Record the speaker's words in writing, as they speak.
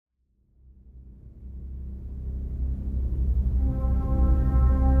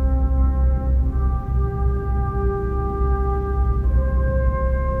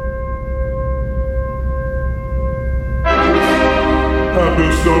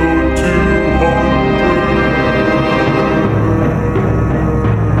episode 200.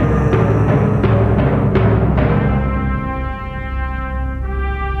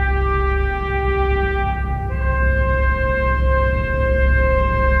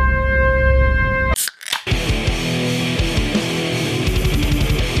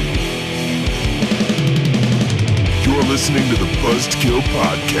 You're listening to the Buzzkill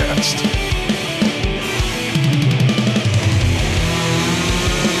Podcast.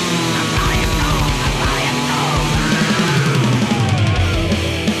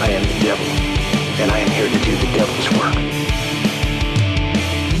 I am the devil, and I am here to do the devil's work.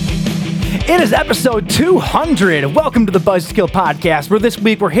 It is episode 200. Welcome to the Buzzkill Podcast, where this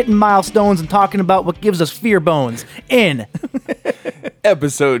week we're hitting milestones and talking about what gives us fear bones in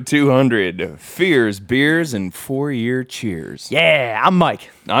Episode 200, Fears, Beers, and 4-Year Cheers. Yeah, I'm Mike.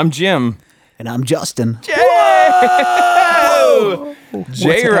 I'm Jim. And I'm Justin. Whoa!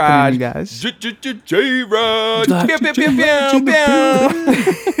 J-Rod. you guys? J-Rod. I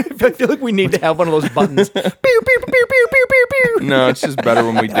feel like we need to have one of those buttons. Pew, pew, pew, pew, pew, pew, pew. No, it's just better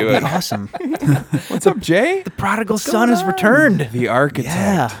when we do it. Awesome. What's up, Jay? The prodigal son has returned. The architect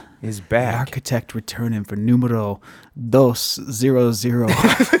Yeah. is The back. architect returning for numero 200.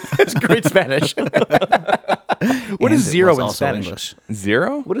 That's great Spanish. What is zero in Spanish? English.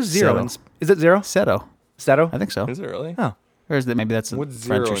 Zero? What is zero? Zero. Is it zero? Cero. Zero? I think so. Is it really? Oh. Or is that maybe that's What's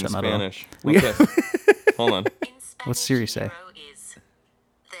French zero or in something? I don't know. Spanish? Okay. Hold on. What's Siri say?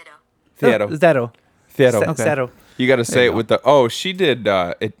 Theater. Zero. Theater. Okay. Zero. You got to say you it go. with the. She did.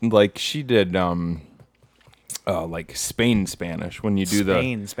 Like Spain Spanish when you do the.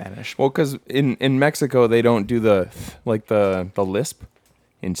 Spain Spanish. Well, because in Mexico they don't do the lisp.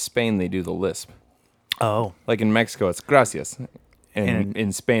 In Spain they do the lisp. Oh. Like in Mexico it's gracias, and And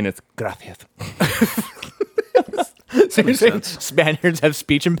in Spain it's gracias. So you're saying Spaniards have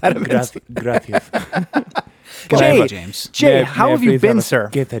speech impediments? Gracias. Jay, James. Jay, how have you been, sir?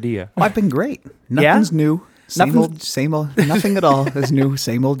 Quesadilla. Oh, I've been great. Nothing's new. Nothing's- Same old. Nothing at all is new.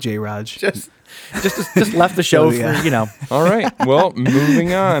 Same old J-Raj. Just left the show So, yeah. for, All right. Well,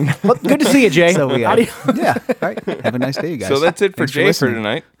 moving on. Well, good to see you, Jay. So we How do you- yeah. All right. Have a nice day, you guys. So that's it for Thanks Jay for listening.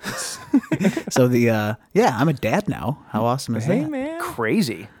 tonight. So I'm a dad now. How awesome is that? man.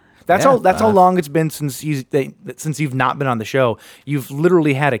 Crazy. That's Yeah, all. That's how long it's been since you've not been on the show. You've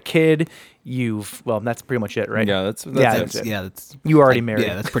literally had a kid. That's pretty much it, right? Yeah, that's Yeah, it. That's You already married.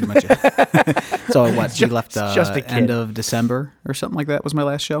 Yeah, that's pretty much it. So what? She left just a kid. end of December or something like that was my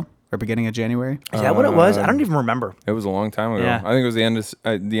last show, or beginning of January. Is that what it was? I don't even remember. It was a long time ago. Yeah. I think it was the end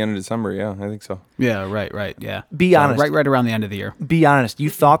of December. Yeah, I think so. Yeah, right, yeah. Be honest. Right around the end of the year. Be honest. You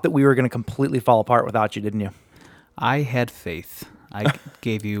thought that we were going to completely fall apart without you, didn't you? I had faith. I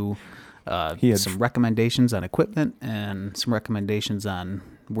gave you had some recommendations on equipment and some recommendations on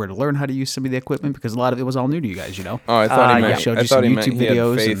where to learn how to use some of the equipment because a lot of it was all new to you guys, you know. Oh, I thought he yeah. meant. Showed I you thought some he meant YouTube he had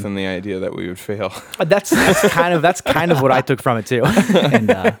videos faith and- in the idea that we would fail. That's kind of what I took from it too. And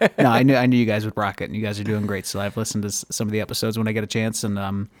no, I knew you guys would rock it, and you guys are doing great. So I've listened to some of the episodes when I get a chance, and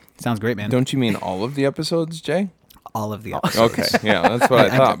it sounds great, man. Don't you mean all of the episodes, Jay? All of the episodes. Okay, yeah, that's what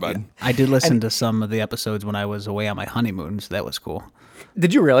I thought, bud. I did listen to some of the episodes when I was away on my honeymoon, so that was cool.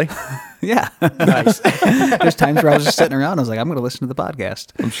 Did you really? Yeah. Nice. There's times where I was just sitting around. I was like, I'm going to listen to the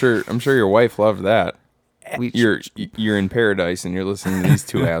podcast. I'm sure your wife loved that. We, You're in paradise and you're listening to these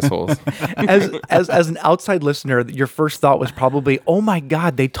two assholes. As an outside listener, your first thought was probably, "Oh my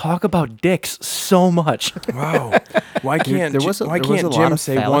God, they talk about dicks so much." Wow, why can't there was a lot Jim of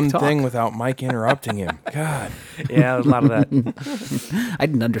say phallic one talk. thing without Mike interrupting him? God, Yeah, there's a lot of that. I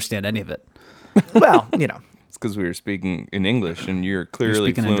didn't understand any of it. Well, it's because we were speaking in English and you're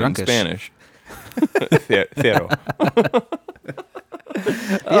clearly speaking in fluent in drunkish. Spanish. Theater.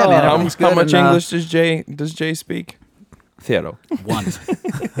 Yeah, man. How everything's good, much and, English does Jay speak? Theater. One.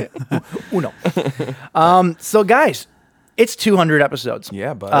 Uno. So guys, it's 200 episodes.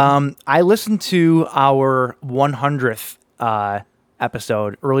 Yeah, bud. I listened to our 100th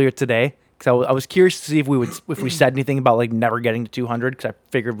episode earlier today because I was curious to see if we said anything about like never getting to 200 because I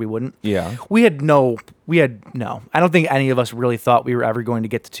figured we wouldn't. Yeah. We had no. I don't think any of us really thought we were ever going to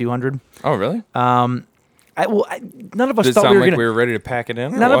get to 200. Oh, really? None of us Did it thought sound we were like gonna. we were ready to pack it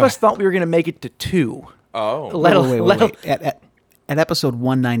in? or None of what? us thought we were gonna make it to 2. Oh. Wait. At episode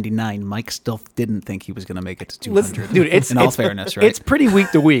 199, Mike still didn't think he was going to make it to 200. Listen, dude, it's in all fairness, right? It's pretty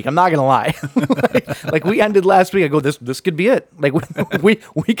week to week. I'm not gonna lie. like we ended last week. I go, this could be it. Like we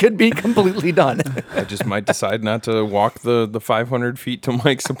could be completely done. I just might decide not to walk the 500 feet to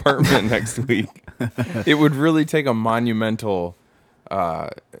Mike's apartment next week. It would really take a monumental,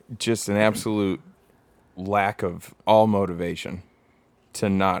 just an absolute lack of all motivation to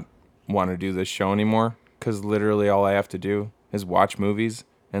not want to do this show anymore because literally all I have to do is watch movies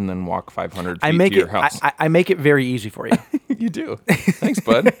and then walk 500 feet to your house. I make it very easy for you. You do. Thanks,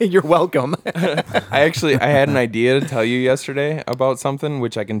 bud. You're welcome. I had an idea to tell you yesterday about something,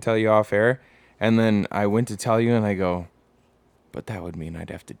 which I can tell you off air. And then I went to tell you and I go, but that would mean I'd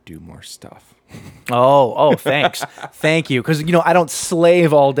have to do more stuff. Oh, thanks. Thank you. Because, I don't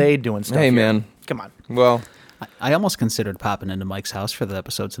slave all day doing stuff. Hey, here. man. Come on. Well, I almost considered popping into Mike's house for the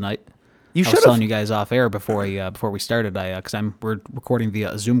episode tonight. You I should was have. telling you guys off air before we started, because we're recording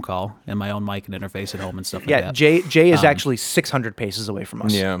via a Zoom call and my own mic and interface at home and stuff like Yeah, that. Jay is actually 600 paces away from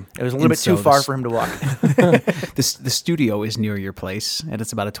us. Yeah. It was a little bit too so far this- for him to walk. The studio is near your place, and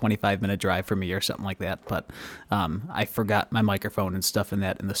it's about a 25-minute drive for me or something like that. But I forgot my microphone and stuff in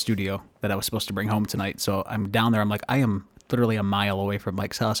the studio that I was supposed to bring home tonight. So I'm down there. I'm like, I am literally a mile away from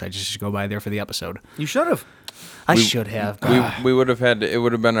Mike's house. I just should go by there for the episode. You should have. I should have. we would have had it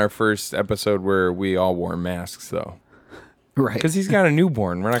would have been our first episode where we all wore masks, though. Right. Because he's got a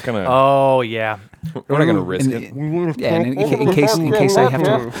newborn. We're not going to Oh, yeah. we're not gonna risk it. Yeah, and in case I have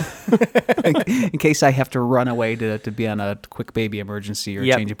to, in case I have to run away to be on a quick baby emergency or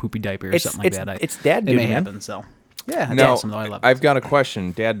Yep. change a poopy diaper or It's- something like it's- that, it's dad It duty, may man. happen. So yeah, it's Now, awesome though. I love it. I've got a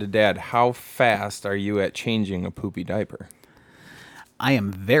question, dad to dad. How fast are you at changing a poopy diaper? I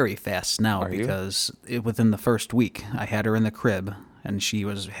am very fast now Are you? because within the first week, I had her in the crib, and she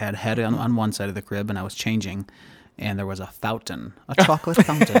had head on one side of the crib, and I was changing, and there was a fountain, a chocolate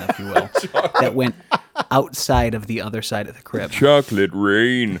fountain, if you will, that went outside of the other side of the crib. Chocolate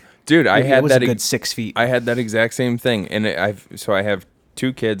rain, dude. I It had was that. a good 6 feet. I had that exact same thing, and I have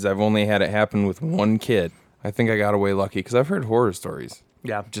 2 kids. I've only had it happen with 1 kid. I think I got away lucky because I've heard horror stories.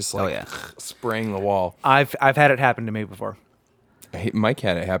 Yeah. Just like yeah. spraying the wall. I've had it happen to me before. Mike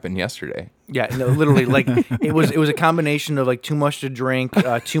had it happen yesterday. Yeah, no, literally, like it was a combination of like too much to drink,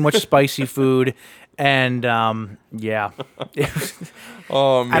 too much spicy food, and yeah.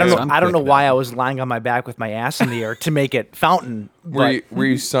 Oh man, I'm I don't know quick why I was lying on my back with my ass in the air to make it fountain. But Were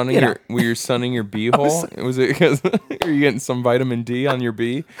you sunning you know. were you sunning your beehole? Was it because are you getting some vitamin D on your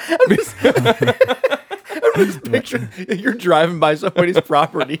bee? picture you're driving by somebody's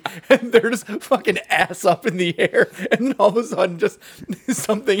property and they're just fucking ass up in the air, and then all of a sudden just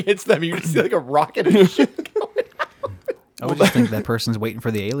something hits them. You just see like a rocket and shit going. I would just think that person's waiting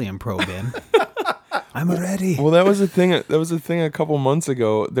for the alien probe in. I'm ready. Well, that was a thing. That was a thing a couple months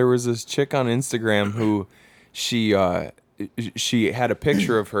ago. There was this chick on Instagram who she had a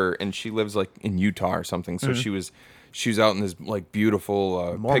picture of her, and she lives like in Utah or something. So she was out in this like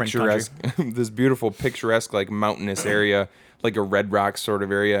beautiful Mormon picturesque this beautiful picturesque like mountainous area, like a Red Rock sort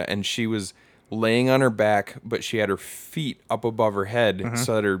of area, and she was laying on her back, but she had her feet up above her head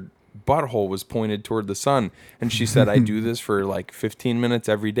so that her butthole was pointed toward the sun. And she said, I do this for like 15 minutes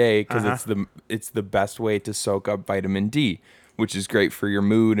every day because it's the best way to soak up vitamin D, which is great for your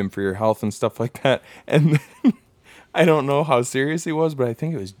mood and for your health and stuff like that. And then, I don't know how serious he was, but I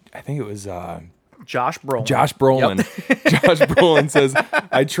think it was Josh Brolin. Josh Brolin. Josh Brolin says,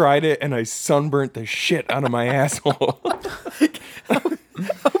 I tried it and I sunburnt the shit out of my asshole.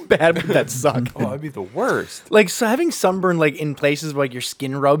 How bad would that suck? Oh, that'd be the worst. Like, so having sunburn like in places where like your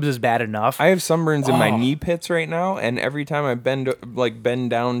skin rubs is bad enough. I have sunburns in my knee pits right now, and every time I bend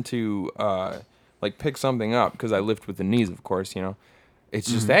down to like pick something up, because I lift with the knees, of course,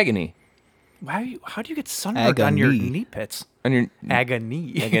 it's just agony. How do you get sunburn on your Agony. knee pits? On your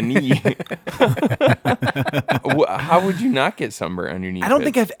Agony. agony. How would you not get sunburn on your knee? I don't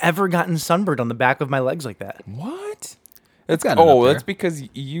think pits? I've ever gotten sunburned on the back of my legs like that. What? That's gotten up there. that's because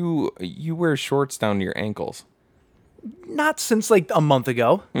you wear shorts down to your ankles. Not since like a month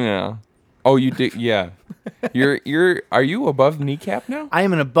ago. Yeah. Oh, you did. Yeah. Are you above kneecap now? I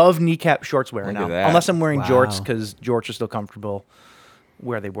am an above kneecap shorts wearer Look now, at that. unless I'm wearing jorts Wow. because jorts are still comfortable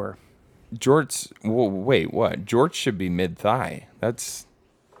where they were. Jorts. Whoa, wait, what? Jorts should be mid thigh. That's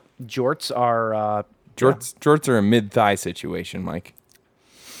Jorts are jorts are a mid thigh situation, Mike.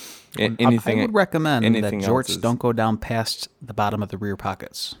 Anything I would recommend that anything else jorts is- don't go down past the bottom of the rear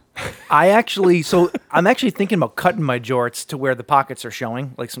pockets. I'm actually thinking about cutting my jorts to where the pockets are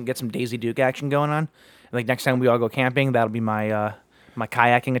showing, like get some Daisy Duke action going on. Like next time we all go camping, that'll be my my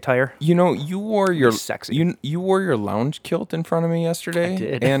kayaking attire. You wore your Sexy. You wore your lounge kilt in front of me yesterday, I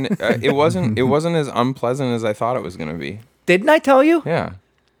did. and it wasn't as unpleasant as I thought it was going to be. Didn't I tell you? Yeah,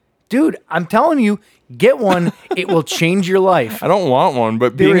 Dude, I'm telling you, get one. It will change your life. I don't want one,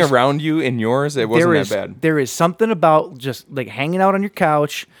 but There being is- around you in yours, it wasn't that bad. There is something about just like hanging out on your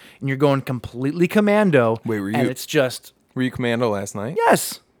couch and you're going completely commando. Wait, were And you- it's just Were you commando last night?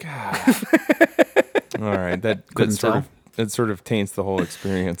 yes. All right, that Couldn't sort tell. of it sort of taints the whole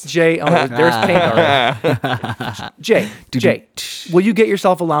experience. Jay, there's paint already. Jay, will you get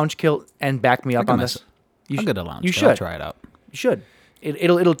yourself a lounge kilt and back me up on this? I'll get a lounge You kilt. I'll should try it out. You should.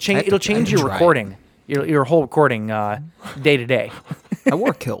 It'll change. It'll change I your tried. recording. Your whole recording day to day. I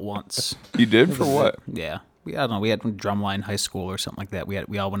wore a kilt once. You did for what? Yeah. I don't know. We had drumline high school or something like that.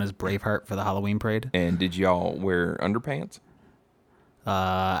 We all went as Braveheart for the Halloween parade. And did y'all wear underpants?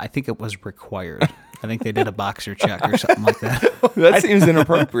 I think it was required. I think they did a boxer check or something like that. That seems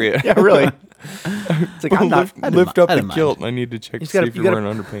inappropriate. Yeah, really. It's like I'm not. Lift up I the didn't kilt. I need to check to see if you're wearing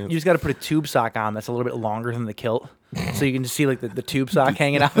underpants. You just got to put a tube sock on that's a little bit longer than the kilt, so you can just see like the tube sock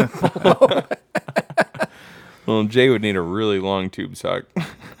hanging out. Well, Jay would need a really long tube sock.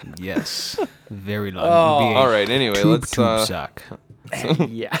 Yes. Very long. It would be a All right. Anyway, let's. tube sock.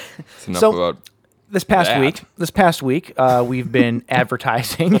 Yeah. It's enough So- about. This past That. week, we've been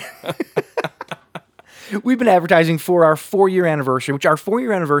advertising. We've been advertising for our 4-year anniversary, which our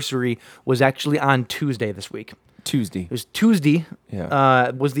 4-year anniversary was actually on Tuesday this week. Tuesday. It was Tuesday.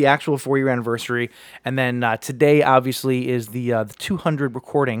 Yeah. Was the actual 4-year anniversary, and then today obviously is the 200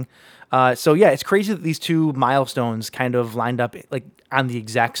 recording. So yeah, it's crazy that these two milestones kind of lined up like on the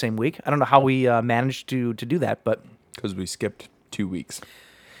exact same week. I don't know how we managed to do that, but Because we skipped 2 weeks.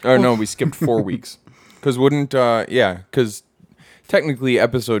 Or no, we skipped 4 weeks. Because because technically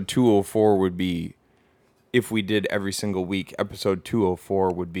episode 204 would be, if we did every single week, episode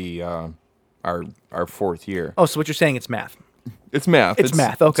 204 would be our 4th year. oh, so what you're saying? It's math. It's math. It's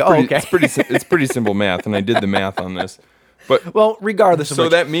math. Okay. Pretty, Okay. It's pretty simple math, and I did the math on this. But Well, regardless of so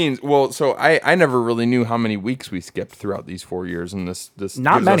which, that means I never really knew how many weeks we skipped throughout these 4 years, and this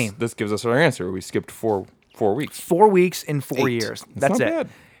Not gives many. this gives us our answer. We skipped four weeks. 4 weeks in 4 8. years. That's That's not it. bad.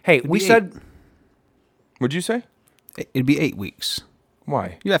 Hey, we be said What'd you say? It'd be 8 weeks.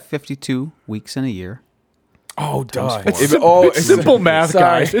 Why? You have 52 weeks in a year. Oh, duh. it's simple math,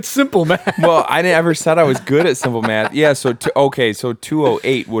 guys. It's simple math. Well, I never said I was good at simple math. Yeah, so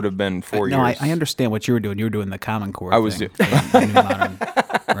 208 would have been 4 years. No, I understand what you were doing. You were doing the Common Core. I was thing. The New Modern,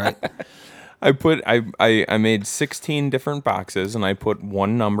 right? I made 16 different boxes, and I put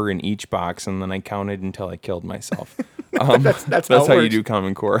one number in each box, and then I counted until I killed myself. That's how it how you works. do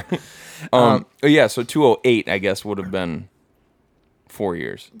Common Core. Yeah, so 208 I guess would have been 4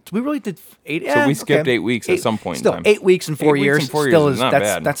 years. We really did 8. So we skipped 8 weeks at some point in Still, time. 8 weeks in 4 8 weeks years. in 4 still years is is not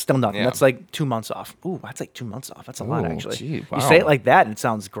bad. That's still nothing. Yeah. That's like 2 months off. Ooh, that's like 2 months off. That's a lot Ooh, actually. gee, You wow. say it like that, and it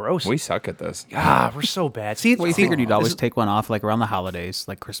sounds gross. We suck at this. We're so bad. See, Well, you see, figured you'd always this is- take one off like around the holidays,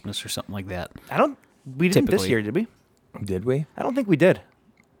 like Christmas or something like that. We didn't this Typically. year, did we? Did we? I don't think we did.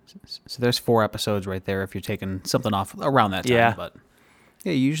 So there's 4 episodes right there if you're taking something off around that time. Yeah. But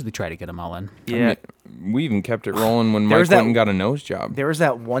yeah, you usually try to get them all in. Yeah. We even kept it rolling when There Mike was went that- and got a nose job. There was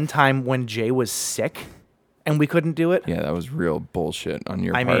that one time when Jay was sick, and we couldn't do it. Yeah, that was real bullshit on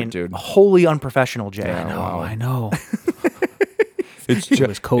your I part, mean, dude. wholly unprofessional, Jay. Yeah, I know. wow. I know. It's It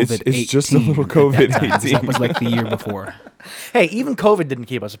was COVID. It's just a little COVID-18. That was like the year before. Hey, even COVID didn't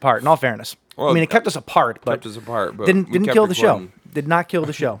keep us apart. In all fairness, I Well, mean, it kept us apart, but kept us apart, but didn't we kept kill the show. recording. Did not kill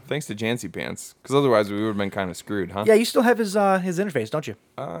the show. Thanks to Jancy Pants, because otherwise we would have been kind of screwed, huh? Yeah, you still have his interface, don't you?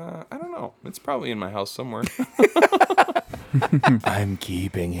 I don't know. It's probably in my house somewhere. I'm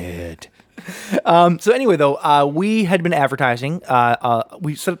keeping it. So anyway, though, we had been advertising.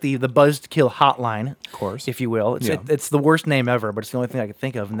 We set up the Buzzkill hotline, of course. if you will. It's Yeah. it's the worst name ever, but it's the only thing I could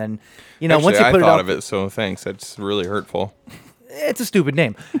think of. And then, once Actually, you I put it thought out, of it, so thanks. That's really hurtful. it's a stupid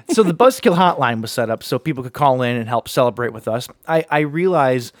name. So the Buzzkill hotline was set up so people could call in and help celebrate with us. I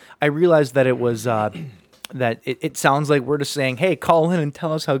realized that it was. That it sounds like we're just saying, hey, call in and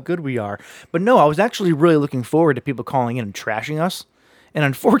tell us how good we are. But no, I was actually really looking forward to people calling in and trashing us. And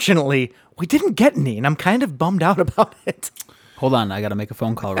unfortunately, we didn't get any, and I'm kind of bummed out about it. Hold on, I got to make a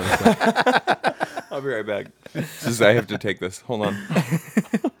phone call real quick. I'll be right back. I have to take this. Hold on.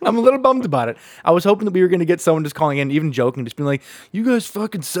 I'm a little bummed about it. I was hoping that we were going to get someone just calling in, even joking, just being like, you guys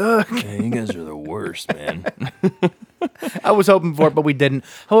fucking suck. Man, you guys are the worst, man. I was hoping for it, but we didn't.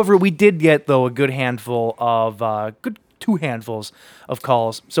 However, we did get, though, a good handful of, good 2 handfuls of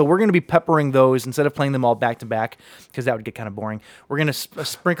calls. So we're going to be peppering those instead of playing them all back to back, because that would get kind of boring. We're going to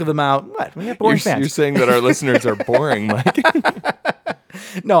sprinkle them out. What? We got boring You're fans. saying that our listeners are boring, Mike.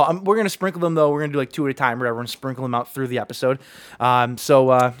 No, we're going to sprinkle them, though. We're going to do like 2 at a time, or whatever, and sprinkle them out through the episode. Just a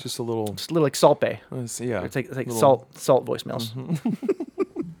little. Just a little like Salt Bay. Yeah. It's like little- salt voicemails.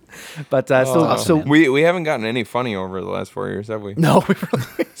 But so We haven't gotten any funny over the last 4 years, have we? no, we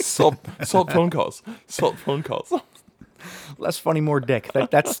really, Salt phone calls. Salt phone calls. Less funny, more dick.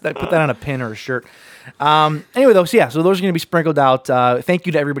 Put that on a pin or a shirt. Anyway, though, so those are going to be sprinkled out. Thank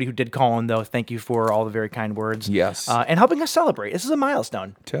you to everybody who did call in, though. Thank you for all the very kind words. Yes. And helping us celebrate. This is a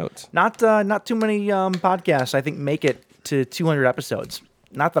milestone. Totes. Not too many podcasts, I think, make it to 200 episodes.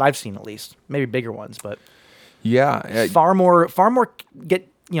 Not that I've seen, at least. Maybe bigger ones, but Yeah. far more get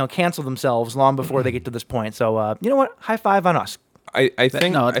cancel themselves long before they get to this point. So you know what? High five on us. I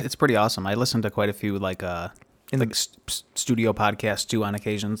think No, it's pretty awesome. I listened to quite a few studio podcasts too on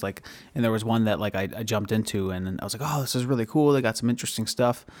occasions. And there was one that I jumped into, and I was like, oh, this is really cool. They got some interesting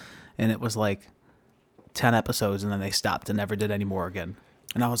stuff, and it was 10 episodes, and then they stopped and never did any more again.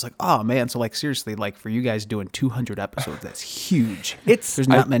 And I was like, oh man, so seriously, for you guys doing 200 episodes, that's huge. There's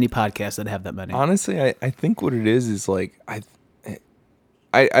not many podcasts that have that many. Honestly, I think what it is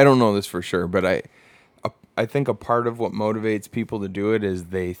I don't know this for sure, but I think a part of what motivates people to do it is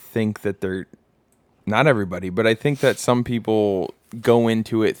they think that they're, not everybody, but I think that some people go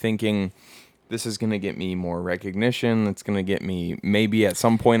into it thinking this is going to get me more recognition. It's going to get me, maybe at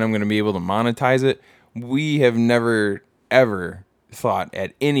some point I'm going to be able to monetize it. We have never, ever thought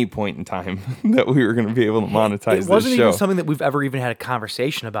at any point in time that we were going to be able to monetize this show. It wasn't even something that we've ever even had a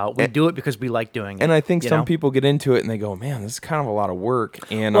conversation about. We do it because we like doing it. And I think some people get into it and they go, "Man, this is kind of a lot of work,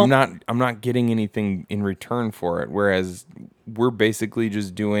 and I'm not getting anything in return for it." Whereas we're basically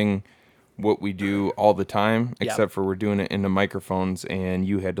just doing what we do all the time, except for we're doing it into microphones, and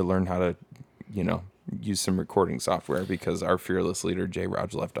you had to learn how to, use some recording software because our fearless leader Jay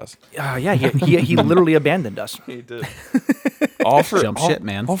Raj left us. He literally abandoned us. He did. All for shit,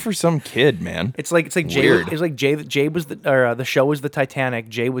 man. All for some kid, man. It's like Jay. Weird. It's like Jay was the show was the Titanic.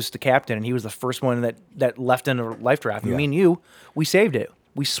 Jay was the captain, and he was the first one that left in a life raft. Yeah. Me and you, we saved it.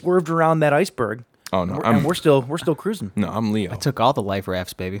 We swerved around that iceberg. Oh no, and we're still cruising. No, I'm Leo. I took all the life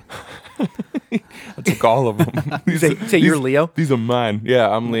rafts, baby. I took all of them. Say you're Leo. These are mine. Yeah,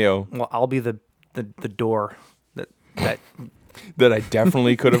 I'm Leo. Well, I'll be the door that That I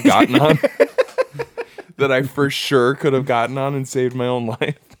definitely could have gotten on. That I for sure could have gotten on and saved my own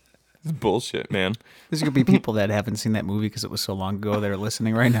life. It's bullshit, man. There's gonna be people that haven't seen that movie because it was so long ago that are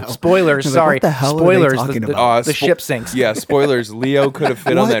listening right now. Spoilers. They're like, Sorry. what the hell Spoilers. are they talking the about? the ship sinks. Yeah, spoilers. Leo could have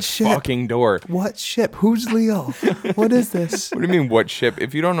fit on What that ship? fucking door. What ship? Who's Leo? What is this? What do you mean, what ship?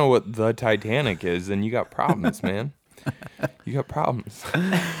 If you don't know what the Titanic is, then you got problems, man. You got problems.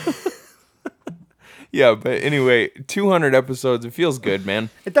 Yeah, but anyway, 200 episodes. It feels good, man.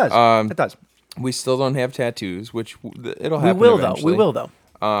 It does. It does. We still don't have tattoos, which it'll We happen will eventually. though. We will though.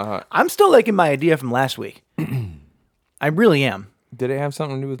 I'm still liking my idea from last week. I really am. Did it have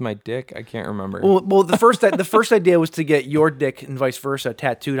something to do with my dick? I can't remember. Well, the first idea was to get your dick and vice versa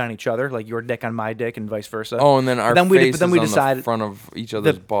tattooed on each other, like your dick on my dick and vice versa. Oh, and then our faces we on decided the front of each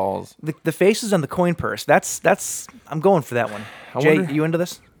other's balls. the faces on the coin purse. That's I'm going for that one. Jay, wonder- you into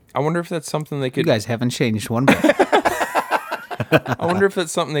this? I wonder if that's something they You could. guys haven't changed one bit. I wonder if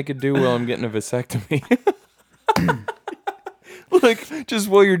that's something they could do while I'm getting a vasectomy. Like, just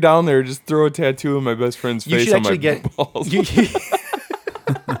while you're down there, just throw a tattoo of my best friend's You face should on my actually get. balls.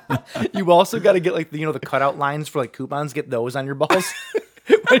 You also got to get the cutout lines for coupons. Get those on your balls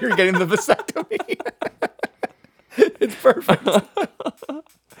when you're getting the vasectomy. It's perfect.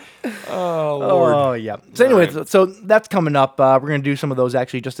 Oh, Lord. Oh yeah. So anyway, so that's coming up. We're gonna do some of those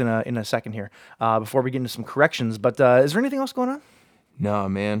actually just in a second here before we get into some corrections. But is there anything else going on? No,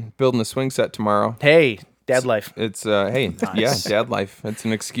 man. Building a swing set tomorrow. Hey, dad life. It's yeah, dad life. It's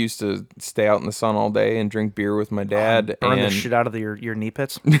an excuse to stay out in the sun all day and drink beer with my dad. Burn the and shit out of your knee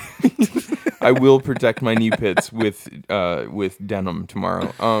pits. I will protect my knee pits with denim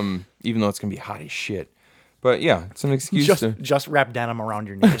tomorrow. Even though it's gonna be hot as shit. But yeah, it's an excuse to Just wrap denim around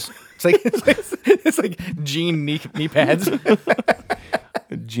your knees. It's like jean knee pads.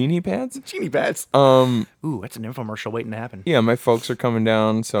 genie pads. Genie pads. Ooh, that's an infomercial waiting to happen. Yeah, my folks are coming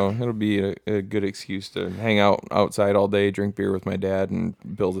down, so it'll be a good excuse to hang out outside all day, drink beer with my dad, and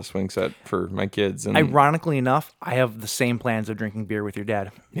build a swing set for my kids. And Ironically enough, I have the same plans of drinking beer with your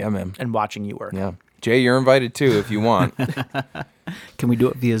dad yeah, man. and watching you work. Yeah, Jay, you're invited too if you want. Can we do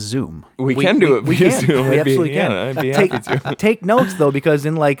it via Zoom? We can do it. We via can. Zoom. We I'd be- absolutely can. yeah, I'd be happy to. Take notes though, because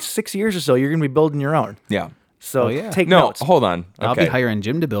in 6 years or so, you're gonna be building your own. Yeah. So yeah. take No, notes. hold on. I'll Okay. be hiring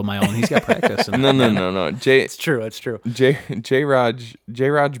Jim to build my own. He's got practice. No. Jay, It's true. It's true. J Raj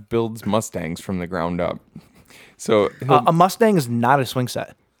builds Mustangs from the ground up. So A Mustang is not a swing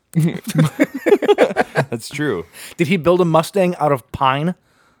set. that's true. Did he build a Mustang out of pine?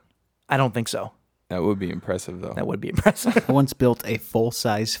 I don't think so. That would be impressive, though. That would be impressive. I once built a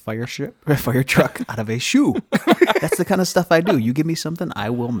full-size fire truck out of a shoe. That's the kind of stuff I do. You give me something, I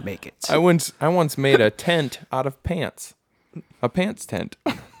will make it. I once made a tent out of pants. A pants tent.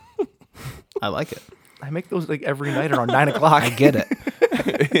 I like it. I make those like every night around 9 o'clock. I get it.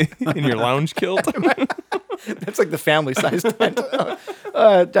 In your lounge kilt? That's like the family size tent.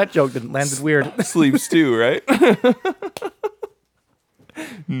 That joke landed weird. Sleeps too, right?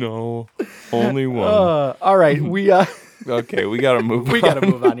 No, only one. All right, we Okay, we gotta move. we got to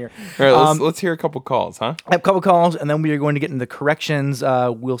move on here. All right, let's hear a couple calls, huh? I have a couple calls, and then we are going to get into the corrections.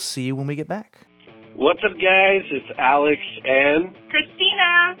 We'll see you when we get back. What's up, guys? It's Alex and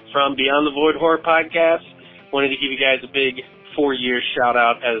Christina. from Beyond the Void Horror Podcast. Wanted to give you guys a big 4-year shout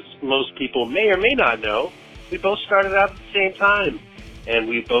out. As most people may or may not know, we both started out at the same time, and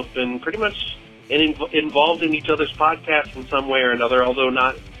we've both been pretty much involved in each other's podcasts in some way or another, although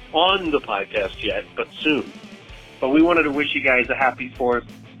not on the podcast yet, but soon. But we wanted to wish you guys a happy 4th,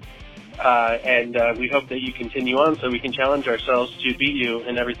 and we hope that you continue on so we can challenge ourselves to beat you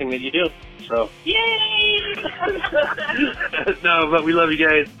in everything that you do. So, Yay! no, but we love you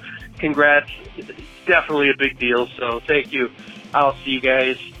guys. Congrats. It's definitely a big deal, so thank you. I'll see you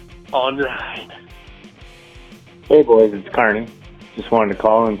guys on the line. Hey boys, it's Carney. Just wanted to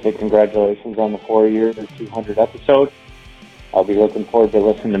call and say congratulations on the 4-year, 200 episodes. I'll be looking forward to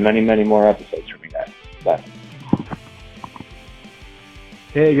listening to many, many more episodes from you guys. Bye.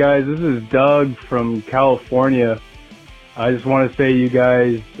 Hey guys, this is Doug from California. I just want to say you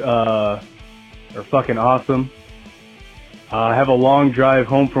guys are fucking awesome. I have a long drive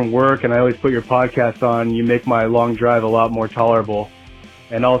home from work, and I always put your podcast on. You make my long drive a lot more tolerable.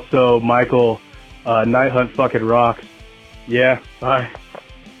 And also, Michael, Night Hunt fucking rocks. Yeah, bye.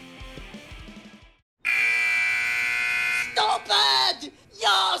 Stupid!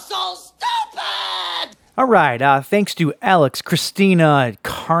 You're so stupid! All right. Thanks to Alex, Christina,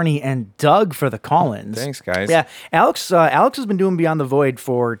 Carney, and Doug for the call-ins. Thanks, guys. Yeah, Alex has been doing Beyond the Void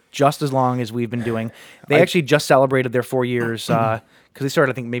for just as long as we've been doing. They actually just celebrated their 4 years because they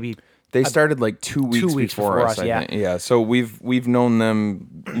started, I think, maybe They started like 2 weeks, before us. I yeah. think. Yeah. So we've known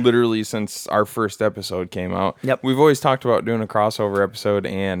them literally since our first episode came out. Yep. We've always talked about doing a crossover episode,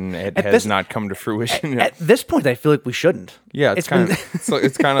 and it has not come to fruition yet. At this point, I feel like we shouldn't. Yeah, it's kind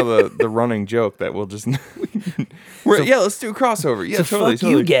of the running joke that we'll just let's do a crossover. Yeah, so totally. fuck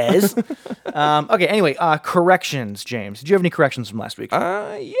you guys. Okay. Anyway, corrections, James. Did you have any corrections from last week?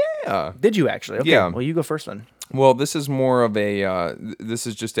 Yeah. Did you actually? Okay. Yeah. Well, you go first then. Well, this is more of a. This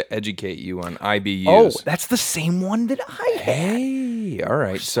is just to educate you on IBUs. Oh, that's the same one that I had. Hey, all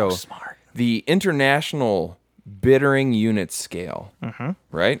right. So So smart. the International Bittering Unit Scale,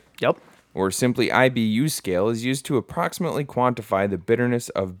 right? Yep. Or simply IBU scale, is used to approximately quantify the bitterness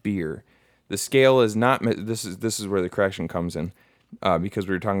of beer. The scale is not. This is where the correction comes in, because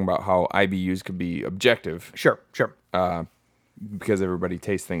we were talking about how IBUs could be objective. Sure. Because everybody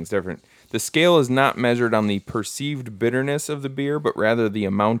tastes things different. The scale is not measured on the perceived bitterness of the beer, but rather the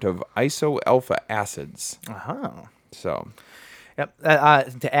amount of isoalpha acids. So, Yep.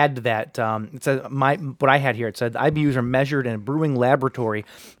 To add to that, it said what I had here. It said the IBUs are measured in a brewing laboratory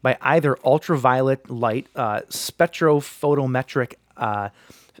by either ultraviolet light, spectrophotometric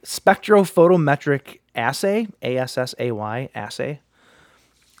assay, ASSAY assay.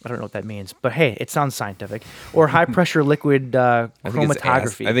 I don't know what that means, but hey, it sounds scientific. Or high pressure liquid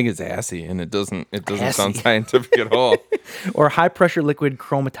chromatography. I think it's assy, and it doesn't Assy. sound scientific at all. Or high pressure liquid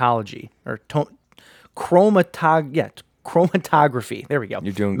chromatology or chromatography. There we go.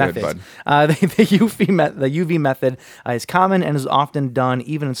 You're doing good, Methods. bud. The UV method is common and is often done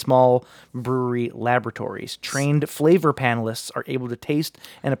even in small brewery laboratories. Trained flavor panelists are able to taste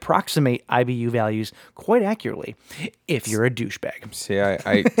and approximate IBU values quite accurately if you're a douchebag. See,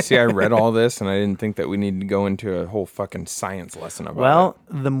 I read all this, and I didn't think that we needed to go into a whole fucking science lesson about Well,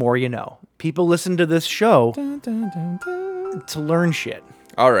 the more you know. People listen to this show to learn shit.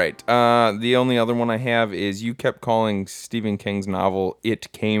 All right. The only other one I have is you kept calling Stephen King's novel "It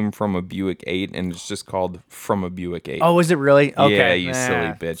Came from a Buick 8," and it's just called "From a Buick 8." Oh, is it really? Okay. Yeah, you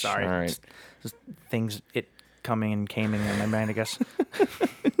silly bitch. Sorry. All right. Just things coming and caming in my mind, I guess.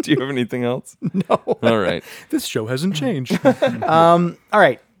 Do you have anything else? No. All right. This show hasn't changed. All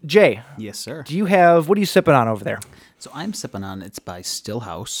right, Jay. Yes, sir. What are you sipping on over there? So I'm sipping on, it's by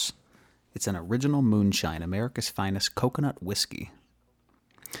Stillhouse. It's an original moonshine, America's finest coconut whiskey.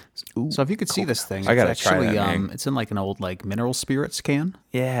 So if you could see this thing, I gotta it's try actually that, man. it's in like an old like mineral spirits can.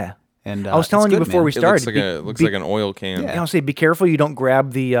 Yeah. And I was it's telling you good, before man. we It started. looks like an oil can. I'll say, be careful you don't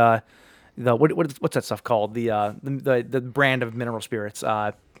grab the what's that stuff called? The brand of mineral spirits.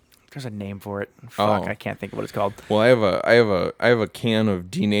 There's a name for it. Fuck, Oh. I can't think of what it's called. Well, I have a can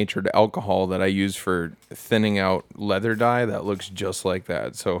of denatured alcohol that I use for thinning out leather dye that looks just like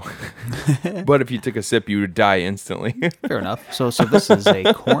that. So, but if you took a sip, you would die instantly. Fair enough. So this is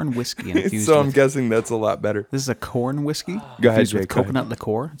a corn whiskey infused So I'm with, guessing that's a lot better. this is a corn whiskey Go ahead, infused with Jake, go ahead. coconut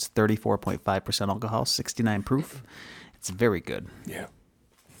liqueur. It's 34.5% alcohol, 69 proof. It's very good. Yeah,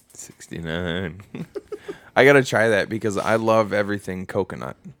 69. I gotta try that because I love everything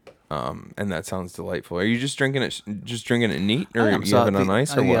coconut. And that sounds delightful. Are you just drinking it neat, or I you am. have it on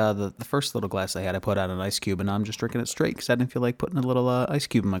ice, or what? The first little glass I had, I put out an ice cube, and now I'm just drinking it straight because I didn't feel like putting a little ice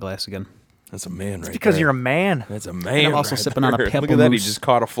cube in my glass again. That's a man, right Because there. you're a man. That's a man. I'm also right sipping on a there. Look Pebble at that. He Mousse just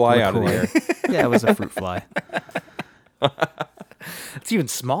caught a fly out of the air. liqueur. Yeah, it was a fruit fly. It's even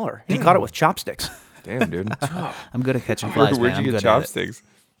smaller. He caught it with chopsticks. Damn, dude. I'm good at catching flies, Where'd man. I'm you get good at it. chopsticks?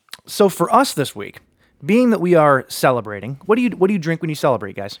 So for us this week, being that we are celebrating, what do you drink when you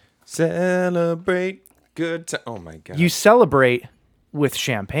celebrate, guys? Celebrate good time. Oh my god. You celebrate with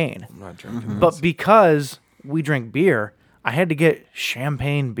champagne. I'm not drinking. But because we drink beer, I had to get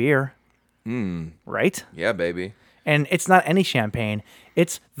champagne beer. Right? Yeah, baby. And it's not any champagne.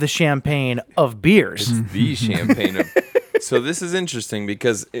 It's the champagne of beers. The champagne of. So this is interesting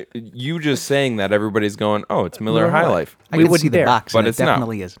because you just saying that everybody's going, oh, it's Miller High Life. I We can wouldn't see the dare. box, But and it's it not.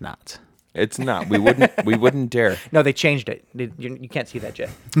 definitely is not. It's not. We wouldn't dare. No, they changed it. You can't see that, Jay.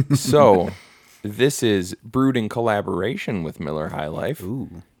 So this is brewed in collaboration with Miller High Life.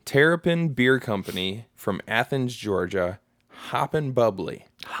 Ooh. Terrapin Beer Company from Athens, Georgia. Hoppin' Bubbly.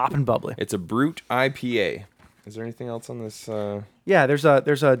 Hoppin' bubbly. It's a brute IPA. Is there anything else on this? Yeah, there's a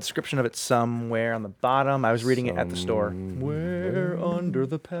description of it somewhere on the bottom. I was reading it at the store. Where under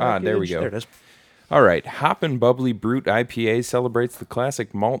the package? there we go. There it is. All right, Hoppin' Bubbly Brute IPA celebrates the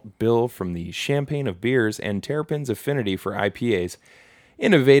classic malt bill from the champagne of beers and Terrapin's affinity for IPAs.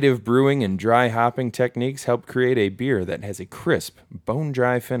 Innovative brewing and dry hopping techniques help create a beer that has a crisp,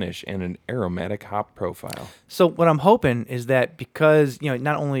 bone-dry finish and an aromatic hop profile. So what I'm hoping is that because,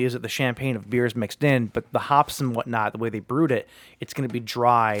 not only is it the champagne of beers mixed in, but the hops and whatnot, the way they brewed it, it's going to be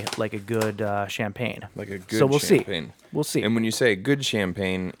dry like a good champagne. Like a good So we'll champagne. see. We'll see. And when you say good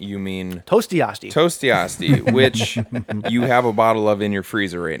champagne, you mean Toasty Asti. Toasty Asti, which you have a bottle of in your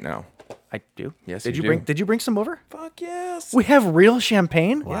freezer right now. I do. Yes, Did you you do. Did you bring some over? Fuck yes. We have real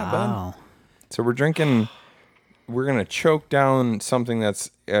champagne. Wow. So we're drinking. We're gonna choke down something that's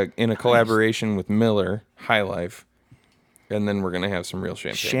in a collaboration with Miller High Life, and then we're gonna have some real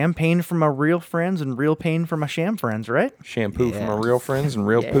champagne. Champagne from our real friends and real pain from our sham friends, right? Shampoo from Yeah. our real friends and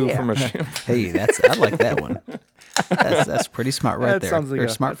real poo from our shampoo. Hey, I like that one. That's pretty smart right That there. sounds like You're a-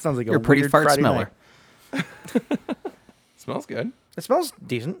 smart. that sounds like a You're a pretty weird fart Friday smeller. Smells good. It smells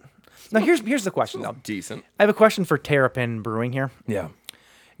decent. Now here's the question though. Decent. I have a question for Terrapin Brewing here. Yeah.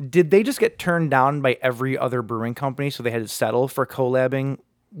 Did they just get turned down by every other brewing company, so they had to settle for collabing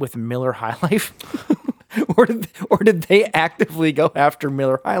with Miller High Life? or did they actively go after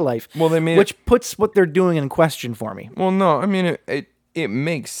Miller High Life? Well, they made which puts what they're doing in question for me. Well, no, I mean it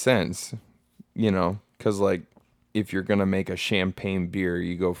makes sense, because like if you're gonna make a champagne beer,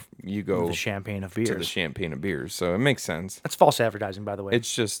 you go The champagne of to the beers. champagne of beers, so it makes sense. That's false advertising, by the way.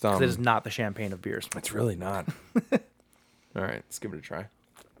 It's just 'Cause it is not the champagne of beers. It's really not. All right, let's give it a try.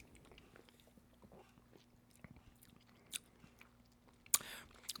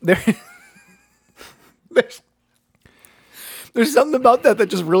 There, there's something about that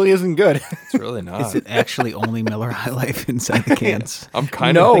just really isn't good. It's really not. Is it actually only Miller High Life inside the cans? I'm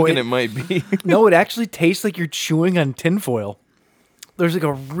kind of No, thinking it- it might be. No, it actually tastes like you're chewing on tinfoil. There's like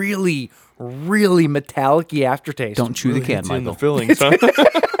a really, really metallic-y aftertaste. Don't chew the can, It's in the Michael. fillings, huh?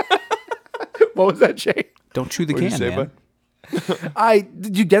 What was that, Jay? Don't chew the What'd can, you say, man. bud?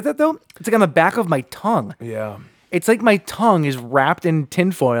 Did you get that though? It's like on the back of my tongue. Yeah. It's like my tongue is wrapped in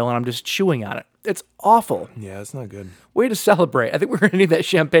tinfoil and I'm just chewing on it. It's awful. Yeah, it's not good. Way to celebrate. I think we're gonna need that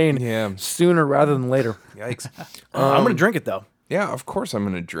champagne Yeah. sooner rather than later. Yikes. I'm gonna drink it though. Yeah, of course I'm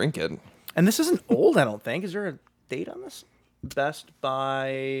gonna drink it. And this isn't old, I don't think. Is there a date on this? Best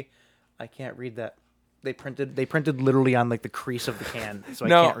by I can't read that. They printed literally on like the crease of the can, so I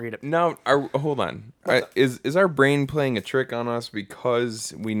can't read it. No, hold on. Is our brain playing a trick on us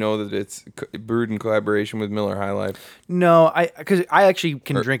because we know that it's brewed in collaboration with Miller High Life? No, because I actually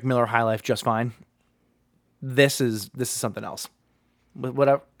can drink Miller High Life just fine. This is something else.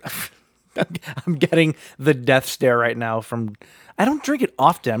 Whatever. I'm getting the death stare right now from. I don't drink it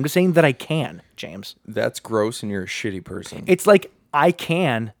often. I'm just saying that I can, James. That's gross, and you're a shitty person. It's like I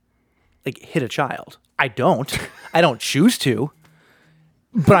can, hit a child. I don't. I don't choose to.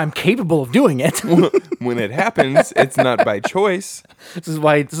 but I'm capable of doing it. When it happens, it's not by choice. This is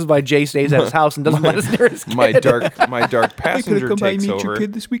why Jay stays at his house and doesn't let us near his kid. My dark passenger takes over.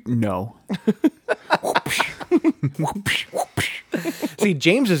 this week? No. See,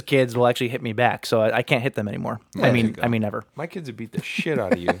 James's kids will actually hit me back, so I can't hit them anymore. I mean never. My kids would beat the shit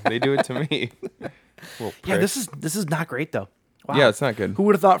out of you. They do it to me. Yeah, this is not great though. Wow. Yeah, it's not good. Who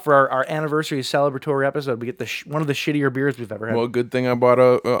would have thought for our anniversary celebratory episode we get one of the shittier beers we've ever had? Well, good thing I brought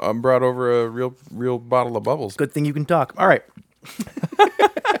over a real bottle of bubbles. Good thing you can talk. All right.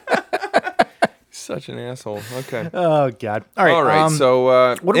 Such an asshole. Okay. Oh God. All right. All right. So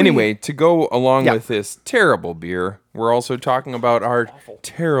anyway, to go along Yeah. with this terrible beer, we're also talking about our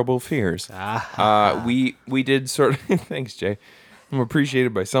terrible fears. We did sort of. Thanks, Jay. I'm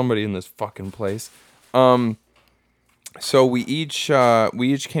appreciated by somebody in this fucking place. So we each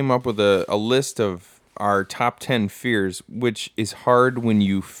came up with a list of our top 10 fears, which is hard when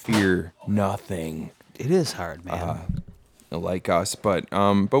you fear nothing. It is hard, man. Like us, but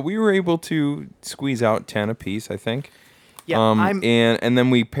we were able to squeeze out 10 apiece, I think. Yeah, and then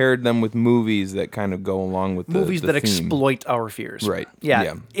we paired them with movies that kind of go along with movies the that theme. exploit our fears. Right.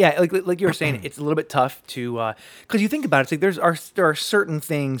 Yeah. Like you were saying, it's a little bit tough to because you think about it. It's like there are certain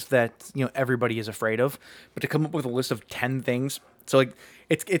things that everybody is afraid of, but to come up with a list of 10 things, so like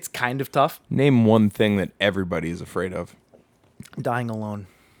it's kind of tough. Name one thing that everybody is afraid of. Dying alone.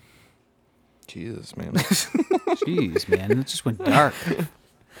 Jesus, man. Jeez, man, it just went dark.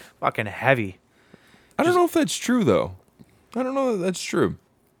 Fucking heavy. I don't know if that's true though. I don't know that that's true.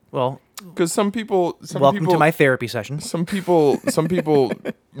 Well, because some people. Welcome to my therapy sessions. Some people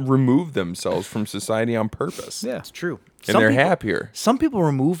remove themselves from society on purpose. Yeah, it's true. And they're happier. Some people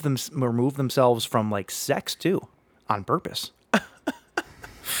remove themselves from like sex too, on purpose.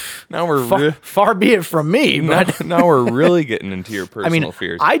 Now we're far be it from me, but now we're really getting into your personal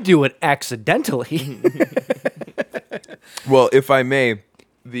fears. I do it accidentally. Well, if I may,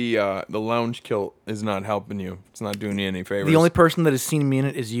 the lounge kilt is not helping you. It's not doing you any favors. The only person that has seen me in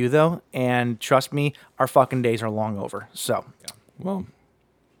it is you, though, and trust me, our fucking days are long over. So, well,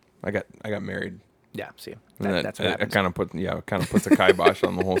 I got married. Yeah, see, That's what happens. It kind of puts a kibosh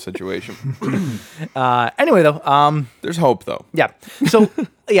on the whole situation. Anyway, though, there's hope though. Yeah. So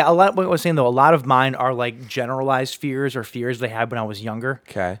yeah, a lot. What I was saying though, a lot of mine are like generalized fears or fears they had when I was younger.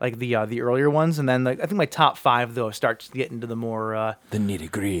 Okay. Like the earlier ones, and then I think my top 5 though starts to get into the more the nitty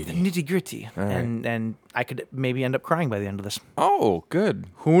gritty, and I could maybe end up crying by the end of this. Oh, good.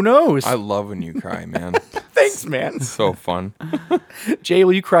 Who knows? I love when you cry, man. Thanks, man. It's so fun. Jay,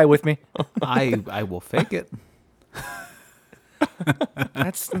 will you cry with me? I will fake it.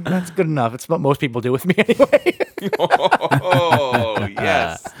 That's good enough. It's what most people do with me anyway. Oh,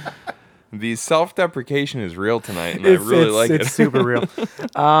 yes. The self-deprecation is real tonight, and I really like it. It's super real.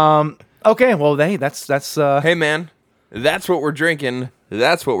 Okay, well, that's Hey, man, that's what we're drinking.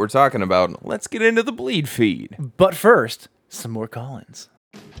 That's what we're talking about. Let's get into the bleed feed. But first, some more Collins.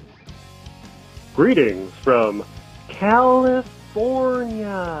 Greetings from California.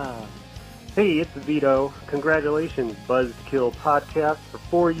 Hey, it's Vito. Congratulations, Buzzkill Podcast, for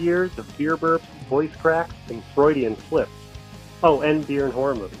 4 years of beer burps, voice cracks, and Freudian slips. Oh, and beer and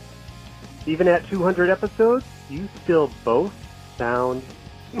horror movies. Even at 200 episodes, you still both sound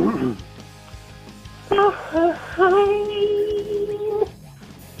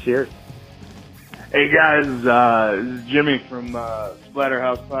Cheers. Hey guys, this is Jimmy from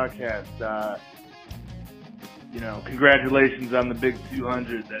Splatterhouse Podcast. Congratulations on the big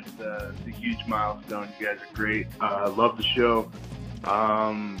 200. That's a huge milestone. You guys are great. Love the show.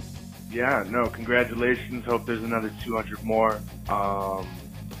 Congratulations. Hope there's another 200 more.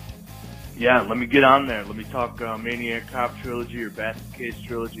 Let me get on there. Let me talk Maniac Cop trilogy or Basket Case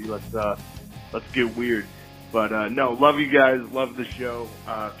trilogy. Let's get weird. But love you guys. Love the show.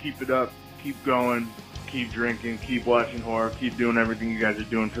 Keep it up. Keep going. Keep drinking. Keep watching horror. Keep doing everything you guys are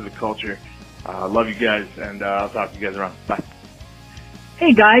doing for the culture. Love you guys, and I'll talk to you guys around. Bye.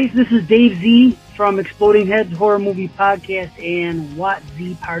 Hey guys, this is Dave Z from Exploding Heads Horror Movie Podcast and Watt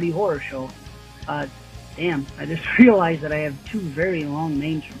Z Party Horror Show. Damn, I just realized that I have 2 very long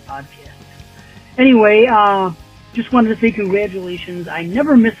names for podcasts. Anyway, just wanted to say congratulations. I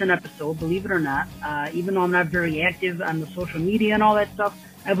never miss an episode, believe it or not. Even though I'm not very active on the social media and all that stuff,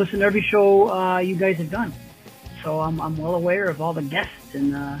 I've listened to every show you guys have done. So I'm well aware of all the guests,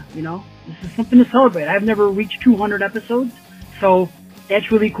 and this is something to celebrate. I've never reached 200 episodes, so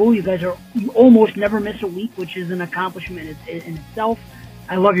that's really cool. You almost never miss a week, which is an accomplishment in itself.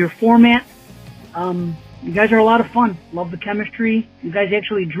 I love your format. You guys are a lot of fun. Love the chemistry. You guys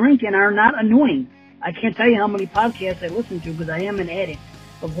actually drink and are not annoying. I can't tell you how many podcasts I listen to because I am an addict.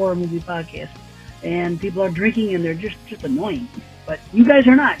 of Horror Movie Podcast. And people are drinking and they're just annoying. But you guys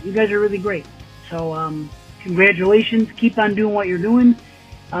are not. You guys are really great. So congratulations. Keep on doing what you're doing.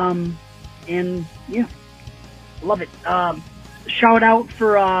 And yeah, love it. Shout out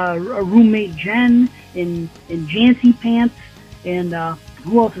for a roommate Jen and Jancy Pants and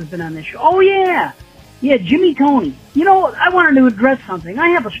who else has been on this show? Oh yeah, Jimmy Tony. You know, I wanted to address something. I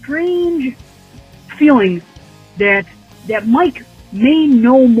have a strange feeling that Mike may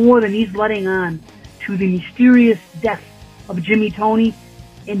know more than he's letting on to the mysterious death of Jimmy Tony,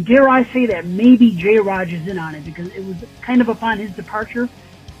 and dare I say that maybe J-Raj is in on it because it was kind of upon his departure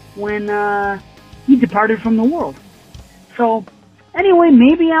when he departed from the world. So, anyway,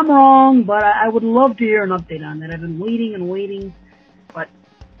 maybe I'm wrong, but I would love to hear an update on that. I've been waiting and waiting. But,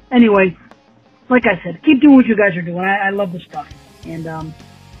 anyway, like I said, keep doing what you guys are doing. I love the stuff. And,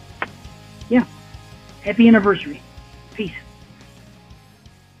 yeah. Happy anniversary. Peace.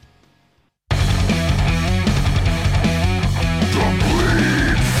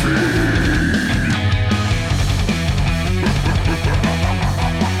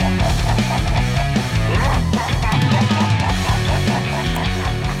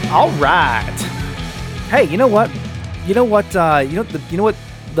 All right. Hey, you know what? You know what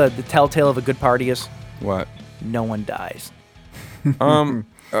the telltale of a good party is? What? No one dies.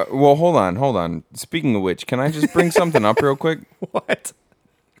 Well, hold on. Speaking of which, can I just bring something up real quick? What?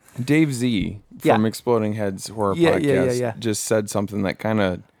 Dave Z from Exploding Heads Horror Podcast just said something that kind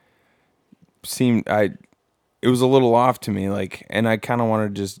of seemed it was a little off to me, like, and I kind of want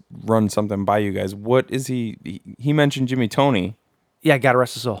to just run something by you guys. What is he mentioned Jimmy Tony. Yeah, God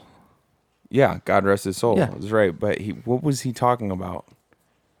rest his soul. Yeah, God rest his soul. Yeah. That's right. But what was he talking about?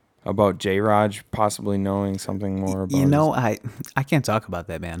 About J-Raj possibly knowing something more about. You know, I can't talk about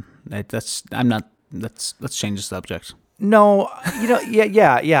that, man. Let's change the subject. No, you know,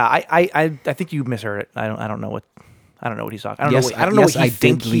 yeah. I think you misheard it. I don't know what he's talking. I don't know what he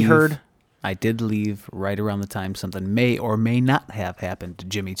think he heard. I did leave right around the time something may or may not have happened to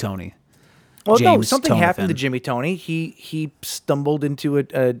Jimmy Tony. Well, James no, something Tonathan. happened to Jimmy Tony. He stumbled into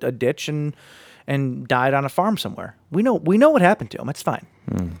a ditch and died on a farm somewhere. We know what happened to him. It's fine.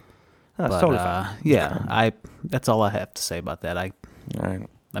 It's totally fine. Yeah, that's all I have to say about that. All right.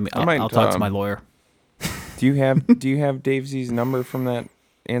 I'll talk to my lawyer. Do you have Dave Z's number from that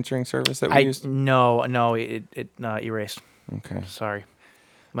answering service that we used? No, it erased. Okay. Sorry.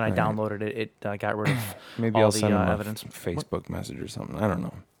 When I downloaded it, got rid of Maybe all I'll the send him evidence. a Facebook message or something. I don't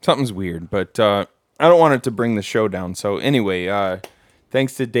know. Something's weird, but I don't want it to bring the show down. So anyway,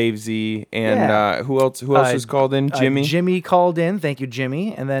 thanks to Dave Z and who else was called in? Jimmy. Jimmy called in. Thank you,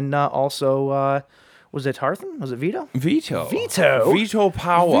 Jimmy. And then also was it Tarthan? Was it Vito? Vito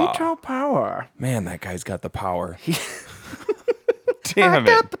Power. Vito Power. Man, that guy's got the power. Damn I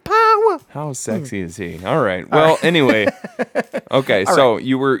got the power. How sexy is he? All right. Well, anyway. Okay, so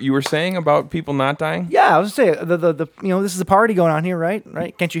you were saying about people not dying? Yeah, I was saying the this is a party going on here, right?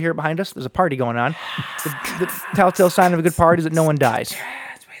 Right? Can't you hear it behind us? There's a party going on. The telltale sign of a good party is that no one dies.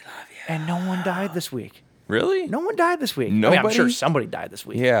 Yes, we love you. And no one died this week. Really? No one died this week. Nobody? I mean, I'm sure somebody died this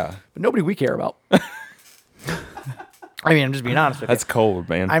week. Yeah. But nobody we care about. I mean, I'm just being honest with you. That's cold,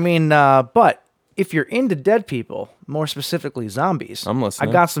 man. I mean, but if you're into dead people, more specifically zombies, I'm listening.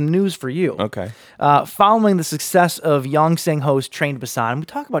 I've got some news for you. Okay. Following the success of Yang Sang-ho's Train to Busan, we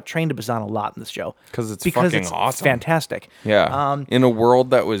talk about Train to Busan a lot in this show because it's fucking awesome, fantastic. Yeah. In a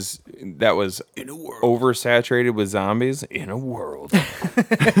world that was oversaturated with zombies, that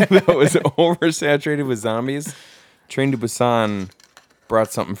was oversaturated with zombies, Train to Busan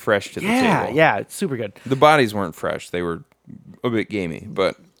brought something fresh to the table. Yeah, it's super good. The bodies weren't fresh; they were a bit gamey,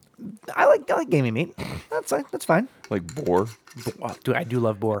 but. I like gamey meat. That's fine. Like boar. Dude, I do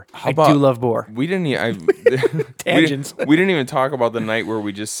love boar. I do love boar. We didn't. Tangents. We didn't even talk about the night where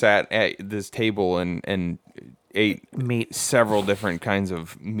we just sat at this table and ate meat, several different kinds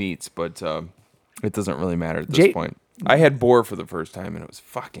of meats, but it doesn't really matter at this point. I had boar for the first time and it was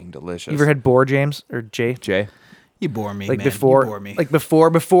fucking delicious. You ever had boar, James or Jay? Jay. You bore me, like man. Before, you bore me. Like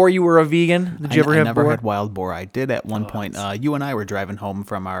before you were a vegan. Did you ever have never boar? had wild boar. I did at one point. You and I were driving home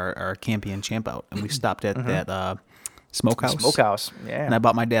from our Campion Champ out, and we stopped at that smokehouse. Smokehouse, yeah. And I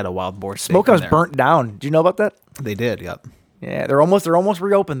bought my dad a wild boar steak. Smokehouse burnt down. Do you know about that? They did. Yep. Yeah, they're almost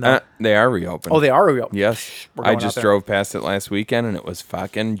reopened though. They are reopened. Oh, they are reopened. Yes, I just drove past it last weekend and it was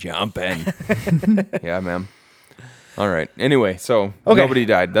fucking jumping. Yeah, man. All right. Anyway, so nobody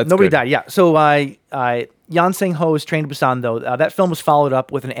died. That's nobody good. died. Yeah. So Yan Sang-ho's Train to Busan, though, that film was followed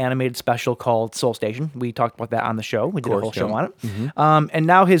up with an animated special called Seoul Station. We talked about that on the show. We did a whole show on it. Mm-hmm. And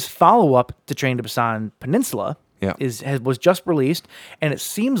now his follow-up to Train to Busan Peninsula Yeah. was just released, and it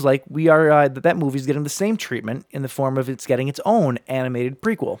seems like we are that movie's getting the same treatment in the form of it's getting its own animated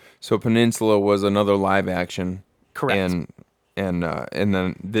prequel. So Peninsula was another live action. Correct. And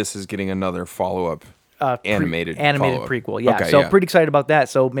then this is getting another follow-up animated follow-up. prequel. Yeah. Okay, So yeah. pretty excited about that.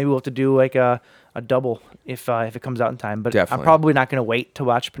 So maybe we'll have to do like a double if it comes out in time. But Definitely. I'm probably not going to wait to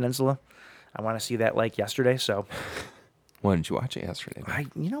watch Peninsula. I want to see that like yesterday. So Why didn't you watch it yesterday?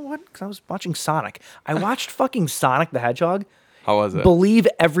 you know what? Because I was watching Sonic. I watched fucking Sonic the Hedgehog. How was it? Believe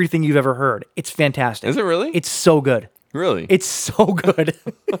everything you've ever heard. It's fantastic. Is it really? It's so good. Really? It's so good.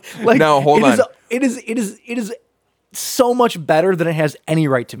 Like, Now, hold on. It is so much better than it has any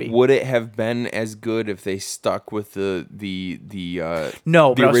right to be. Would it have been as good if they stuck with the No,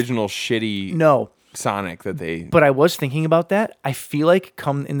 the but I was- original shitty No. Sonic that they? But I was thinking about that. I feel like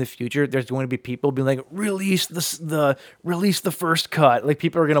come in the future, there's going to be people being like, release the first cut. Like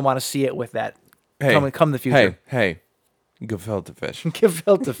people are going to want to see it with that. Come in the future. Hey, gefilte fish.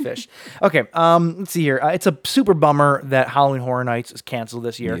 Gefilte fish. Okay, let's see here. It's a super bummer that Halloween Horror Nights is canceled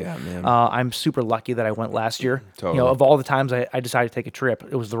this year. Yeah, man. I'm super lucky that I went last year. Totally. You know, of all the times I decided to take a trip,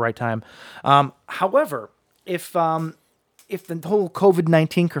 it was the right time. However, if the whole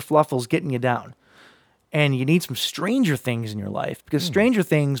COVID-19 kerfluffle's getting you down, and you need some Stranger Things in your life, because Stranger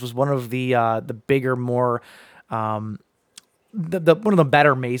Things was one of the bigger, more one of the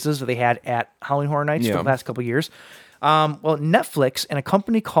better mazes that they had at Halloween Horror Nights for the last couple of years. Well, Netflix and a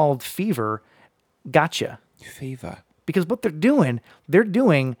company called Fever gotcha. Fever. Because what they're doing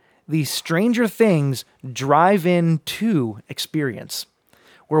the Stranger Things Drive-In 2 experience,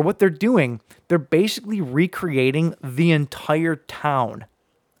 where what they're doing, they're basically recreating the entire town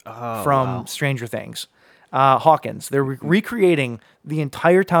from Stranger Things. Hawkins. They're recreating the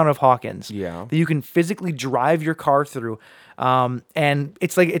entire town of Hawkins. Yeah. That you can physically drive your car through. And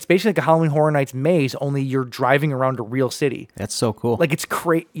it's basically like a Halloween Horror Nights maze, only you're driving around a real city. That's so cool. Like it's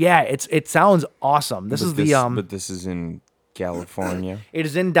crazy. Yeah, it sounds awesome. But this is in California. It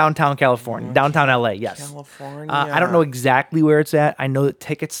is in downtown California, downtown LA. Yes. California. I don't know exactly where it's at. I know that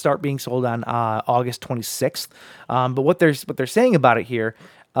tickets start being sold on August 26th. But what they're saying about it here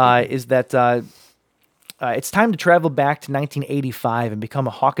is that it's time to travel back to 1985 and become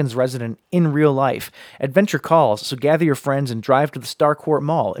a Hawkins resident in real life. Adventure calls, so gather your friends and drive to the Starcourt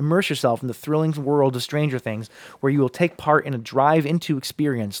Mall. Immerse yourself in the thrilling world of Stranger Things, where you will take part in a drive-into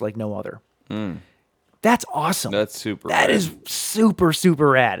experience like no other. That's awesome. That's super That rad. is super, super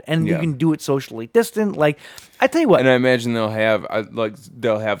rad. And you Yeah. can do it socially distant. Like, I tell you what. And I imagine they'll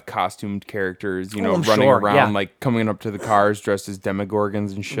have costumed characters, I'm running sure, around, yeah. like coming up to the cars dressed as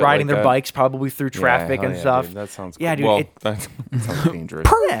Demogorgons and shit. riding like their that. bikes probably through traffic hell and yeah, stuff. Dude, that sounds Yeah, cool. dude. Well, that sounds dangerous.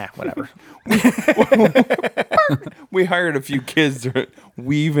 Yeah, whatever. We hired a few kids to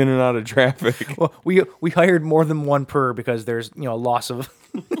weave in and out of traffic. Well, we hired more than one per because there's a loss of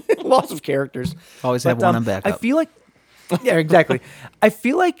loss of characters. Always have one on backup. I feel like exactly. I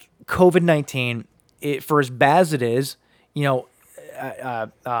feel like COVID-19, for as bad as it is,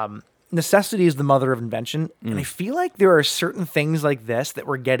 necessity is the mother of invention, and I feel like there are certain things like this that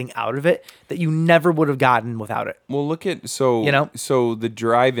we're getting out of it that you never would have gotten without it. Well, look at so the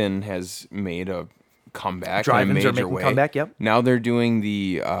drive-in has made a comeback. Drive-ins in a are major making way. a comeback, yep. Now they're doing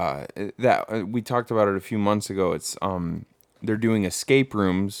the we talked about it a few months ago. It's they're doing escape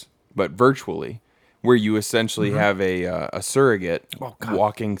rooms, but virtually, where you essentially have a surrogate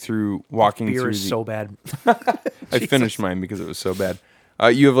walking through Beer is so bad. I finished mine because it was so bad.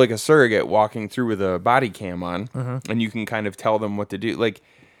 You have like a surrogate walking through with a body cam on, and you can kind of tell them what to do. Like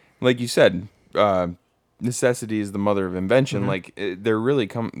you said, necessity is the mother of invention. Like they're really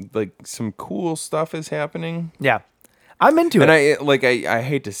some cool stuff is happening. Yeah, I'm into it. And I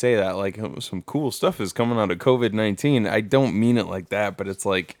hate to say that, like some cool stuff is coming out of COVID-19. I don't mean it like that, but it's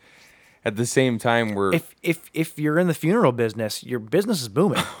like at the same time we're if you're in the funeral business, your business is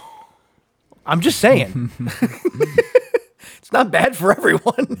booming. I'm just saying. It's not bad for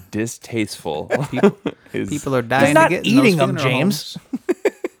everyone. distasteful. People are dying He's not to get eating in them, those James.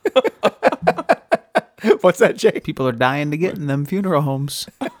 What's that, Jay? People are dying to get in them funeral homes.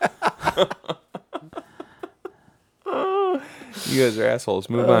 You guys are assholes.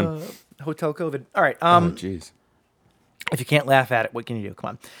 Move on. Hotel COVID. All right. Oh, jeez. If you can't laugh at it, what can you do?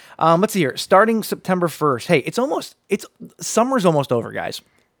 Come on. Let's see here. Starting September 1st. Hey, summer's almost over, guys.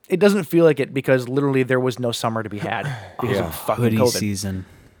 It doesn't feel like it because literally there was no summer to be had because of fucking Hoodie COVID. season.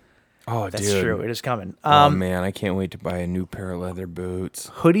 Oh, That's dude. true. It is coming. Oh man, I can't wait to buy a new pair of leather boots.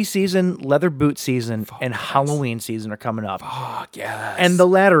 Hoodie season, leather boot season, and Halloween season are coming up. Fuck yes. And the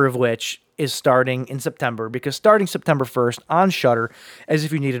latter of which is starting in September, because starting September 1st on Shudder, as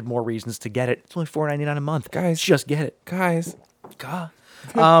if you needed more reasons to get it, it's only $4.99 a month. Guys. Just get it. guys,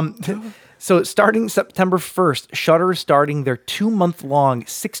 So starting September 1st, Shudder is starting their 2-month-long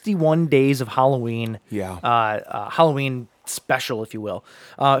 61 Days of Halloween Halloween special, if you will,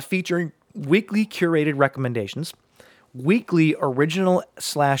 featuring weekly curated recommendations, weekly original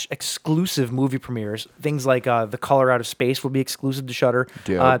 / exclusive movie premieres. Things like The Color Out of Space will be exclusive to Shudder.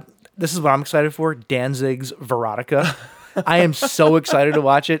 This is what I'm excited for, Danzig's Veronica. I am so excited to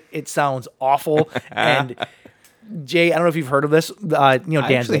watch it. It sounds awful. And Jay, I don't know if you've heard of this. Danzig.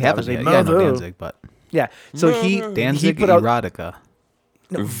 I actually haven't obviously. yet. Yeah, no, Danzig, but Yeah. So Danzig he put out erotica.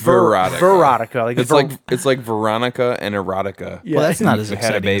 Veronica. Veronica. It's like Veronica and erotica. Well, that's not as Had a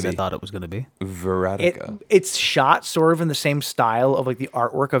exciting as I baby. thought it was going to be. Veronica. It's shot sort of in the same style of like the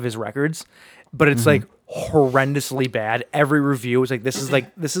artwork of his records, but it's like horrendously bad. Every review is like this is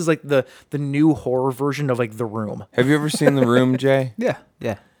like the new horror version of like The Room. Have you ever seen The Room, Jay? Yeah.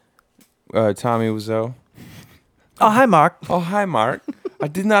 Tommy Wiseau. Oh, hi, Mark. Oh, hi, Mark. I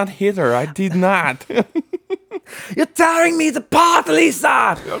did not hit her. I did not. You're tearing me apart,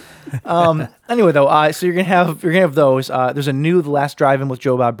 Lisa. Anyway, though, so you're gonna have those. There's a new The Last Drive-In with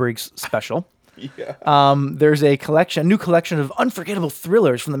Joe Bob Briggs special. Yeah. There's a new collection of unforgettable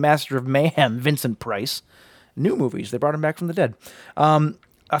thrillers from the master of mayhem, Vincent Price. New movies. They brought him back from the dead.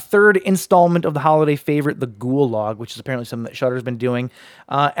 A third installment of the holiday favorite, The Ghoul Log, which is apparently something that Shudder's been doing.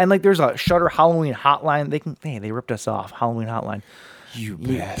 And like there's a Shudder Halloween hotline. They ripped us off. Halloween hotline. You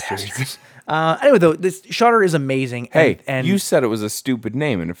bastards. Anyway, though, this Shudder is amazing. Hey, and you said it was a stupid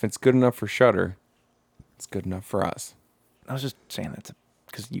name, and if it's good enough for Shudder, it's good enough for us. I was just saying that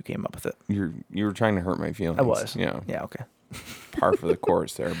because you came up with it. You were trying to hurt my feelings. I was. Yeah. Yeah. Okay. Par for the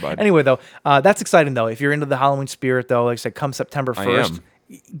course there, bud. Anyway, though, that's exciting, though. If you're into the Halloween spirit, though, like I said, come September 1st,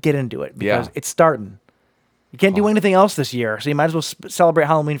 get into it because it's starting. You can't do anything else this year, so you might as well celebrate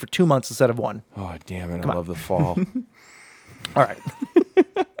Halloween for 2 months instead of one. Oh, damn it. I love the fall. All right.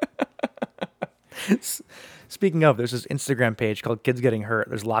 Speaking of, there's this Instagram page called Kids Getting Hurt.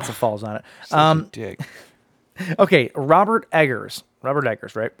 There's lots of falls on it. Such a dick. Okay, Robert Eggers,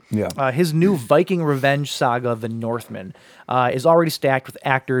 right? Yeah. His new Viking revenge saga, The Northman, is already stacked with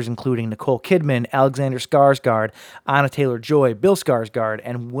actors including Nicole Kidman, Alexander Skarsgård, Anna Taylor-Joy, Bill Skarsgård,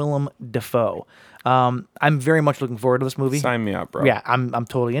 and Willem Dafoe. I'm very much looking forward to this movie. Sign me up, bro. Yeah, I'm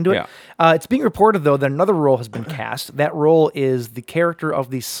totally into it. Yeah. It's being reported, though, that another role has been cast. That role is the character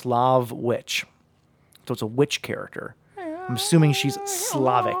of the Slav witch. So it's a witch character. I'm assuming she's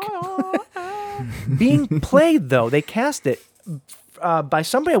Slavic. Being played, though, they cast it by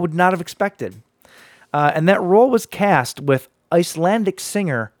somebody I would not have expected. And that role was cast with Icelandic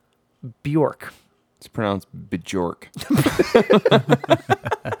singer Björk. It's pronounced Bjork.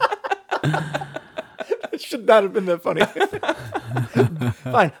 It should not have been that funny.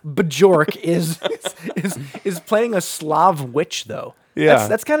 Fine. Bjork is playing a Slav witch, though. Yeah.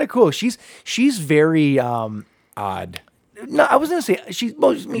 That's kind of cool. She's very Odd. No, I was gonna say she's.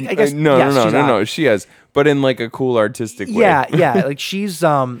 Well, I guess No. She has, but in like a cool artistic way. Yeah. Like she's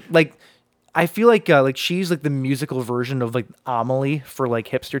like I feel like she's like the musical version of like Amelie for like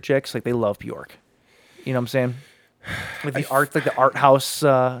hipster chicks. Like they love Bjork. You know what I'm saying? Like the art house.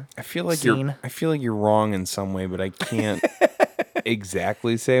 I feel like scene. you're wrong in some way, but I can't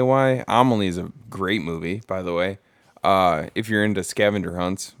exactly say why. Amelie is a great movie, by the way. If you're into scavenger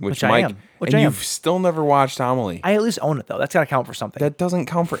hunts, which I Mike, am. You've still never watched Amelie. I at least own it though. That's gotta count for something. That doesn't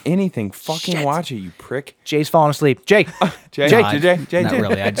count for anything. Fucking Shit. watch it, you prick. Jay's falling asleep. Jay. Jay. Not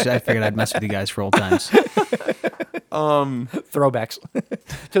really. I figured I'd mess with you guys for old times. Throwbacks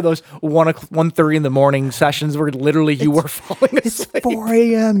to those 1:30 in the morning sessions where literally you were falling asleep. 4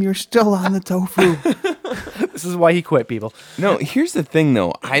 a.m. You're still on the tofu. This is why he quit, people. No, here's the thing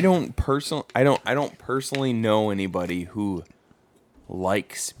though. I don't personally know anybody who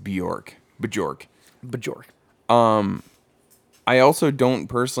likes Bjork. I also don't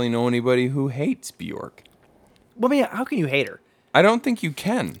personally know anybody who hates Bjork. Well, I mean, how can you hate her? I don't think you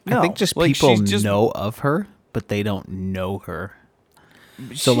can. No. I think just Like, people she's just- know of her, but they don't know her.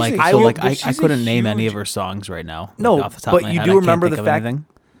 So She's like, a- I she's a couldn't name any huge- of her songs right now. No, like, off the top but of my you head. do I can't remember think the of fact. anything.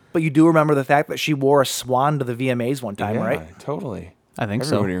 But you do remember the fact that she wore a swan to the VMAs one time, Yeah, right? totally. I think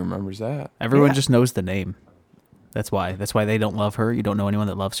Everybody so. remembers that. Everyone Yeah. just knows the name. That's why. That's why they don't love her. You don't know anyone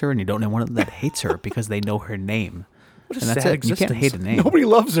that loves her, and you don't know anyone that hates her because they know her name. What a And that's sad it. You can't existence. hate a name. Nobody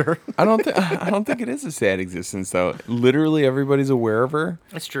loves her. I don't think it is a sad existence though. Literally everybody's aware of her.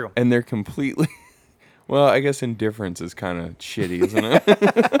 That's true. And they're completely well, I guess indifference is kind of shitty, isn't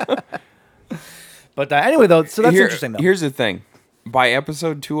it? But anyway, though, so that's interesting, though. Here's the thing: by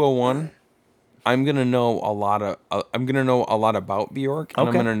episode 201, I'm gonna know a lot about Bjork, and I'm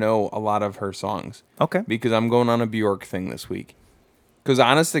Okay. gonna know a lot of her songs. Okay. Because I'm going on a Bjork thing this week. Because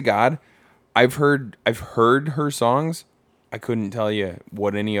honest to God, I've heard her songs. I couldn't tell you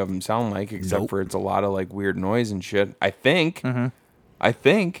what any of them sound like, except for it's a lot of like weird noise and shit. I think. I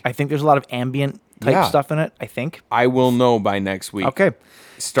think there's a lot of ambient type stuff in it. I think. I will know by next week. Okay.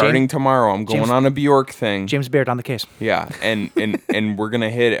 Starting tomorrow, I'm going on a Bjork thing. James Baird on the case. Yeah, and we're gonna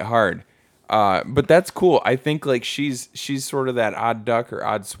hit it hard. But that's cool. I think like she's sort of that odd duck or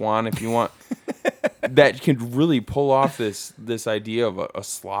odd swan, if you want, that can really pull off this idea of a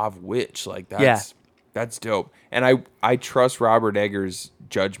Slav witch. Like that's dope. And I trust Robert Eggers'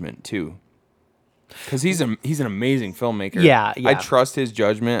 judgment too, because he's an amazing filmmaker. Yeah. I trust his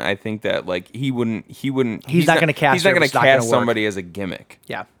judgment. I think that like he wouldn't. He's not gonna cast. He's not her gonna if it's not gonna cast work. somebody as a gimmick.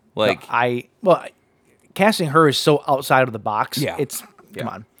 Yeah. Like casting her is so outside of the box. Yeah. It's come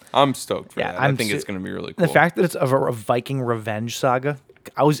on. I'm stoked for Yeah, that. I think it's going to be really cool. The fact that it's a Viking revenge saga,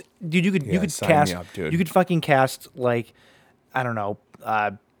 you could sign cast, me up, dude. you could fucking cast like, I don't know,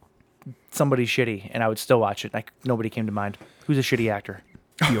 somebody shitty, and I would still watch it. Nobody came to mind. Who's a shitty actor?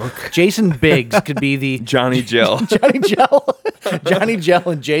 Bjork. Jason Biggs could be the Johnny Gell. Johnny Gell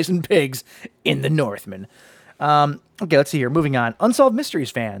and Jason Biggs in The Northman. Okay, let's see here. Moving on. Unsolved Mysteries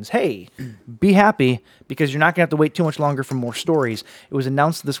fans, hey, be happy because you're not going to have to wait too much longer for more stories. It was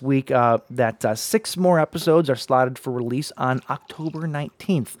announced this week that 6 more episodes are slotted for release on October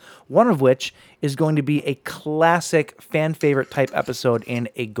 19th, one of which is going to be a classic fan favorite type episode in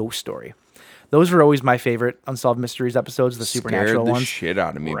a ghost story. Those were always my favorite Unsolved Mysteries episodes, the supernatural Scared the ones. shit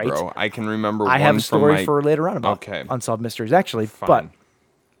out of me, Right? bro. I can remember I one have a story from for later on about Unsolved Mysteries, actually, but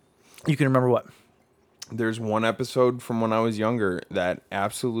you can remember what? There's one episode from when I was younger that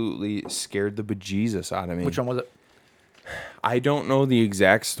absolutely scared the bejesus out of me. Which one was it? I don't know the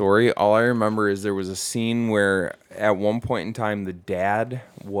exact story. All I remember is there was a scene where at one point in time the dad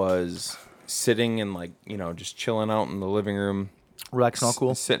was sitting and like, just chilling out in the living room. Relaxing all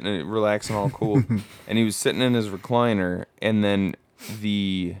cool? Relaxing all cool. And he was sitting in his recliner, and then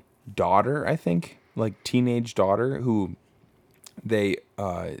the daughter, I think, like teenage daughter, who they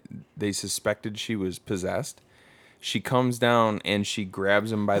suspected she was possessed. She comes down and she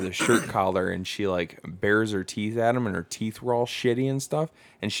grabs him by the shirt collar and she like bares her teeth at him, and her teeth were all shitty and stuff.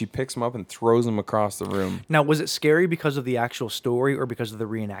 And she picks him up and throws him across the room. Now, was it scary because of the actual story or because of the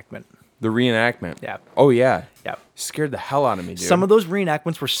reenactment? The reenactment. Yeah. Oh yeah. Yeah. Scared the hell out of me, dude. Some of those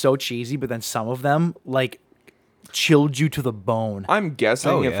reenactments were so cheesy, but then some of them like chilled you to the bone. I'm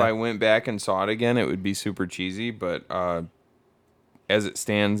guessing if yeah. I went back and saw it again, it would be super cheesy, but as it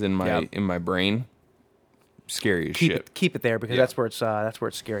stands in my brain, scary as shit. Keep it there because that's where it's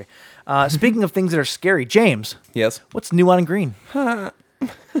scary. Speaking of things that are scary, James. Yes. What's new on green? All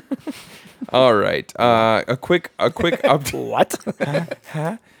right. A quick update. What?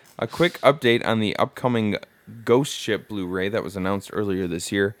 A quick update on the upcoming Ghost Ship Blu-ray that was announced earlier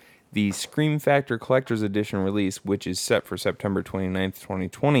this year. The Scream Factor Collector's Edition release, which is set for September 29th,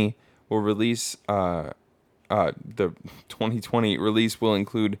 2020, will release. The 2020 release will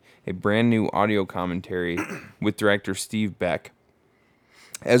include a brand new audio commentary with director Steve Beck,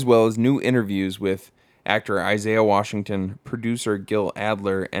 as well as new interviews with actor Isaiah Washington, producer Gil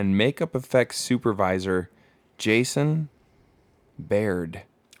Adler, and makeup effects supervisor Jason Baird.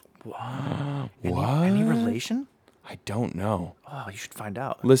 Wow. What? Any relation? I don't know. Oh, you should find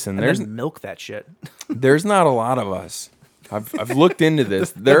out. Listen, and there's then milk that shit. There's not a lot of us. I've looked into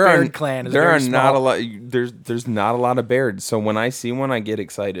this. There are Baird clan is there very are not small. a lot. There's not a lot of Bairds. So when I see one, I get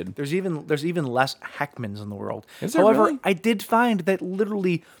excited. There's even less Heckmans in the world. Is there However, really? I did find that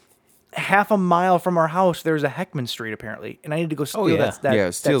literally half a mile from our house there's a Heckman Street apparently, and I need to go steal that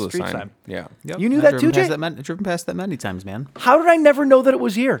steal that the street sign. Yeah. Yep. You knew I've that too, driven Jay? past driven past that many times, man. How did I never know that it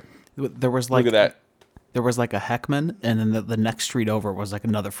was here? There was like Look at that. There was like a Heckman, and then the next street over was like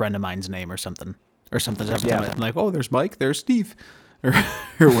another friend of mine's name or something. Yeah. I'm like, oh, there's Mike, there's Steve, or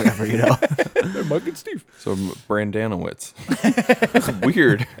whatever, you know. Mike and Steve. So Brandanowitz. That's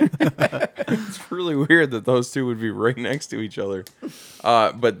weird. It's really weird that those two would be right next to each other.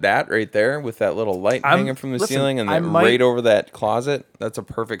 But that right there with that little light hanging from the ceiling and that right over that closet, that's a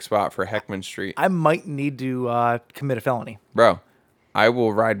perfect spot for Heckman Street. I might need to commit a felony. Bro, I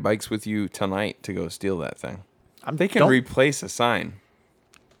will ride bikes with you tonight to go steal that thing. They can replace a sign.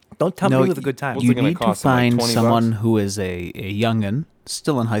 Don't tempt me with a good time. What's You it gonna need to cost them, like find 20 someone bucks? who is a youngin,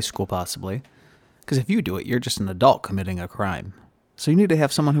 still in high school possibly. Because if you do it, you're just an adult committing a crime. So you need to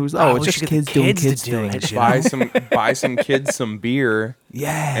have someone who's, Oh, it's we just should get the kids doing kids to kids do it. things. You know? Buy some kids some beer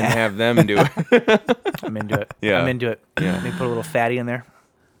Yeah. and have them do it. I'm into it. Yeah. I'm into it. Yeah. Maybe put a little fatty in there.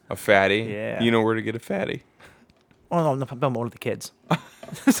 A fatty. Yeah. You know where to get a fatty. Oh, no, I'm one of the kids.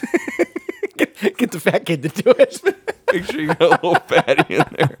 get the fat kid to do it. Make sure you got a little fatty in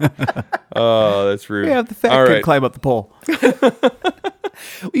there. Oh, that's rude. Yeah, the fat All kid right. climb up the pole.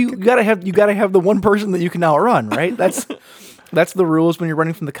 You gotta have the one person that you can outrun, right? That's the rules when you're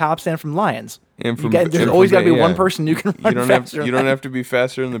running from the cops and from lions. And There's always got to be one person you can run faster. You don't have to be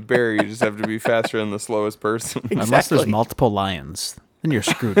faster than the bear. You just have to be faster than the slowest person. Unless Exactly. there's multiple lions. Then you're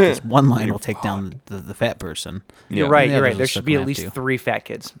screwed. Because one lion will take down the fat person. You're Yeah. right. The You're others right. will There still should be come at least after you. 3 fat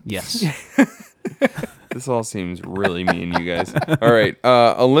kids. Yes. This all seems really mean, you guys. All right,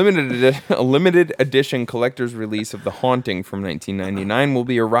 a limited edition collector's release of The Haunting from 1999 will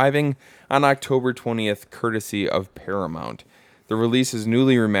be arriving on October 20th, courtesy of Paramount. The release is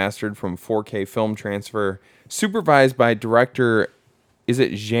newly remastered from 4K film transfer, supervised by director. Is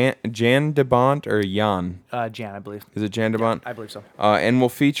it Jan de Bont or Jan? Jan, I believe. Is it Jan de Bont? I believe so. And will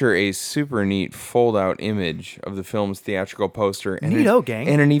feature a super neat fold-out image of the film's theatrical poster. And Neato, gang.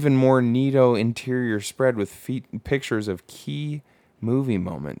 And an even more neato interior spread with pictures of key movie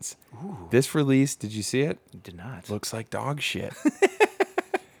moments. This release, did you see it? Did not. Looks like dog shit.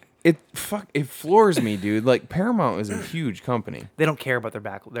 It floors me, dude. Like, Paramount is a huge company. They don't care about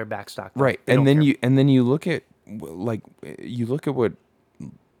their back stock. though. Right. They And don't then care. you look at what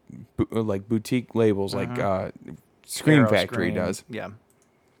like boutique labels like Scream Arrow, Factory Scream. does. Yeah.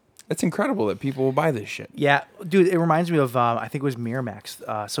 It's incredible that people will buy this shit. Yeah, dude, it reminds me of I think it was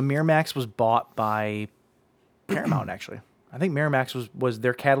Miramax. So Miramax was bought by Paramount actually. I think Miramax was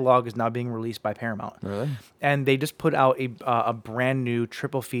their catalog is now being released by Paramount. Really? And they just put out a brand new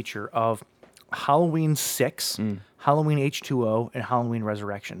triple feature of Halloween 6, Halloween H2O, and Halloween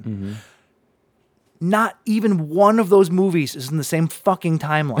Resurrection. Not even one of those movies is in the same fucking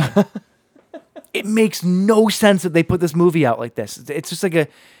timeline. It makes no sense that they put this movie out like this. It's just like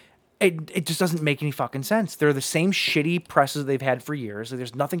it just doesn't make any fucking sense. They're the same shitty presses they've had for years. Like,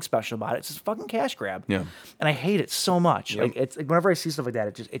 there's nothing special about it. It's just a fucking cash grab. Yeah. And I hate it so much. Yep. Like it's like whenever I see stuff like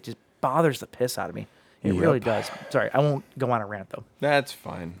that, it just bothers the piss out of me. It really does. Sorry, I won't go on a rant though. That's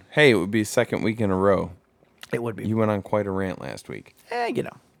fine. Hey, it would be second week in a row. It would be. You went on quite a rant last week. You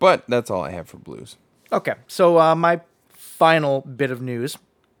know. But that's all I have for blues. Okay, so my final bit of news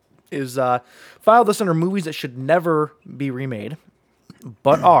is filed this under movies that should never be remade,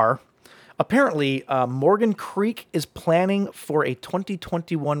 but are. Apparently, Morgan Creek is planning for a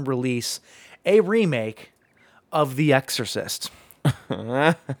 2021 release, a remake of The Exorcist.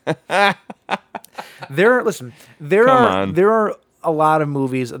 There are a lot of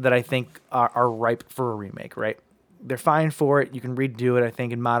movies that I think are ripe for a remake, right? They're fine for it. You can redo it. I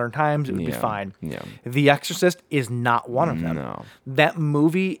think in modern times it would be fine. Yeah. The Exorcist is not one of them. No. That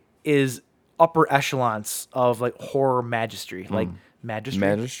movie is upper echelons of like horror magistry, like majesty.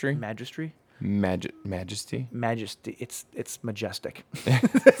 Majesty. Majesty. It's majestic.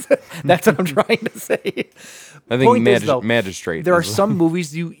 That's what I'm trying to say. I think Point is, though, magistrate. There are is- some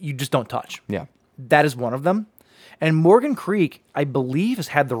movies you just don't touch. Yeah. That is one of them. And Morgan Creek, I believe, has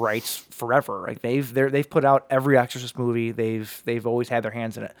had the rights forever. Like they've put out every Exorcist movie. They've always had their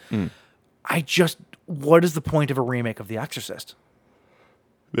hands in it. What is the point of a remake of The Exorcist?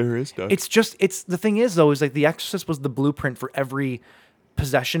 There is stuff. It's the thing is though, is like The Exorcist was the blueprint for every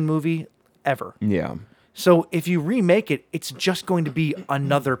possession movie ever. Yeah. So if you remake it, it's just going to be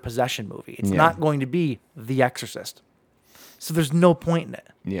another possession movie. It's not going to be The Exorcist. So there's no point in it.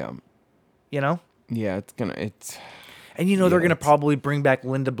 Yeah. You know? Yeah, and they're going to probably bring back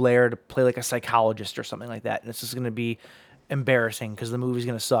Linda Blair to play like a psychologist or something like that. And it's just going to be embarrassing because the movie's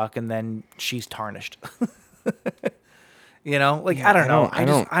going to suck and then she's tarnished. You know? Like, I don't know.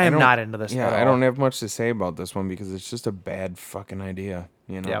 I am not into this Yeah, at all. I don't have much to say about this one because it's just a bad fucking idea,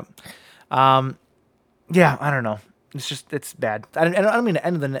 you know? Yeah. Yeah, I don't know. It's bad. I don't mean to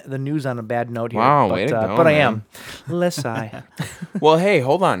end the news on a bad note here. Wow, but, way to go, but I man. am. Less I. Well, hey,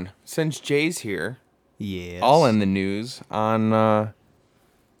 hold on. Since Jay's here, Yes. all in the news on a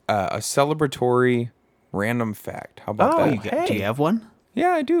celebratory random fact. How about Oh, that? hey. Do you have one?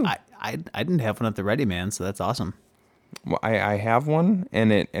 Yeah, I do. I didn't have one at the ready, man, so that's awesome. Well, I have one,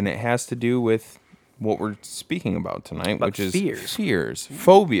 and it has to do with what we're speaking about tonight, About which is fears.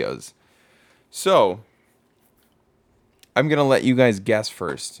 phobias. So, I'm gonna let you guys guess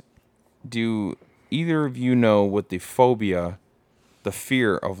first. Do either of you know what the phobia the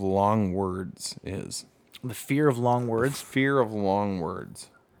fear of long words is? The fear of long words. Fear of long words.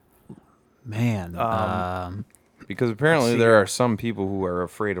 Man. Because apparently there are some people who are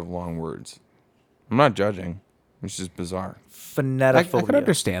afraid of long words. I'm not judging. It's just bizarre. I Phonetophobia. can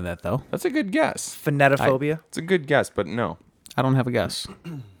understand that, though. That's a good guess. Phonetophobia. It's a good guess, but no. I don't have a guess.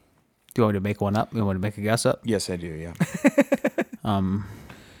 Do you want me to make one up? You want me to make a guess up? Yes, I do, yeah.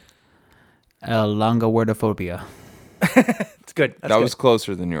 Elongawordophobia. It's good. That's That good. was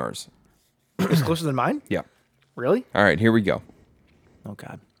closer than yours. It's closer than mine? Yeah. Really? All right, here we go. Oh,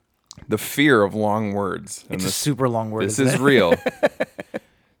 God. The fear of long words. And It's a super long word. This isn't is it? real.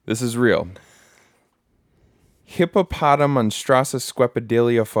 This is real.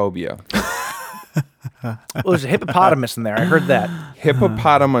 Hippopotamonstrosesquipedaliophobia. Well, there's a hippopotamus in there. I heard that.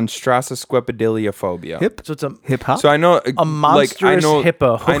 Hippopotamonstrosesquipedaliophobia. So it's a Hip hop? So I know A monstrous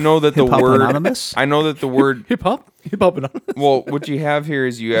hippo. I know that the word. Hippopotamus? I know that the word. hip hop. Well, what you have here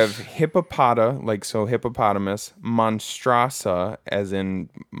is you have hippopota, like so hippopotamus, monstrosa, as in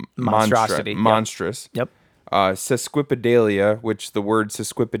Monstrosity, yep. monstrous. Yep. Sesquipedalia, which the word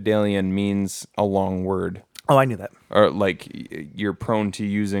sesquipedalian means a long word, Oh, I knew that. or like you're prone to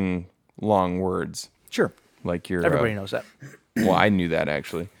using long words, Sure. like you're. Everybody knows that. Well, I knew that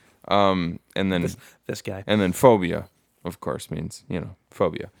actually. And then This guy. and then phobia, of course, means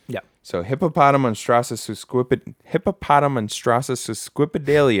phobia. Yeah. So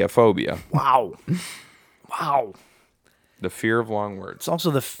hippopotamonstrosesquipedaliaphobia, Wow. Wow. the fear of long words. It's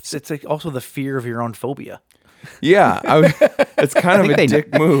also also the fear of your own phobia. Yeah, it's kind of a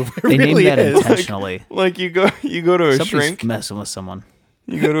dick move. They really named that is. intentionally. Like you go to a Somebody's shrink, messing with someone.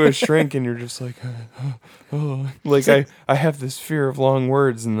 you go to a shrink, and you're just like, like I have this fear of long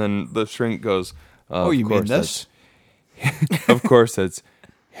words, and then the shrink goes, Oh, you mean course this? that's- Of course, that's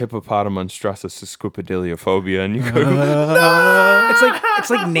hippopotamonstrosesquipedaliophobia, and you go,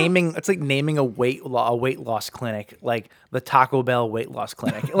 It's like naming a weight loss clinic, like the Taco Bell weight loss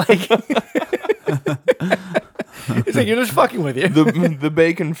clinic. Like it's like you're just fucking with you. the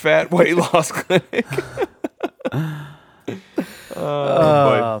bacon fat weight loss clinic.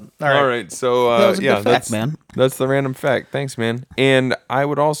 All right. So That was a yeah, good fact, that's man. That's the random fact. Thanks, man. And I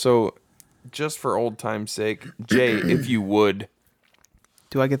would also, just for old time's sake, Jay, if you would.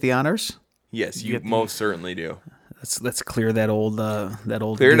 Do I get the honors? Yes, you most certainly do. Let's clear that old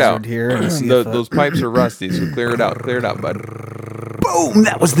Clear it out here. And see Those pipes are rusty, so clear it out, bud. boom!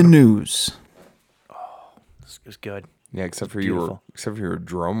 That was the news. It was good. Yeah, except for Beautiful. you were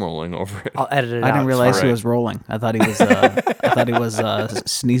drum rolling over it. I'll edit it out. I didn't realize he alright. was rolling. I thought he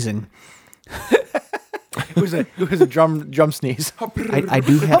was sneezing. It was a drum sneeze. I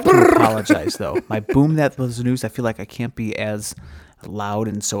do have to apologize though. My boom that was the news. I feel like I can't be as loud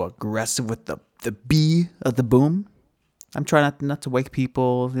and so aggressive with the B of the boom. I'm trying not to wake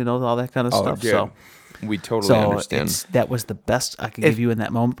people, all that kind of stuff. yeah. So We totally understand. that was the best I could give you in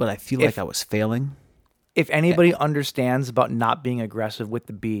that moment, but I feel like I was failing. If anybody understands about not being aggressive with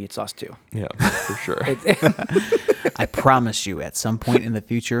the B, it's us two. Yeah, for sure. I promise you, at some point in the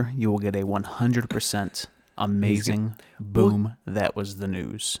future, you will get a 100% amazing boom. That was the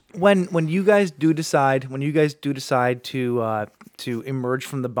news. When you guys do decide to emerge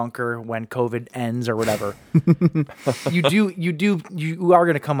from the bunker when COVID ends or whatever, you are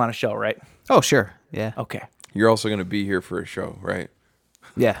going to come on a show, right? Oh, sure. Yeah. Okay. You're also going to be here for a show, right?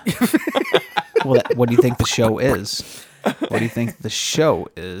 Yeah. Well, what do you think the show is? What do you think the show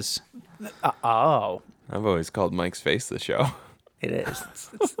is? Oh, I've always called Mike's face the show. it is.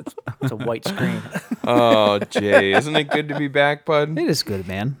 It's a white screen. Oh, Jay, isn't it good to be back, bud? It is good,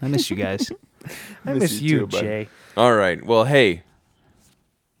 man. I miss you guys. I miss you, too, bud. Jay. All right. Well, hey,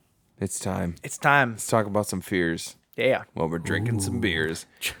 it's time. It's time. Let's talk about some fears Yeah. while we're drinking some beers.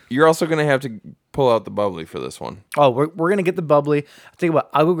 You're also going to have to pull out the bubbly for this one. Oh, we're gonna get the bubbly. I'll tell you what.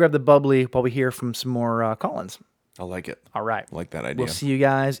 I'll go grab the bubbly while we hear from some more Collins. I like it. All right. I like that idea. We'll see you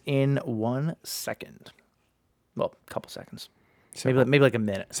guys in 1 second. Well, a couple seconds. Several. Maybe like a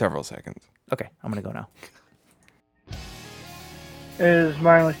minute. Several seconds. Okay, I'm gonna go now. Is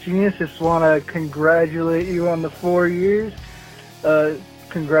Mindless Genius. Just want to congratulate you on the 4 years.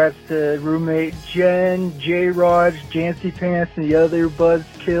 Congrats to roommate Jen, J-Raj, Jancy Pants, and the other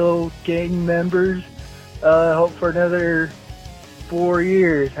Buzzkill gang members. Hope for another 4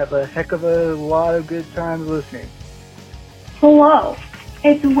 years. Have a heck of a lot of good times listening. Hello,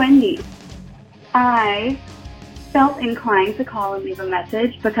 it's Wendy. I felt inclined to call and leave a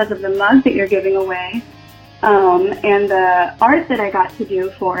message because of the mug that you're giving away and the art that I got to do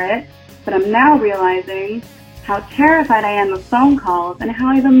for it, but I'm now realizing how terrified I am of phone calls and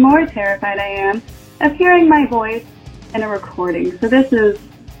how even more terrified I am of hearing my voice and a recording. So this is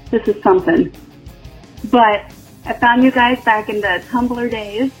something. But I found you guys back in the Tumblr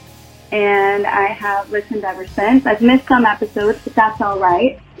days, and I have listened ever since. I've missed some episodes, but that's all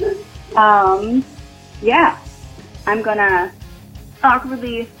right. Yeah, I'm gonna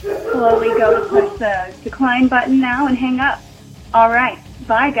awkwardly, slowly go to push the decline button now and hang up. All right,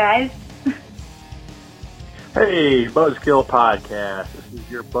 bye guys. Hey, Buzzkill Podcast. This is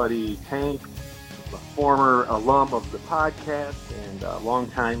your buddy Tank, a former alum of the podcast and a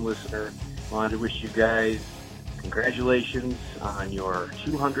longtime listener. Wanted to wish you guys congratulations on your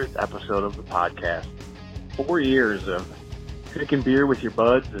 200th episode of the podcast. 4 years of drinking beer with your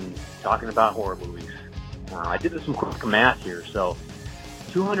buds and talking about horror movies. I did some quick math here, so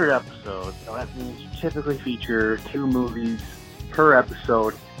 200 episodes, so that means you typically feature 2 movies per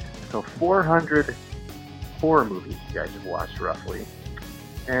episode, so 400 horror movies you guys have watched roughly.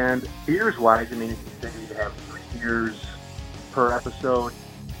 And beers-wise, I mean, if you say you have 3 beers per episode,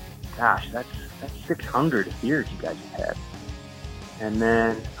 gosh, that's 600 beers you guys have had. And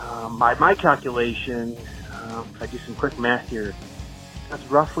then by my calculation, if I do some quick math here, that's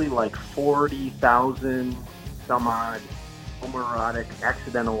roughly like 40,000 some odd homoerotic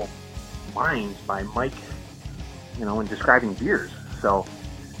accidental lines by Mike, you know, in describing beers. So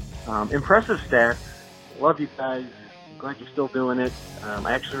impressive stats. Love you guys. I'm glad you're still doing it.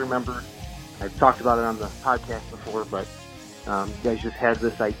 I actually remember I've talked about it on the podcast before, but you guys just had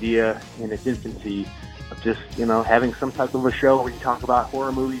this idea in its infancy of just, you know, having some type of a show where you talk about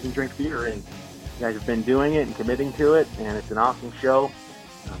horror movies and drink beer, and you guys have been doing it and committing to it, and it's an awesome show.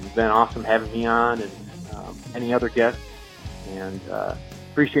 It's been awesome having me on and any other guests, and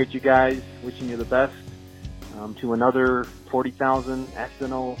appreciate you guys. Wishing you the best to another 40,000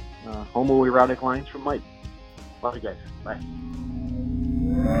 accidental homoerotic lines from Mike. Love you guys. Bye.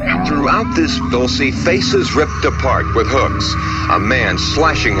 Throughout this you'll see faces ripped apart with hooks, a man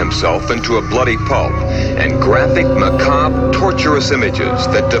slashing himself into a bloody pulp, and graphic, macabre, torturous images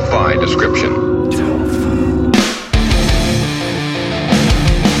that defy description.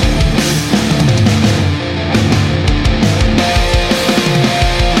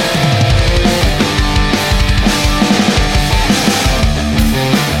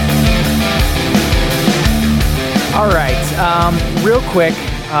 All right, real quick,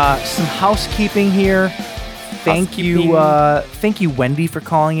 some housekeeping here. Thank you, Wendy, for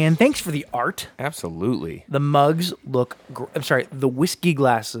calling in. Thanks for the art. Absolutely. The mugs look. The whiskey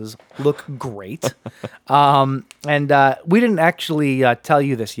glasses look great. And we didn't actually tell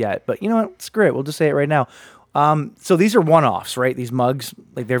you this yet, but you know what? Screw it. We'll just say it right now. So these are one-offs, right? These mugs,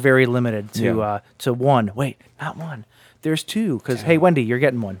 like they're very limited to one. Wait, not one. There's 2, because, hey, Wendy, you're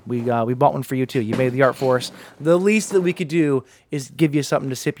getting one. We bought one for you, too. You made the art for us. The least that we could do is give you something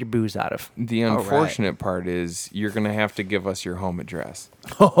to sip your booze out of. The unfortunate part is you're going to have to give us your home address.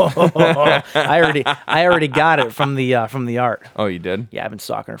 I already got it from the art. Oh, you did? Yeah, I've been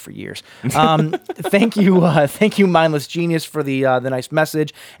stalking her for years. Thank you, Mindless Genius, for the nice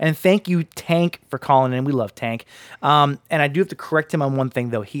message, and thank you, Tank, for calling in. We love Tank. And I do have to correct him on one thing,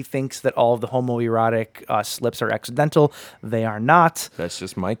 though. He thinks that all of the homoerotic slips are accidental. They are not. That's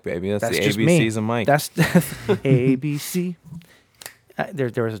just Mike, baby. That's the just ABCs me. of Mike. That's ABC.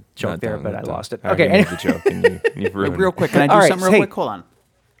 There was a joke there, but I lost it. I Okay, made the joke, and you've ruined Real it. quick, can I do All right, something real quick? Hold on.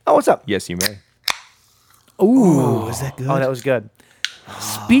 Oh, what's up? Yes, you may. Ooh, is that good? Oh, that was good.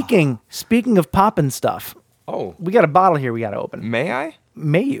 Speaking of popping stuff, Oh, we got a bottle here we got to open. may I?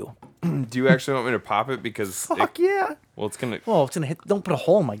 May you? Do you actually want me to pop it? Because Fuck yeah. well, it's gonna. Well, it's gonna hit. Don't put a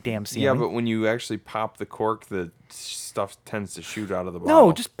hole in my damn ceiling. Yeah, but when you actually pop the cork, the stuff tends to shoot out of the bottle.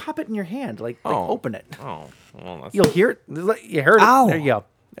 no, just pop it in your hand. Like open it. Oh, well, that's You'll hear it. You heard it. Ow. There you go.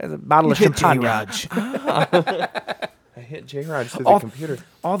 There's a bottle of Hit champagne. J-Raj. I hit J-Rod through the computer.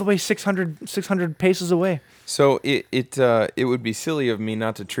 All the way 600 paces away. So it would be silly of me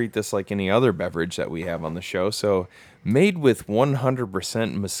not to treat this like any other beverage that we have on the show. So made with 100%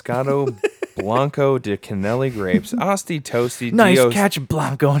 Moscato Blanco de Canelli grapes, Asti Toasty. Nice Dios. catch,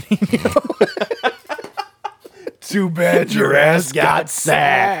 Blanco. Too bad your ass got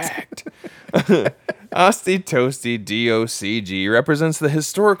sacked. Asti Toasty DOCG represents the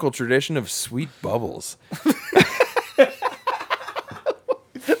historical tradition of sweet bubbles.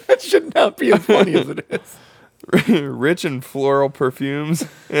 That should not be as funny as it is. Rich in floral perfumes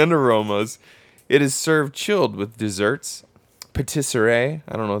and aromas. It is served chilled with desserts, patisserie.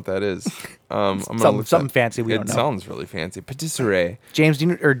 I don't know what that is. I'm gonna look something that- fancy we don't know. It sounds really fancy. Patisserie. James, do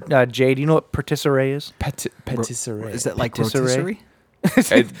you know, or Jay, do you know what patisserie is? Patisserie. Is that like Patisserie? rotisserie?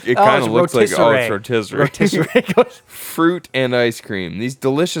 It Oh, kind it's of looks like, oh, it's rotisserie. rotisserie. Fruit and ice cream. These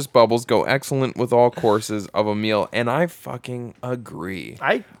delicious bubbles go excellent with all courses of a meal, and I fucking agree.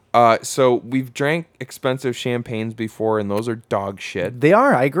 So we've drank expensive champagnes before, and those are dog shit. They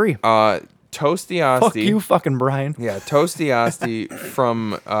are. I agree. Tosti Asti. Fuck you, fucking Brian. Yeah, Tosti Asti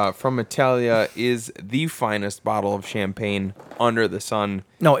from Italia is the finest bottle of champagne under the sun.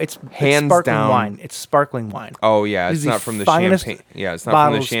 No, it's hands sparkling down wine. It's sparkling wine. Oh yeah, It it's is not from the finest champagne. Yeah, it's not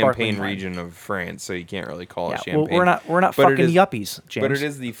bottle from the of sparkling Champagne wine. region of France, so you can't really call Yeah, it champagne. well, we're not But it fucking is- yuppies, James. But it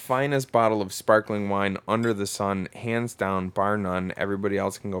is the finest bottle of sparkling wine under the sun, hands down, bar none. Everybody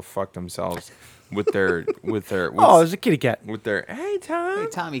else can go fuck themselves with their Oh, there's a kitty cat. with their hey Tom. Hey,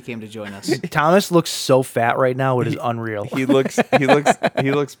 Tommy came to join us. Thomas looks so fat right now. It is unreal. He looks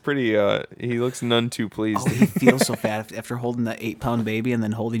pretty he looks none too pleased. Oh, he feels so fat after holding the 8-pound baby and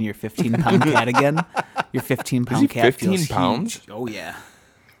then holding your 15-pound cat again. Your 15-pound cat 15 feels pounds? huge. Oh yeah.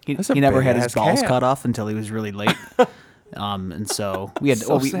 He That's a never had his big-ass balls cat. cut off until he was really late. And so we had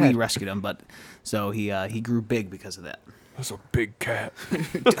So we sad. rescued him, but so he grew big because of that. That's a big cat.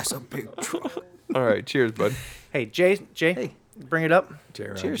 That's a big trouble. All right, cheers, bud. Hey, Jay, bring it up.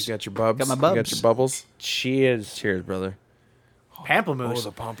 Cheers. You got your bubs. Got my You got bubs. your bubbles. Cheers. Cheers, brother. Pamplemousse. Oh,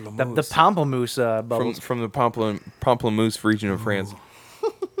 the pamplemousse. The pamplemousse From bubbles. the Pamplemousse region of France.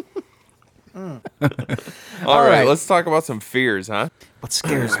 All right, let's talk about some fears, huh? What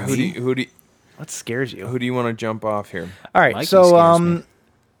scares Who do me? you What scares you? who do you want to jump off here? All right, Mikey so scares me.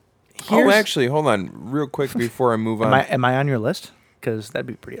 Oh, here's- actually, hold on, real quick before I move on. am I on your list? Because that'd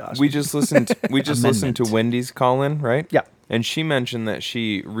be pretty awesome. We just listened. We just listened to Amendment. Wendy's call in, right? Yeah. And she mentioned that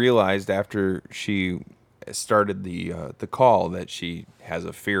she realized after she started the call that she has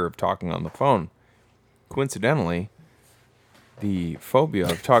a fear of talking on the phone. Coincidentally, the phobia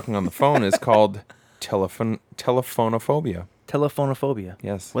of talking on the phone is called telephonophobia. Telephonophobia.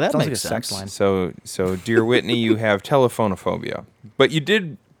 Yes. Well, that Sounds like makes a sex sense. line. So dear Whitney, you have telephonophobia, but you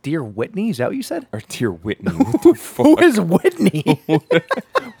did. Dear Whitney, is that what you said? Or dear Whitney, what the fuck? Who is Whitney?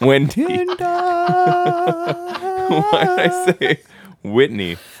 Wendy. Why did I say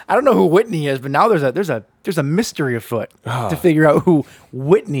Whitney? I don't know who Whitney is, but now there's a mystery afoot to figure out who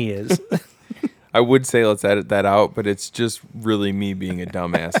Whitney is. I would say let's edit that out, but it's just really me being a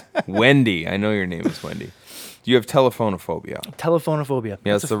dumbass. Wendy, I know your name is Wendy. You have telephonophobia. Telephonophobia.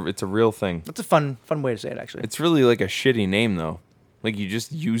 Yeah, That's it's a real thing. That's a fun way to say it, actually. It's really like a shitty name though. Like you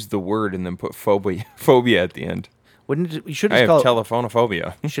just use the word and then put phobia at the end. Wouldn't it, you should I just have call it,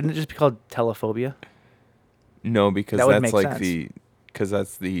 telephonophobia. shouldn't it just be called telephobia? No, because That would that's make like sense.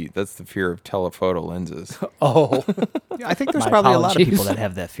 that's the fear of telephoto lenses. Oh, Yeah, I think there's My probably a lot of apologies. people that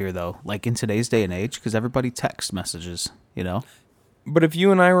have that fear though, like in today's day and age, because everybody texts messages. You know, But if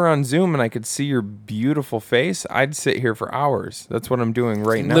you and I were on Zoom and I could see your beautiful face, I'd sit here for hours. That's what I'm doing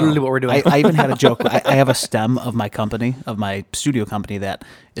right now. literally what we're doing. I even had a joke. I have a stem of my company, of my studio company, that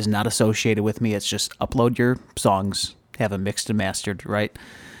is not associated with me. It's just upload your songs, have them mixed and mastered, right?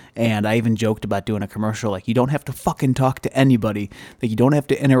 And I even joked about doing a commercial like you don't have to fucking talk to anybody, that you don't have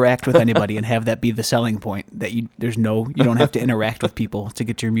to interact with anybody, and have that be the selling point. That you don't have to interact with people to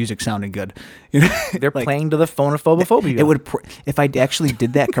get your music sounding good. You know? They're Like, playing to the phonophobia. It would if I actually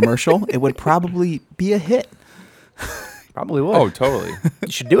did that commercial, it would probably be a hit. probably would. Oh, totally.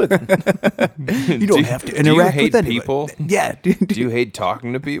 You should do it then. You don't have to interact do you hate with anybody. people? Yeah. Do you hate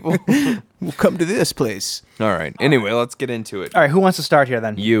talking to people? We'll come to this place. All right. Anyway, let's get into it. All right, who wants to start here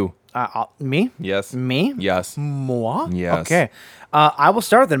then? You. Me? Yes. Me? Yes. Moi? Yes. Okay. I will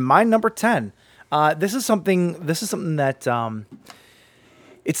start then. My number 10. This is something that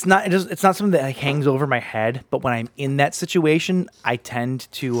it's not something that like, hangs over my head, but when I'm in that situation, I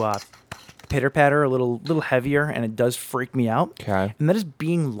tend to pitter patter a little heavier, and it does freak me out. Okay. And that is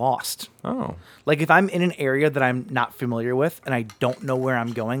being lost. Oh. Like if I'm in an area that I'm not familiar with and I don't know where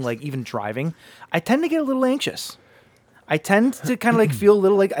I'm going, like even driving, I tend to get a little anxious. I tend to kind of like feel a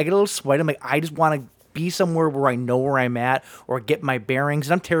little like I get a little sweaty. I'm like, I just want to be somewhere where I know where I'm at or get my bearings.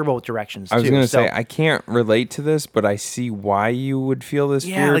 And I'm terrible with directions too. I was going to So- say, I can't relate to this, but I see why you would feel this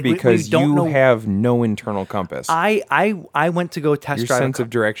Yeah, fear like, we because don't you know- have no internal compass. I went to go test Your drive. sense of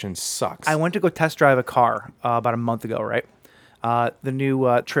direction sucks. I went to go test drive a car about a month ago, right? The new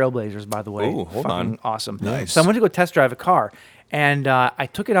Trailblazers, by the way. Ooh, hold Fucking on. Awesome. Nice. So I went to go test drive a car, and I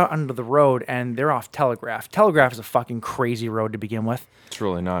took it out onto the road, and they're off Telegraph. Telegraph is a fucking crazy road to begin with. It's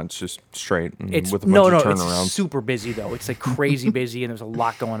really not. It's just straight and It's with a bunch of it's turnarounds. super busy though. It's like crazy busy, and there's a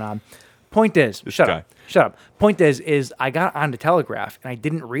lot going on. Point is, shut guy. up. Shut up. Point is I got onto Telegraph and I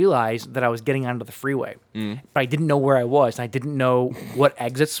didn't realize that I was getting onto the freeway. But I didn't know where I was. And I didn't know what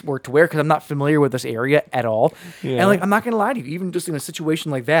exits were to where because I'm not familiar with this area at all. Yeah. And like I'm not gonna lie to you, even just in a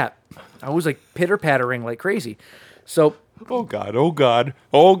situation like that, I was like pitter pattering like crazy. So Oh God! Oh God!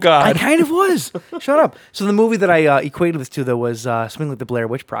 Oh God! I kind of was. Shut up. So the movie that I equated this to though was something like the Blair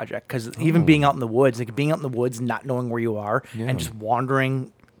Witch Project because even being out in the woods, like being out in the woods, not knowing where you are, and just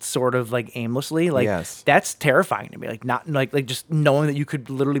wandering sort of like aimlessly, like that's terrifying to me. Like not like just knowing that you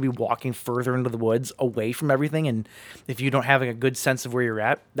could literally be walking further into the woods away from everything, and if you don't have like a good sense of where you're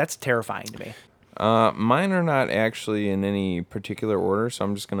at, that's terrifying to me. Mine are not actually in any particular order, so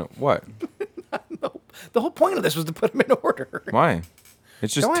I'm just gonna what? The whole point of this was to put them in order. Why?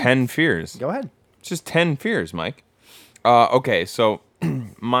 It's just Go ahead. 10 fears. Go ahead. It's just 10 fears, Mike. Okay, so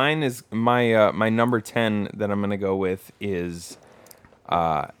mine is my number 10 that I'm gonna go with is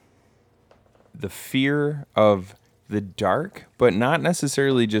the fear of the dark, but not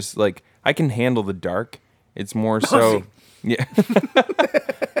necessarily just like I can handle the dark. It's more so yeah.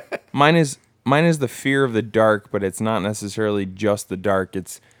 Mine is the fear of the dark, but it's not necessarily just the dark.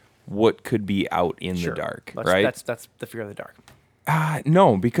 It's what could be out in the dark, right? That's the fear of the dark.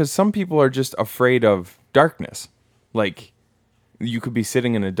 No, because some people are just afraid of darkness. Like, you could be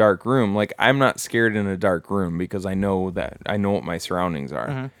sitting in a dark room. Like, I'm not scared in a dark room because I know what my surroundings are.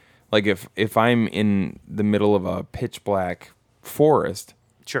 Mm-hmm. Like, if I'm in the middle of a pitch black forest,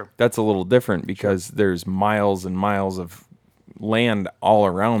 Sure. that's a little different because there's miles and miles of land all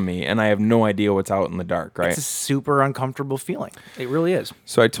around me and I have no idea what's out in the dark, right? It's a super uncomfortable feeling. It really is.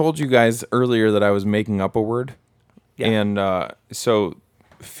 So I told you guys earlier that I was making up a word. Yeah. And so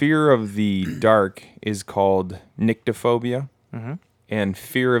fear of the dark is called nyctophobia. Mhm. And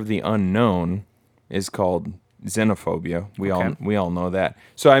fear of the unknown is called xenophobia. We all know that.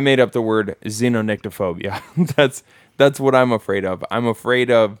 So I made up the word xenonyctophobia. That's what I'm afraid of. I'm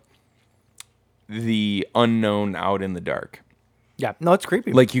afraid of the unknown out in the dark. Yeah, no, it's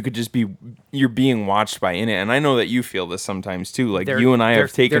creepy. Like you're being watched by in it, and I know that you feel this sometimes too. Like you and I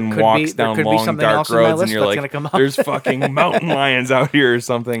have taken walks down long dark roads, and you're like, "There's fucking mountain lions out here or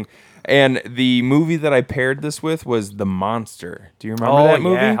something." And the movie that I paired this with was The Monster. Do you remember that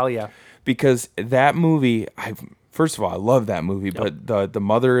movie? Yeah, hell yeah. Because that movie, first of all, I love that movie. But the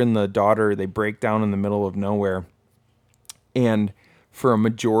mother and the daughter, they break down in the middle of nowhere, and for a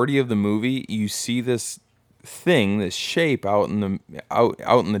majority of the movie, you see this thing, this shape out in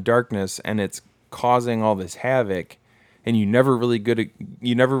the darkness, and it's causing all this havoc, and you never really get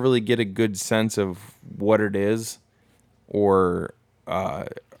a good sense of what it is or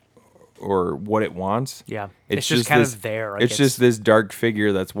what it wants. Yeah, it's just kind this, of there. Like it's just this dark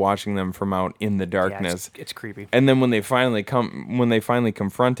figure that's watching them from out in the darkness. Yeah, it's creepy. And then when they finally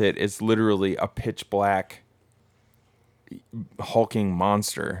confront it, it's literally a pitch black hulking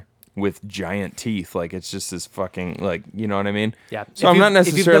monster with giant teeth. Like it's just this fucking, like, you know what I mean? Yeah. So I'm not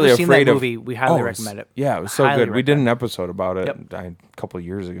necessarily if you've never afraid seen that of movie, we highly recommend it. Yeah, it was so Highly good. We did an recommend episode about it Yep. a couple of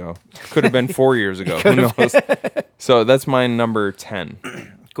years ago. Could have been 4 years ago. Who knows? So that's my number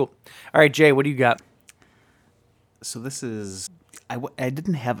 10. Cool. All right, Jay, what do you got? So this is... I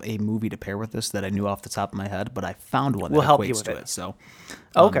didn't have a movie to pair with this that I knew off the top of my head, but I found one that We'll help you equates with to it. it. So,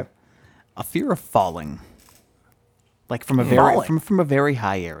 Okay. A fear of falling. Like from a very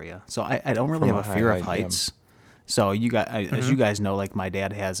high area. So I don't really From have a a fear high of height, yeah. heights. So you guys, as you guys know, like my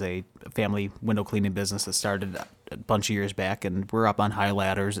dad has a family window cleaning business that started a bunch of years back, and we're up on high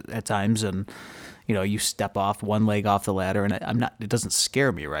ladders at times, and you step off one leg off the ladder, and it doesn't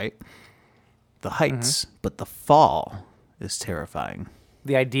scare me, right? The heights, but the fall is terrifying.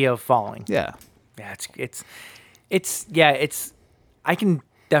 The idea of falling. Yeah. Yeah, it's I can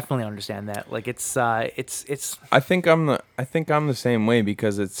definitely understand that. Like it's I think I'm the same way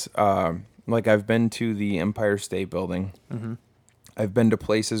because it's like I've been to the Empire State Building. Mhm. I've been to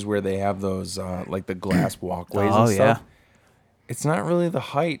places where they have those like the glass walkways Oh, and stuff. yeah. It's not really the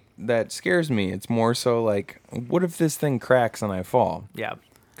height that scares me. It's more so like, what if this thing cracks and I fall? Yeah.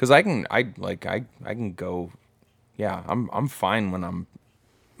 Because I can go. Yeah, I'm fine when I'm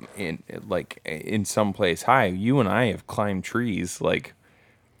in some place. Hi, you and I have climbed trees like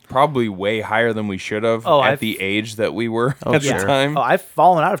probably way higher than we should have at the age that we were at the time. Oh, I've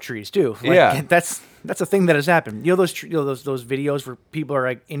fallen out of trees too. Like, Yeah. that's a thing that has happened. You know those those videos where people are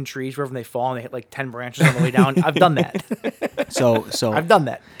like in trees wherever they fall and they hit like 10 branches on the way down. I've done that. So I've done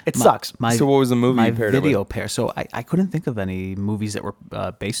that. It sucks. So what was the movie my you paired it video with? pair? So I couldn't think of any movies that were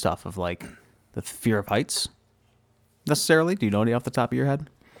based off of like the fear of heights necessarily. Do you know any off the top of your head?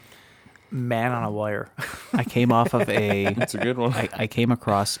 Man on a Wire. I came off of a. That's a good one. I came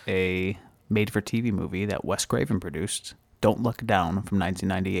across a made-for-TV movie that Wes Craven produced. Don't Look Down from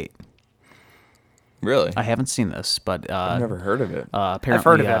 1998. Really? I haven't seen this, but I've never heard of it. Apparently, I've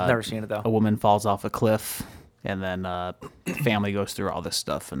heard of it. I've never seen it though. A woman falls off a cliff, and then family goes through all this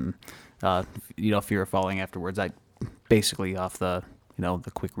stuff, and fear of falling afterwards. I basically off the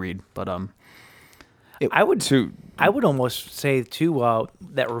the quick read, but I would almost say too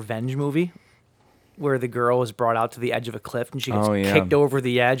that revenge movie where the girl is brought out to the edge of a cliff and she gets kicked over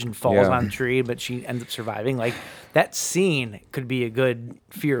the edge and falls on a tree, but she ends up surviving. Like that scene could be a good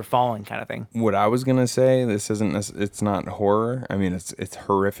fear of falling kind of thing. What I was gonna say, it's not horror. I mean, it's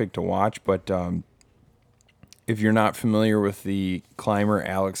horrific to watch, but if you're not familiar with the climber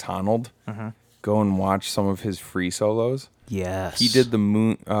Alex Honnold, go and watch some of his free solos. Yes, he did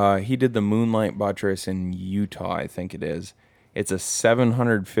the Moonlight Buttress in Utah, I think it is. It's a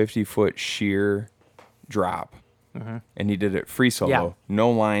 750-foot sheer drop, and he did it free solo,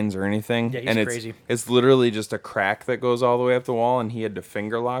 no lines or anything. Yeah, he's and crazy. It's literally just a crack that goes all the way up the wall, and he had to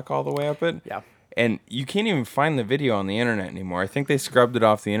finger lock all the way up it. Yeah. And you can't even find the video on the internet anymore. I think they scrubbed it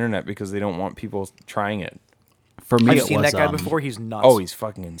off the internet because they don't want people trying it. For me, I've seen that guy before. He's nuts. Oh, he's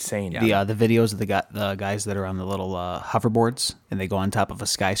fucking insane. Yeah. The videos of the guys that are on the little hoverboards and they go on top of a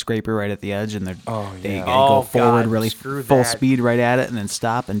skyscraper right at the edge and they go forward really full speed right at it and then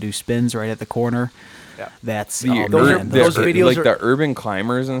stop and do spins right at the corner. Yeah. That's those videos like are, the urban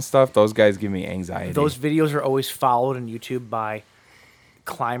climbers and stuff. Those guys give me anxiety. Those videos are always followed on YouTube by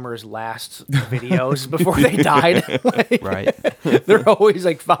climbers' last videos before they died. Like, right. They're always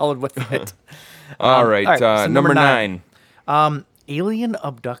like followed with it. All right, so number 9. Alien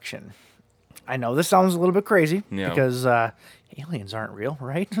abduction. I know this sounds a little bit crazy because aliens aren't real,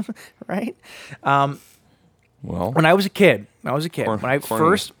 right? Right? Well, when I was a kid, according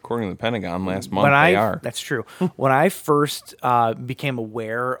to the Pentagon last month, they are. That's true. When I first became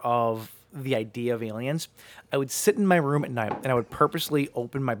aware of the idea of aliens, I would sit in my room at night and I would purposely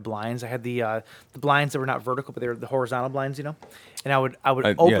open my blinds. I had the blinds that were not vertical, but they were the horizontal blinds, and I would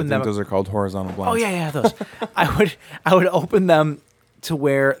open them. I think those are called horizontal blinds. Oh yeah, those. I would open them to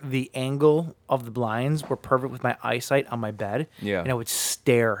where the angle of the blinds were perfect with my eyesight on my bed. Yeah. And I would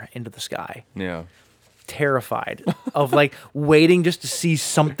stare into the sky. Yeah. Terrified of like waiting just to see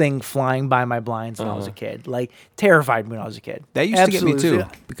something flying by my blinds when I was a kid. Like terrified when I was a kid. That used to get me too,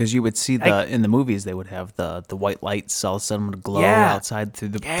 because you would see in the movies they would have the white lights all of a sudden would glow outside through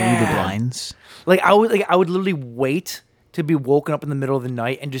the blinds. Like I would literally wait to be woken up in the middle of the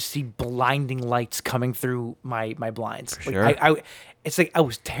night and just see blinding lights coming through my blinds. Sure. Like, it's like I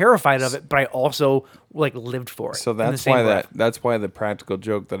was terrified of it, but I also like lived for it. So that's why the practical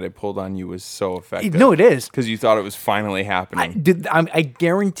joke that I pulled on you was so effective. No, it is because you thought it was finally happening. I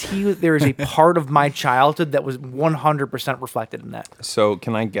guarantee you there is a part of my childhood that was 100% reflected in that. So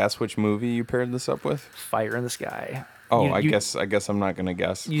can I guess which movie you paired this up with? Fire in the Sky. Oh, I guess I'm not gonna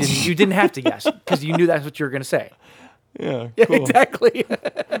guess. You didn't have to guess because you knew that's what you were gonna say. Yeah, yeah, cool. Exactly.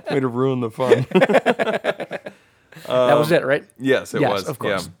 Way to ruin the fun. That was it, right? Yes, it was. Of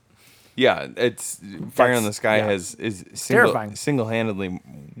course. Yeah, it's Fire in the Sky is terrifying. Single-handedly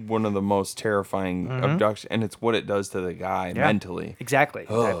one of the most terrifying abduction, and it's what it does to the guy mentally. Exactly.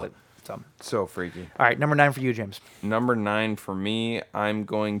 So freaky. All right, number 9 for you, James. Number 9 for me, I'm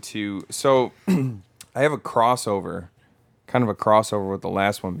going to. So I have a crossover. Kind of a crossover with the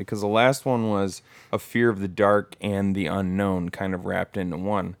last one, because the last one was a fear of the dark and the unknown kind of wrapped into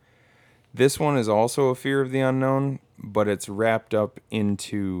one. This one is also a fear of the unknown, but it's wrapped up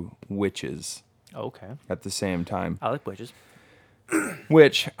into witches. Okay. At the same time. I like witches.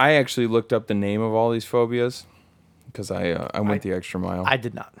 Which I actually looked up the name of all these phobias because I went the extra mile. I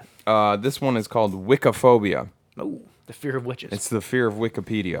did not. This one is called Wiccaphobia. Oh, the fear of witches. It's the fear of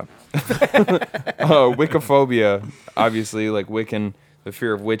Wikipedia. Wiccaphobia, obviously, like Wiccan, the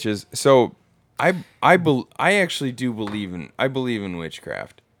fear of witches. So I actually do believe in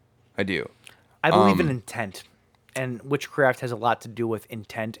witchcraft. I do. I believe in intent, and witchcraft has a lot to do with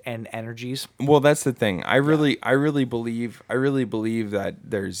intent and energies. Well, that's the thing. I really believe that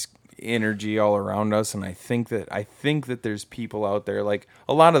there's energy all around us, and I think that there's people out there, like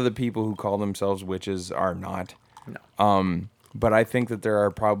a lot of the people who call themselves witches are not. No. But I think that there are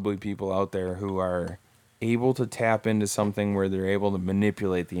probably people out there who are able to tap into something where they're able to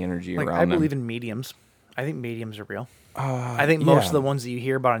manipulate the energy around them. I believe in mediums. I think mediums are real. I think most of the ones that you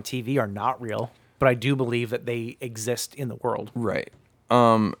hear about on TV are not real, but I do believe that they exist in the world. Right.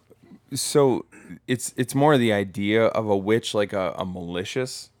 So it's more the idea of a witch, like a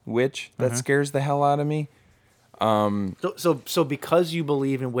malicious witch, that scares the hell out of me. So because you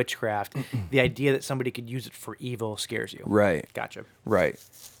believe in witchcraft, the idea that somebody could use it for evil scares you. Right. Gotcha. Right.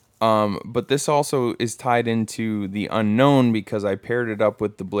 But this also is tied into the unknown because I paired it up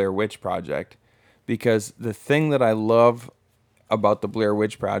with the Blair Witch Project. Because the thing that I love about the Blair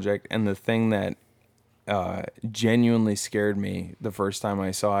Witch Project and the thing that genuinely scared me the first time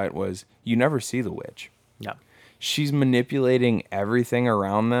I saw it was you never see the witch. Yeah. She's manipulating everything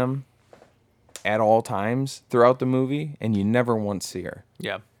around them at all times throughout the movie, and you never once see her.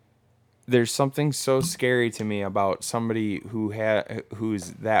 Yeah. There's something so scary to me about somebody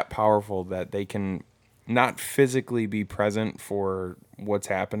who's that powerful that they can not physically be present for what's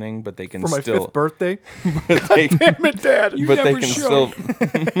happening, but they can For my still 5th birthday. But they, Damn it, Dad! You but they never can showed.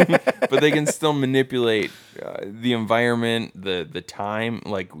 still, but they can still manipulate the environment, the time.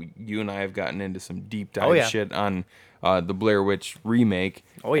 Like you and I have gotten into some deep dive shit on the Blair Witch remake,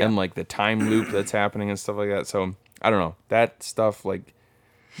 and like the time loop that's happening and stuff like that. So I don't know, that stuff, like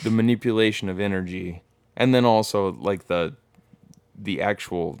the manipulation of energy, and then also like the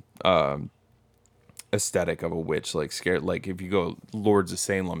actual aesthetic of a witch, like scared. Like if you go Lords of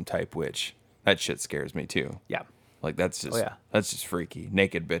Salem type witch, that shit scares me too. Yeah. Like that's just freaky.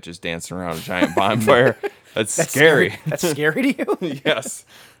 Naked bitches dancing around a giant bonfire. That's scary. Scary. That's scary to you? Yes.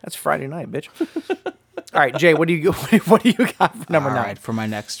 That's Friday night, bitch. All right, Jay, what do you got for number 9? All right, for my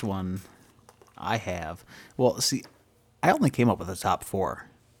next one, I have. Well, see, I only came up with the top 4.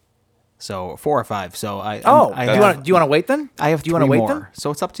 So 4 or 5. So I do you want to wait then? I have. Do you want to wait more. then? So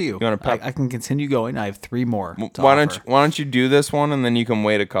it's up to you. You want to pick? I can continue going. I have 3 more. Why don't you do this one and then you can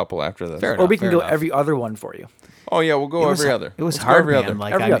wait a couple after this? Fair Or we can fair go enough. every other one for you. Oh yeah, we'll go every other. It was Let's go hard, every man. other.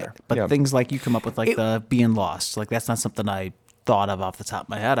 Like Every I, other. but Yeah. things like you come up with, like the being lost. Like that's not something I thought of off the top of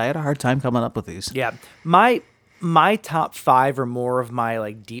my head. I had a hard time coming up with these. Yeah. My top 5 are more of my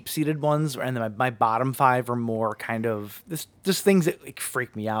like deep-seated ones, and then my bottom 5 are more kind of just things that like,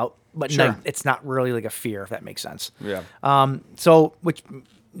 freak me out. But Sure. no, it's not really like a fear, if that makes sense. Yeah. So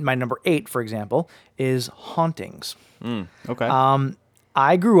my number 8, for example, is hauntings. Okay.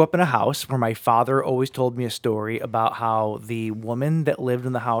 I grew up in a house where my father always told me a story about how the woman that lived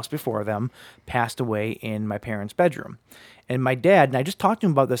in the house before them passed away in my parents' bedroom. And my dad, and I just talked to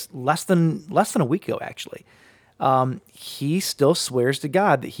him about this less than a week ago, actually. He still swears to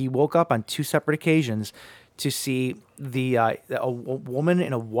God that he woke up on 2 separate occasions to see a woman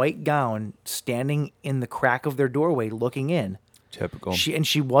in a white gown standing in the crack of their doorway looking in. Typical.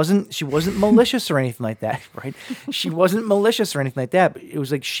 She wasn't malicious or anything like that, right? She wasn't malicious or anything like that, but it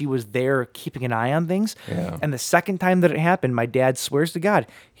was like she was there keeping an eye on things. Yeah. And the second time that it happened, my dad swears to God,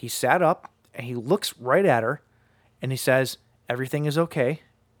 he sat up and he looks right at her and he says, "Everything is okay.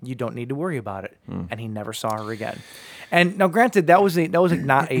 You don't need to worry about it." And he never saw her again. And now, granted, that was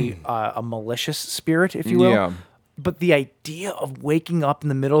not a malicious spirit, if you will. Yeah. But the idea of waking up in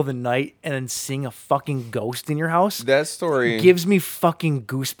the middle of the night and then seeing a fucking ghost in your house, That story gives me fucking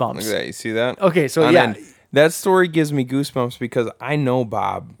goosebumps. Look at that. You see that? Okay, so On yeah. end. That story gives me goosebumps because I know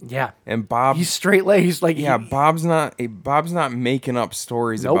Bob. Yeah. And Bob, He's straight laced. Like, yeah, Bob's not making up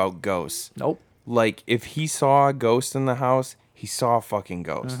stories Nope. about ghosts. Nope. Like if he saw a ghost in the house, he saw a fucking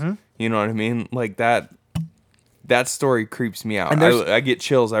ghost. Mm-hmm. You know what I mean? Like that story creeps me out. And there's- I get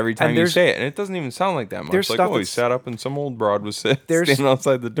chills every time you there's- say it, and it doesn't even sound like that much. there's Like, stuff oh, he that's- sat up and some old broad was There's- standing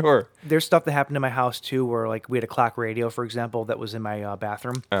outside the door. There's stuff that happened in my house too, where like we had a clock radio, for example, that was in my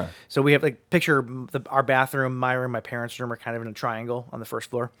bathroom. So we have like picture our bathroom, my room, my parents' room are kind of in a triangle on the first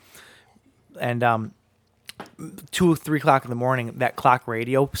floor, and 2 or 3 o'clock in the morning, that clock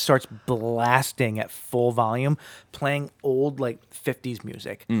radio starts blasting at full volume, playing old like 50s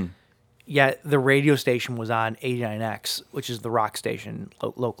music. Yet the radio station was on 89X, which is the rock station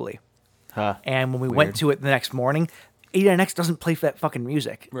locally. And when we went to it the next morning, 89X doesn't play that fucking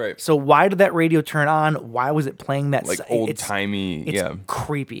music. Right. So why did that radio turn on? Why was it playing that? Like it's old-timey, It's yeah.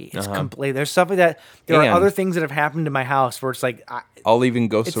 creepy. It's Uh-huh. complete. There's stuff like that. There And- are other things that have happened in my house where it's like, I'll even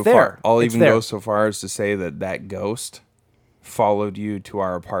go It's so there. far. I'll It's even there. go so far as to say that ghost followed you to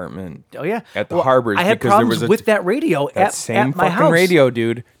our apartment. oh yeah, At the Well, Harbors I had because there problems was with that radio that at same my fucking house. radio,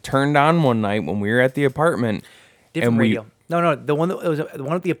 dude, turned on one night when we were at the apartment. Different and radio. No, the one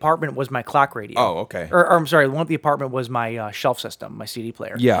at the apartment was my clock radio. Oh, okay. Or I'm sorry, the one at the apartment was my shelf system, my CD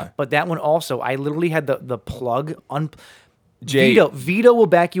player. Yeah. But that one also, I literally had the plug Jay- Vito will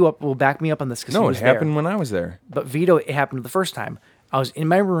back you up. Will back me up on this because No, he it was happened there. when I was there. But Vito, it happened the first time. I was in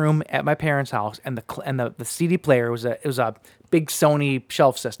my room at my parents' house, and the CD player was a big Sony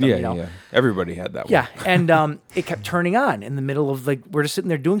shelf system. Yeah, you know? yeah. Everybody had that one. Yeah, and it kept turning on in the middle of like we're just sitting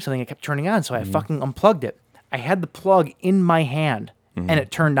there doing something. It kept turning on, so I fucking unplugged it. I had the plug in my hand and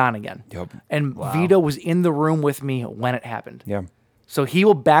it turned on again. Yep. And Vito was in the room with me when it happened. Yeah. So he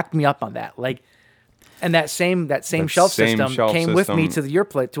will back me up on that. Like, and that same shelf system came with me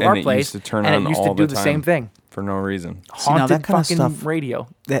to our place, it used to turn and on it used all to do the the same time. thing. For no reason. See, now Haunted that kind of fucking stuff radio.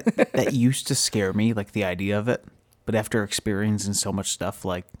 that used to scare me, like the idea of it. But after experiencing so much stuff,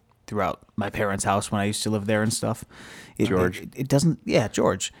 like throughout my parents' house when I used to live there and stuff, George. it doesn't. Yeah,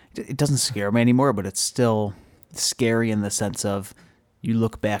 George. It doesn't scare me anymore, but it's still scary in the sense of you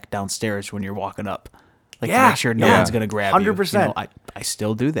look back downstairs when you're walking up, like to make sure no one's gonna grab you. 100%. You know, I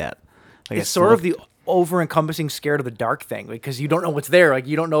still do that. Like, It's sort of the over-encompassing scared of the dark thing because you don't know what's there. Like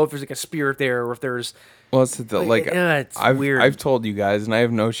you don't know if there's like a spirit there or if there's. Well, it's it's I've weird. I've told you guys, and I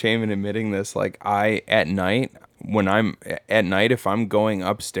have no shame in admitting this. Like at night, if I'm going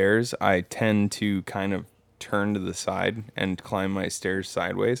upstairs, I tend to kind of turn to the side and climb my stairs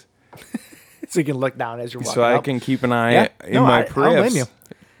sideways, So you can look down as you're walking so I up. can keep an eye in my I don't blame periffs. you.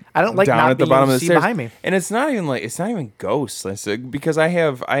 I don't like down not at the being bottom able of to the see stairs behind me. and it's not even ghosts. Because I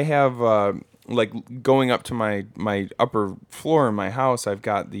have like going up to my upper floor in my house. I've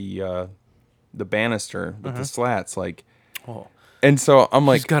got the banister with the slats, like. Oh. And so I'm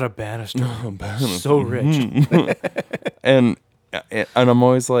like, He's got a banister. banister. So rich. and I'm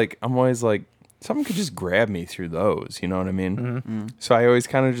always like, someone could just grab me through those. You know what I mean? Mm-hmm. So I always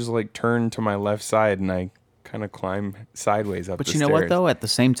kind of just like turn to my left side and I kind of climb sideways up. But the you know what stairs. though? At the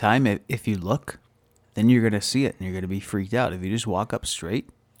same time, if you look, then you're gonna see it and you're gonna be freaked out. If you just walk up straight,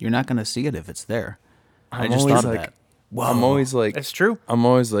 you're not gonna see it if it's there. I just always thought of like, that. I'm always like, It's true. I'm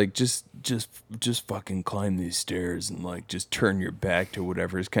always like, just fucking climb these stairs and like just turn your back to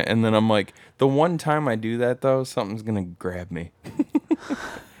whatever's. And then I'm like, the one time I do that though, something's gonna grab me.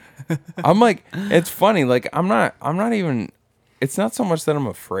 I'm like, it's funny. Like I'm not even. It's not so much that I'm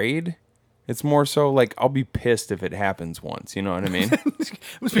afraid. It's more so like I'll be pissed if it happens once. You know what I mean?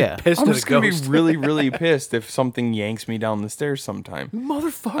 Yeah. Pissed I'm at just a gonna ghost. be really, really pissed if something yanks me down the stairs sometime.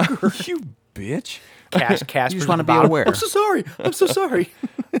 Motherfucker. You bitch. Casper's You just wanna the be bottom. aware. I'm so sorry. I'm so sorry.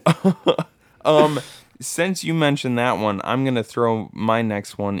 Since you mentioned that one, I'm gonna throw my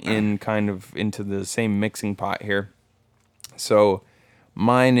next one in kind of into the same mixing pot here. So,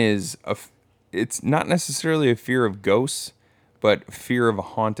 mine is it's not necessarily a fear of ghosts, but fear of a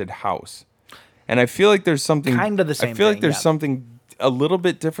haunted house. And I feel like there's something Kind of the same I feel like thing, there's yeah. something a little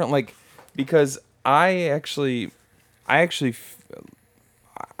bit different, like because I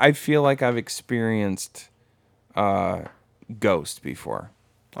feel like I've experienced ghost before.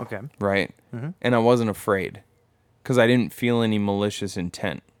 Okay. Right? And I wasn't afraid because I didn't feel any malicious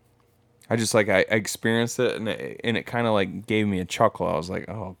intent. I just I experienced it and it kind of like gave me a chuckle. I was like,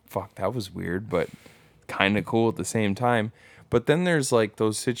 oh, fuck, that was weird, but kind of cool at the same time. But then there's like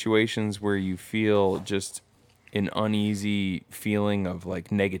those situations where you feel just an uneasy feeling of like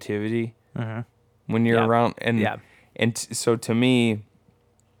negativity when you're around. And so to me,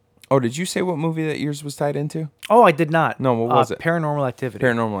 oh, did you say what movie that yours was tied into? Oh, I did not. No, what was it? Paranormal Activity.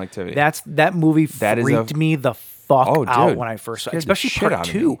 Paranormal Activity. That movie That is freaked me the fuck out dude. when I first saw it, Scared the especially shit part out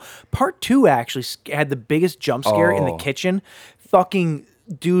of 2. me. Part 2 actually had the biggest jump scare in the Oh. kitchen. Fucking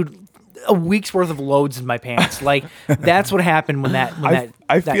dude, a week's worth of loads in my pants. Like that's what happened when that shot happened.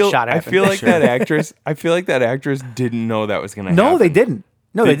 I feel like that actress. I feel like that actress didn't know that was gonna happen. No, they didn't.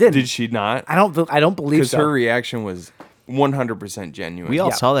 No, they didn't. Did she not? I don't believe Because so. her reaction was 100% genuine. We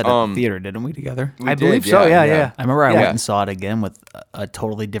all saw that at the theater, didn't we? Together. I believe so. Yeah. I remember I Yeah. went and saw it again with a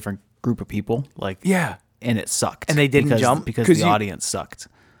totally different group of people. Like Yeah. and it sucked. And they didn't jump? because 'Cause the you- audience sucked.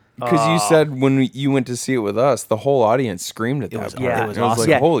 Because you said when you went to see it with us, the whole audience screamed at that was- part. Yeah, It was And I was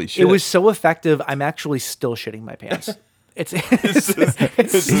awesome. like, holy shit. It was so effective. I'm actually still shitting my pants. It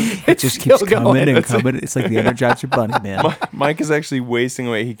Just keeps coming and coming. It's like the Energizer Bunny, man. Mike is actually wasting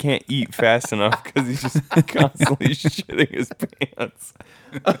away. He can't eat fast enough because he's just constantly shitting his pants.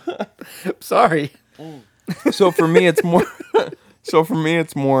 Sorry. So for me, it's more.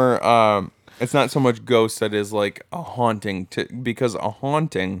 It's not so much ghosts that is like a haunting, because a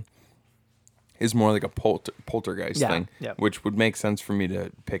haunting is more like a poltergeist thing, which would make sense for me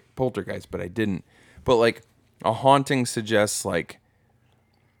to pick poltergeist, but I didn't. But like a haunting suggests like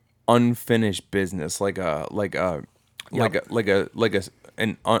unfinished business, like a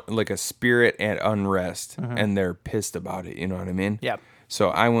spirit at unrest, and they're pissed about it. You know what I mean? Yep. So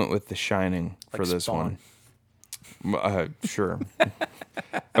I went with The Shining for Like this Spawn. one. Sure.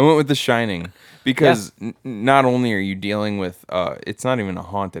 I went with The Shining because not only are you dealing with it's not even a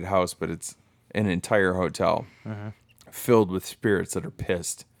haunted house, but it's an entire hotel filled with spirits that are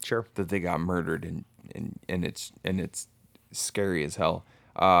pissed that they got murdered, and it's scary as hell.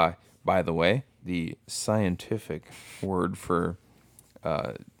 By the way, the scientific word for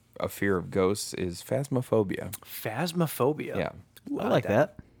a fear of ghosts is phasmophobia. Phasmophobia. Yeah. I like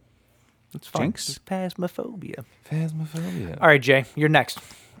that. It's fun. Jinx. Phasmophobia. Phasmophobia. All right, Jay, you're next.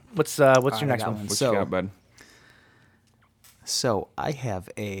 What's your I next got one? What So- you got, bud? So I have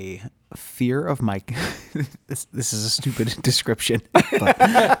a fear of my. this is a stupid description,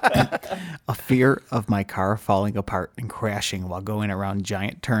 but a fear of my car falling apart and crashing while going around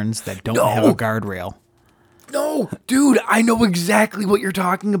giant turns that don't have a guardrail. No, dude, I know exactly what you're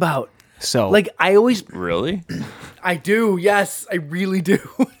talking about. So Like, I always, Really? I do. Yes, I really do.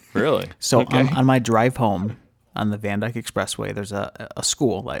 Really? So Okay. on my drive home on the Van Dyke Expressway, there's a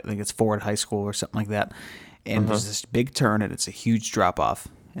school, I think it's Ford High School or something like that. And there's this big turn and it's a huge drop off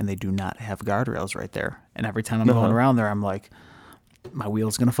and they do not have guardrails right there. And every time I'm going around there, I'm like, my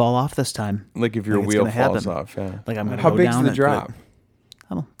wheel's going to fall off this time. Like if your Like, it's wheel gonna falls happen. off, yeah. Like I'm going to How go big's down the and drop?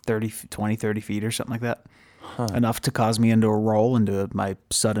 I don't know, 30 feet or something like that. Enough to cause me into a roll into my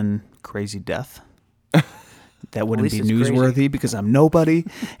sudden crazy death. That wouldn't least be it's newsworthy because I'm nobody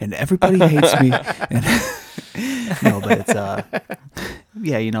and everybody hates me. And no, but it's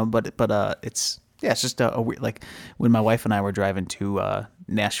yeah, you know, but it's it's just a weird, like when my wife and I were driving to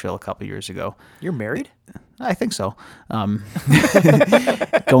Nashville a couple years ago. You're married? I think so. Going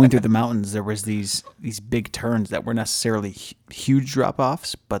through the mountains, there was these big turns that were necessarily huge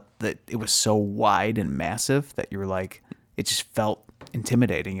drop-offs, but that it was so wide and massive that you were like, it just felt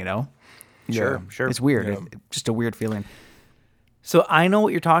intimidating, you know? Sure. It's weird. Just a weird feeling. So I know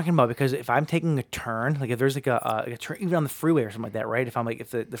what you're talking about because if I'm taking a turn, like if there's like a turn, even on the freeway or something like that, right? If I'm like, if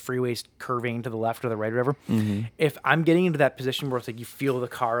the freeway's curving to the left or the right or whatever, if I'm getting into that position where it's like you feel the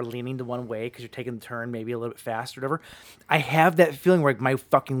car leaning to one way because you're taking the turn maybe a little bit faster or whatever, I have that feeling where like my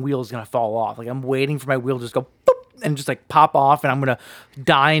fucking wheel is going to fall off. Like I'm waiting for my wheel to just go boop and just like pop off and I'm going to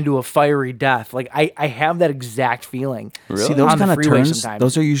die into a fiery death. Like I have that exact feeling. See, those on the kind of freeway turns, sometimes.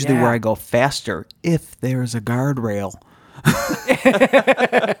 those are usually Yeah. where I go faster if there's a guardrail.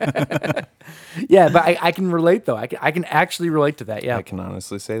 Yeah, but I can relate though. I can actually relate to that. Yeah. I can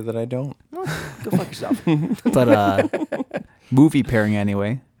honestly say that I don't. Go fuck yourself. But movie pairing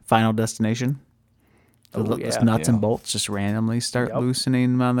anyway. Final Destination. Those nuts and bolts just randomly start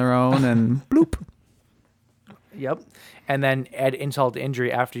loosening on their own and bloop. Yep. And then add insult to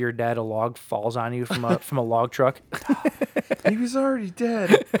injury after you're dead, a log falls on you from a log truck. He was already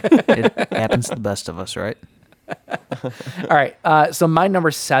dead. It happens to the best of us, right? All right. So my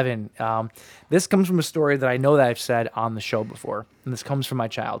number 7. This comes from a story that I know that I've said on the show before, and this comes from my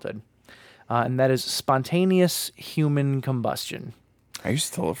childhood, and that is spontaneous human combustion. Are you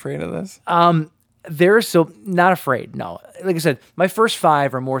still afraid of this? Not afraid. No, like I said, my first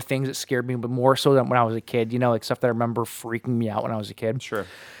 5 are more things that scared me, but more so than when I was a kid. You know, like stuff that I remember freaking me out when I was a kid. Sure.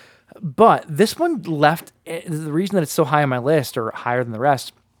 But this one left. The reason that it's so high on my list, or higher than the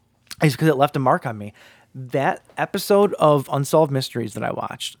rest, is because it left a mark on me. That episode of Unsolved Mysteries that I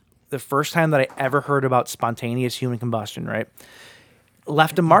watched, the first time that I ever heard about spontaneous human combustion, right,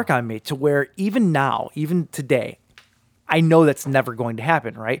 left a mark on me to where even now, even today, I know that's never going to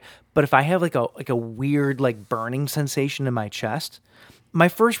happen, right? But if I have like a weird like burning sensation in my chest, my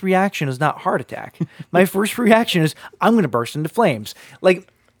first reaction is not heart attack. My first reaction is I'm going to burst into flames. Like,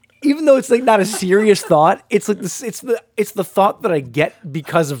 even though it's like not a serious thought, it's like this. It's the thought that I get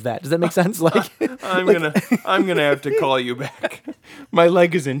because of that. Does that make sense? Like I'm gonna have to call you back. My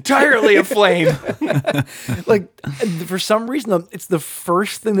leg is entirely aflame. like for some reason, though, it's the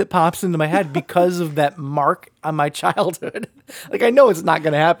first thing that pops into my head because of that mark on my childhood. Like I know it's not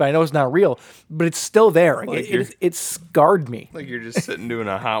gonna happen. I know it's not real, but it's still there. Like It scarred me. Like you're just sitting doing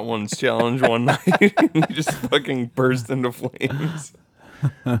a Hot Ones challenge one night and you just fucking burst into flames.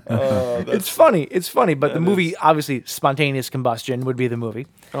 It's funny. It's funny, but the movie, obviously, Spontaneous Combustion would be the movie.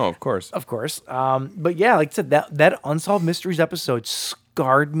 Oh, of course. Of course. But yeah, like I said, that Unsolved Mysteries episode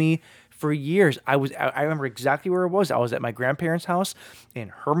scarred me for years. I remember exactly where I was. I was at my grandparents' house in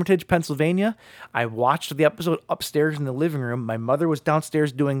Hermitage, Pennsylvania. I watched the episode upstairs in the living room. My mother was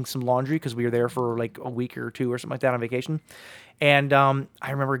downstairs doing some laundry because we were there for like a week or two or something like that on vacation. And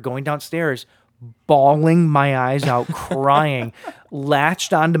I remember going downstairs, bawling my eyes out, crying,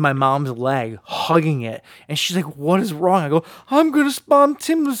 latched onto my mom's leg, hugging it. And she's like, what is wrong? I go, I'm going to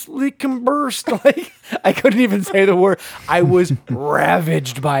spontaneously combust. Like, I couldn't even say the word. I was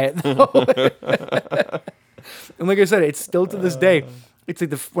ravaged by it, though. And like I said, it's still to this day. It's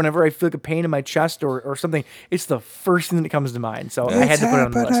like whenever I feel like a pain in my chest or something, it's the first thing that comes to mind. So I had to put it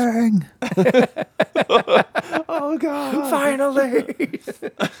on the list. Oh, God. Finally.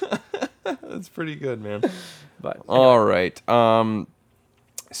 That's pretty good, man. But all right.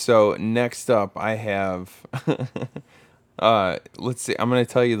 So next up, I have Let's see. I'm gonna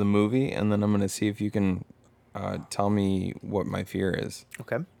tell you the movie, and then I'm gonna see if you can tell me what my fear is.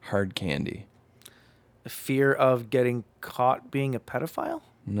 Okay. Hard candy. The fear of getting caught being a pedophile?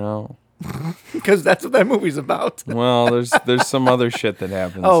 No. Because that's what that movie's about. Well, there's some other shit that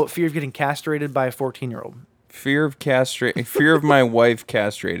happens. Oh, fear of getting castrated by a 14-year-old. Fear of my wife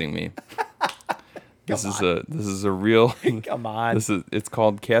castrating me. This is a real. Come on. It's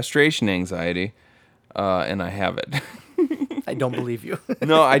called castration anxiety, and I have it. I don't believe you.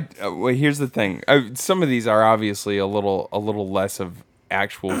 No, well, here's the thing. Some of these are obviously a little less of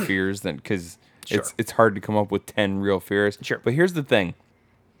actual fears than because it's hard to come up with 10 real fears. Sure. But here's the thing.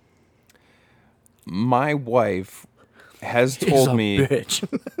 My wife has told me. Bitch.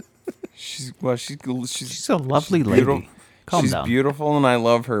 She's a lovely lady. Calm she's down. beautiful and I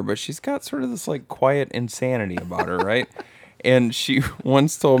love her, but she's got sort of this like quiet insanity about her, right? And she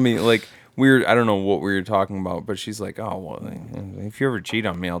once told me like I don't know what we were talking about, but she's like, "Oh, well, if you ever cheat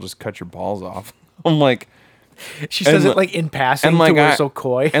on me, I'll just cut your balls off." I'm like, she says it like in passing, and like to where so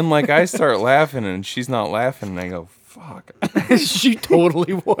coy, and like I start laughing and she's not laughing, and I go, "Fuck." She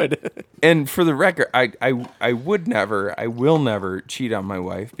totally would. And for the record, I will never cheat on my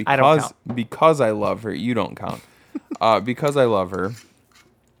wife because I love her. You don't count. Because I love her,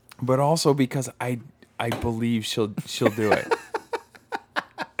 but also because I believe she'll do it.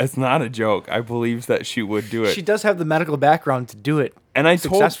 It's not a joke. I believe that she would do it. She does have the medical background to do it. And I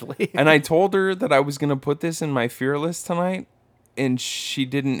successfully. I told her that I was gonna put this in my fear list tonight, and she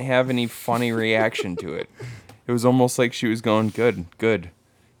didn't have any funny reaction to it. It was almost like she was going, "Good.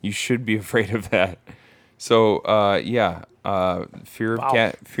 You should be afraid of that." So fear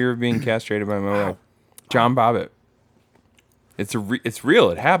of being castrated by my wife. John Bobbitt. It's real.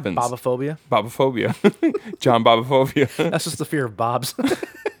 It happens. Bobophobia. John Bobophobia. That's just the fear of bobs.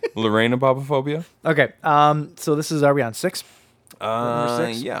 Lorena Bobophobia. Okay. So this is, are we on 6? Number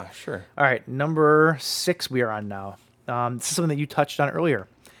 6? Yeah, sure. All right. Number 6 we are on now. This is something that you touched on earlier.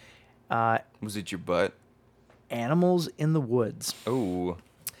 Was it your butt? Animals in the woods. Oh.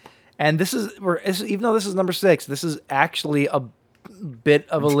 And this is even though this is number 6, this is actually a bit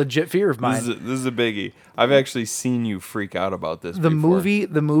of a legit fear of mine. This is a biggie. I've actually seen you freak out about this. The before.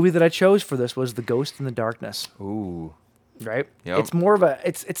 movie that I chose for this was The Ghost in the Darkness. Ooh. Right? Yep. It's more of a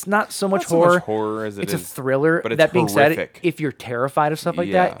it's not so much Not so horror. much horror as it it's is, a thriller. but it's that being horrific. said, if you're terrified of stuff like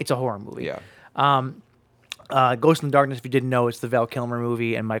Yeah. that, it's a horror movie. Yeah. Ghost in the Darkness, if you didn't know, it's the Val Kilmer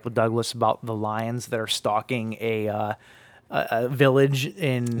movie and Michael Douglas about the lions that are stalking a village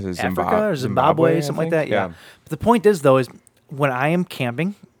in Africa or Zimbabwe, something like that. Yeah. But the point is, though, is when I am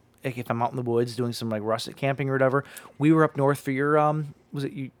camping, like if I'm out in the woods doing some like rustic camping or whatever, we were up north for your was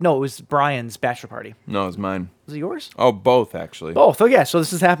it you? No, it was Brian's bachelor party. No, it was mine. Was it yours? Oh, both actually. Both. Oh yeah. So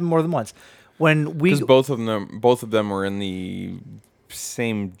this has happened more than once. When we because both of them were in the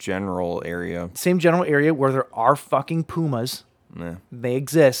same general area. Same general area where there are fucking pumas. Yeah. They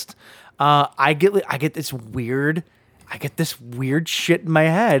exist. I get this weird shit in my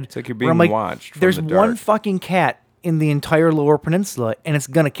head. It's like you're where being I'm like, watched. There's from the one dark. fucking cat in the entire Lower Peninsula, and it's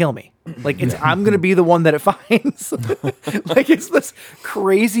gonna kill me. Like I'm gonna be the one that it finds. Like it's this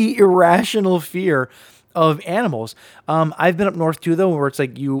crazy irrational fear of animals. I've been up north too, though, where it's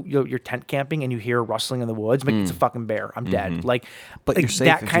like you're tent camping and you hear rustling in the woods. I'm like it's a fucking bear. I'm dead. Like, But like you're safe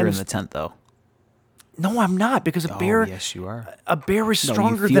that if kind you're of in the tent, though. No, I'm not, because a bear. Yes, you are. A bear is No, you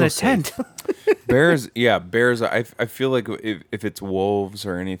stronger feel than a safe. tent. Bears. I feel like if it's wolves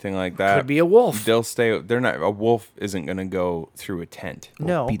or anything like that, Could be a wolf. They'll stay. They're not. A wolf isn't gonna go through a tent.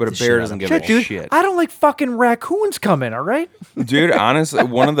 No. but a bear doesn't give Shit, a dude, shit. I don't like fucking raccoons coming. All right. Dude, honestly,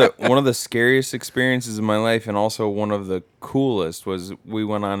 one of the scariest experiences of my life, and also one of the coolest, was we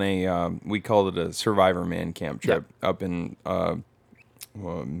went on we called it a Survivor Man Camp trip up in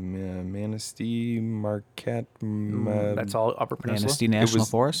Manistee, Marquette. That's all Upper Peninsula. Manistee National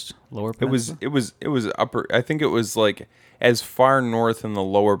Forest, Lower Peninsula. It was upper. I think it was like as far north in the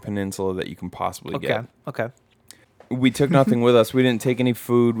Lower Peninsula that you can possibly get. Okay. We took nothing with us. We didn't take any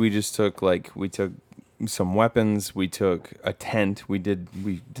food. We just took some weapons. We took a tent. We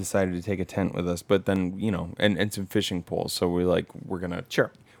decided to take a tent with us, but then and some fishing poles. So we're gonna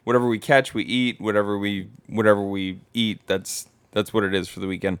whatever we catch, we eat. Whatever we eat, that's what it is for the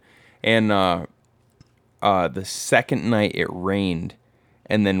weekend. And the second night it rained,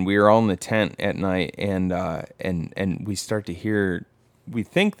 and then we were all in the tent at night, and we start to hear. We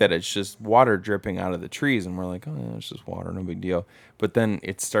think that it's just water dripping out of the trees, and we're like, oh, yeah, it's just water, no big deal. But then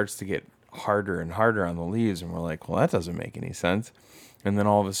it starts to get harder and harder on the leaves, and we're like, well, that doesn't make any sense. And then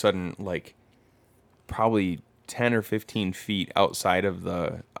all of a sudden, like probably 10 or 15 feet outside of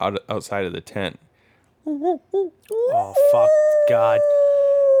the tent, Oh fuck, God!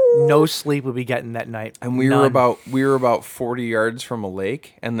 No sleep would be getting that night. And we None. were about 40 yards from a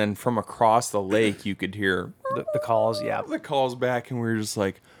lake, and then from across the lake you could hear the calls. Yeah, the calls back, and we were just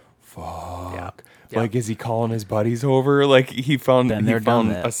like, "Fuck!" Yeah. Like, is he calling his buddies over? Like he found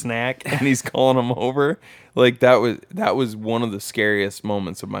that. a snack, and he's calling them over. Like that was one of the scariest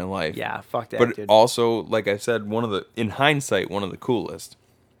moments of my life. Yeah, fuck that, But dude. also, like I said, in hindsight, one of the coolest.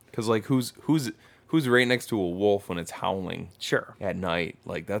 Because like who's right next to a wolf when it's howling? Sure. At night,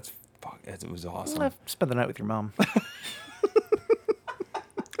 like it was awesome. I've spent the night with your mom.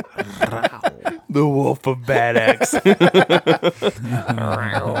 The Wolf of Bad X.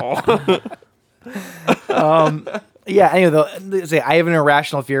 Yeah, anyway, though, say I have an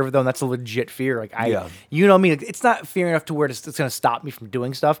irrational fear of it, though, and that's a legit fear. Like you know me, like, it's not fear enough to where it's going to stop me from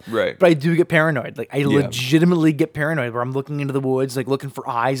doing stuff. Right. But I do get paranoid. Like I legitimately get paranoid where I'm looking into the woods, like looking for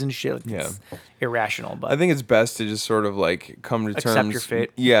eyes and shit. Like, it's irrational. But I think it's best to just sort of like come to Accept terms. your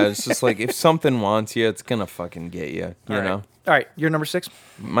fate. Yeah, it's just like if something wants you, it's gonna fucking get you. You All right. know. All right, your number 6.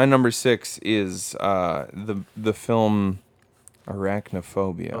 My number 6 is the film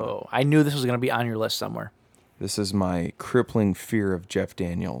Arachnophobia. Oh, I knew this was going to be on your list somewhere. This is my crippling fear of Jeff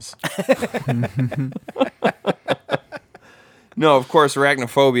Daniels. No, of course,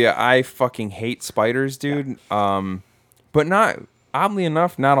 Arachnophobia. I fucking hate spiders, dude. But not oddly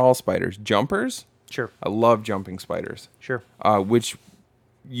enough, not all spiders. Jumpers. Sure. I love jumping spiders. Sure. Which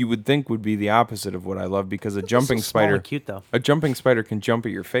you would think would be the opposite of what I love, because a jumping so small spider, and cute, though. a jumping spider can jump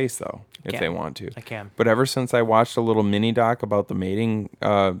at your face though if can. they want to. I can. But ever since I watched a little mini doc about the mating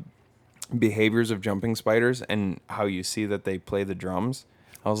behaviors of jumping spiders and how you see that they play the drums,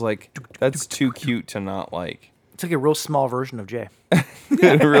 I was like, that's too cute to not like. It's like a real small version of Jay.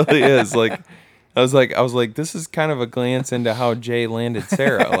 It really is. Like, I was like, this is kind of a glance into how Jay landed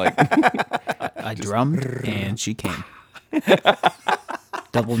Sarah. Like, I drummed and she came.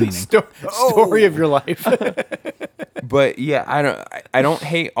 Double meaning. Story of your life. But yeah, I don't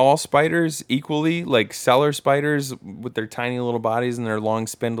hate all spiders equally. Like cellar spiders with their tiny little bodies and their long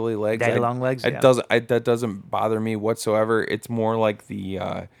spindly legs. Daddy long legs, yeah. That doesn't bother me whatsoever. It's more like the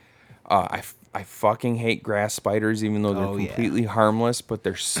I fucking hate grass spiders, even though they're completely harmless, but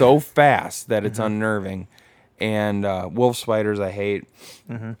they're so fast that it's unnerving. And wolf spiders I hate.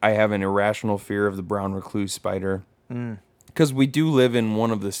 I have an irrational fear of the brown recluse spider. Because we do live in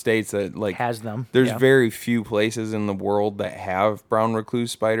one of the states that like has them. There's very few places in the world that have brown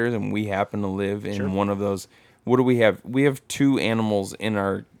recluse spiders, and we happen to live in one of those. What do we have? We have 2 animals in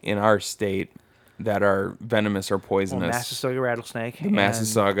our state that are venomous or poisonous. Massasauga rattlesnake. The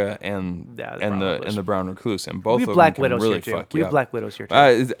Massasauga and the brown recluse, and both we have of black them can widows really here too. fuck We you have up. black widows here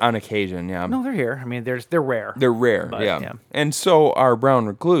too. On occasion, yeah. No, they're here. I mean, they're rare. They're rare, But, yeah. And so are brown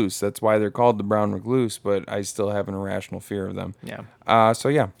recluse. That's why they're called the brown recluse, but I still have an irrational fear of them. Yeah. So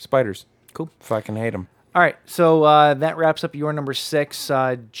yeah, spiders. Cool. Fucking hate them. All right, so that wraps up your number 6.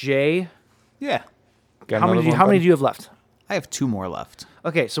 Jay, Yeah. how many do you have left? I have 2 more left.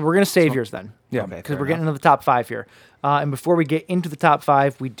 Okay, so we're going to save yours then. Yeah. Okay, Because fair we're getting enough. into the top 5 here. And before we get into the top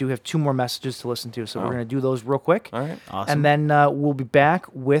 5, we do have 2 more messages to listen to. So we're going to do those real quick. All right. Awesome. And then we'll be back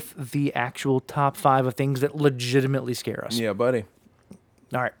with the actual top 5 of things that legitimately scare us. Yeah, buddy.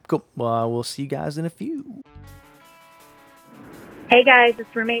 All right, cool. Well, we'll see you guys in a few. Hey guys,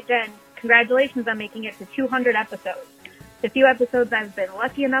 it's roommate Jen. Congratulations on making it to 200 episodes. The few episodes I've been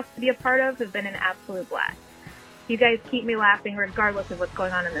lucky enough to be a part of have been an absolute blast. You guys keep me laughing regardless of what's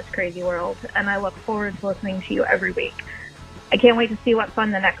going on in this crazy world, and I look forward to listening to you every week. I can't wait to see what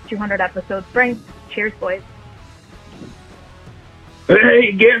fun the next 200 episodes bring. Cheers, boys.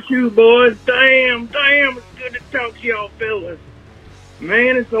 Hey, guess who, boys? Damn, it's good to talk to y'all fellas.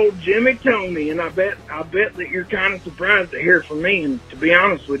 Man, it's old Jimmy Tony, and I bet that you're kind of surprised to hear from me, and to be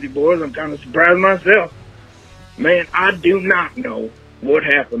honest with you, boys, I'm kind of surprised myself. Man, I do not know what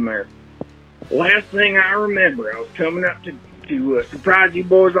happened there. Last thing I remember, I was coming up to surprise you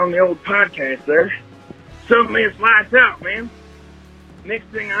boys on the old podcast there. Suddenly it's lights out, man. Next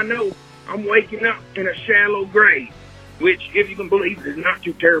thing I know, I'm waking up in a shallow grave, which, if you can believe it, is not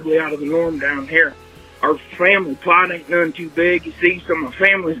too terribly out of the norm down here. Our family plot ain't none too big. You see, so my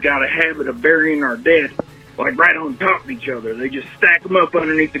family's got a habit of burying our dead, like right on top of each other. They just stack them up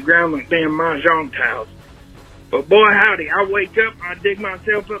underneath the ground like damn mahjong tiles. But boy, howdy, I wake up, I dig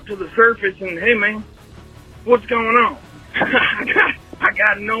myself up to the surface, and hey, man, what's going on? I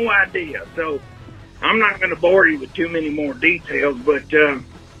got no idea. So I'm not going to bore you with too many more details, but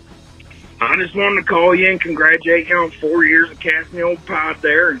I just wanted to call you and congratulate you on 4 years of casting the old pod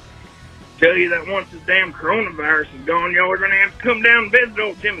there, and tell you that once this damn coronavirus is gone, y'all are going to have to come down and visit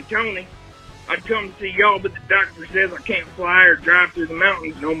old Jimmy Tony. I'd come to see y'all, but the doctor says I can't fly or drive through the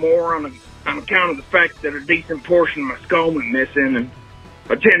mountains no more on account of the fact that a decent portion of my skull went missing, and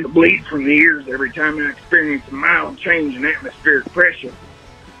I tend to bleed from the ears every time I experience a mild change in atmospheric pressure.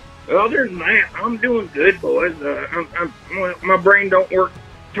 Other than that, I'm doing good, boys. My brain don't work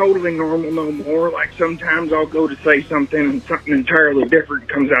totally normal no more. Like sometimes I'll go to say something and something entirely different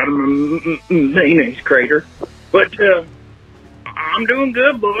comes out of my mayonnaise crater. But I'm doing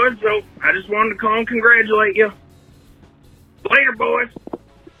good, boys. So I just wanted to call and congratulate you. Later, boys.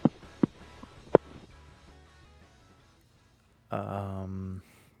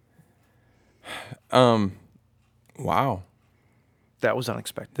 Wow. That was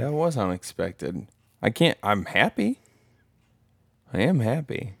unexpected. That was unexpected. I'm happy. I am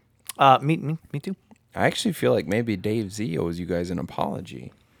happy. Me too. I actually feel like maybe Dave Z owes you guys an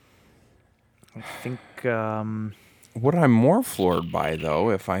apology. I think, what I'm more floored by, though,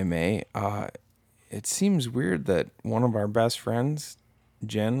 if I may, it seems weird that one of our best friends,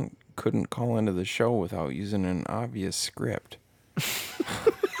 Jen, couldn't call into the show without using an obvious script.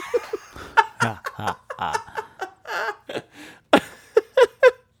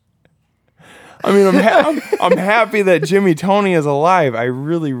 I mean, I'm happy that Jimmy Tony is alive. I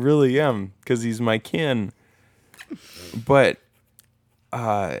really, really am, because he's my kin. But,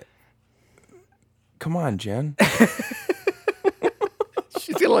 come on, Jen.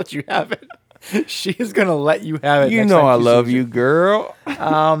 She's gonna let you have it. She is gonna let you have it. You next know time I she love sees you, girl.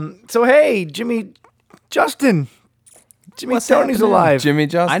 So hey, Jimmy Tony's alive. Jimmy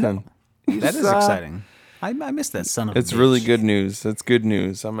Justin. I know. That is exciting. I missed that son of a It's bitch. really good news. That's good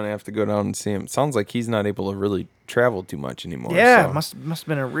news. I'm gonna have to go down and see him. Sounds like he's not able to really travel too much anymore. Yeah, so. must have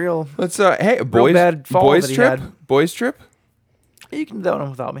been a real. Let's hey boys, bad fall boys that he trip, had. boys trip. You can do that one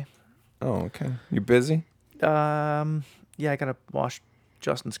without me. Oh, okay. You busy? Yeah, I gotta wash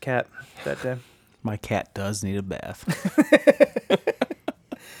Justin's cat that day. My cat does need a bath.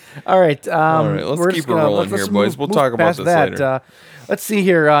 All right. All right, let's we're keep just it gonna- rolling let's here, boys. We'll move talk about past this that. later. Let's see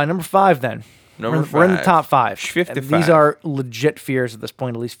here. Number 5 then. Number We're in the 5. top 5. 55. And these are legit fears at this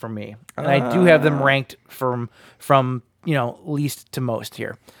point, at least for me. And I do have them ranked from least to most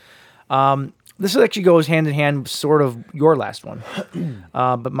here. This actually goes hand in hand, sort of your last one,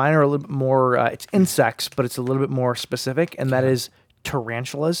 but mine are a little bit more. It's insects, but it's a little bit more specific, and that is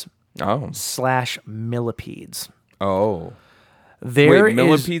tarantulas / millipedes. Oh. There Wait, is-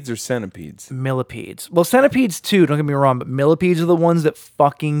 millipedes or centipedes? Millipedes. Well, centipedes too, don't get me wrong, but millipedes are the ones that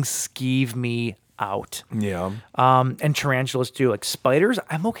fucking skeeve me out. Yeah. And tarantulas too. Like spiders,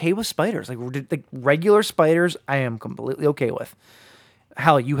 I'm okay with spiders. Like regular spiders, I am completely okay with.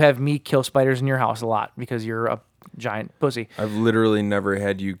 Hell, you have me kill spiders in your house a lot because you're a giant pussy. I've literally never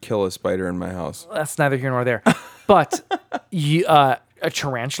had you kill a spider in my house. That's neither here nor there. But a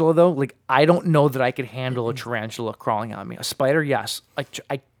tarantula, though, like I don't know that I could handle a tarantula crawling on me. A spider, yes.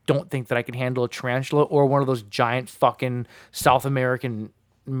 I don't think that I could handle a tarantula or one of those giant fucking South American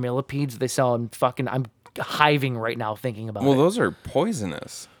millipedes they sell in fucking. I'm hiving right now thinking about Well, it. those are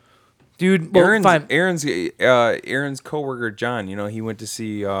poisonous. Dude, well, fine. Aaron's coworker John, he went to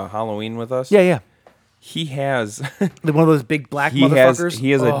see Halloween with us. Yeah. He has One of those big black he motherfuckers.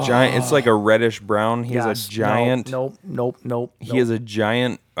 has a giant. It's like a reddish brown. He has Yes. a giant. Nope. He has a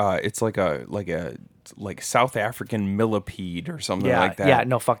giant. It's like a South African millipede or something Yeah, like that. yeah,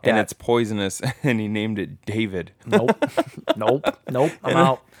 no, fuck And that. it's poisonous, and he named it David. Nope. I'm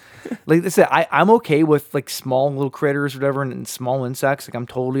out. Like I said, I'm okay with like small little critters or whatever and small insects. Like I'm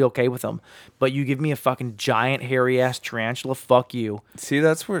totally okay with them. But you give me a fucking giant hairy ass tarantula, fuck you. See,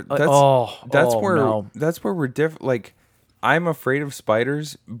 that's where no. that's where we're different. Like, I'm afraid of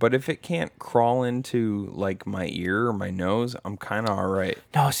spiders, but if it can't crawl into like my ear or my nose, I'm kind of all right.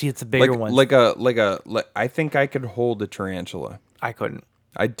 No, see, it's a bigger one. I think I could hold a tarantula. I couldn't.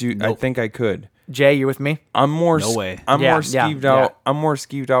 I do. I think I could. Jay, you with me? I'm more. No way. I'm Yeah, more skeeved yeah. out. I'm more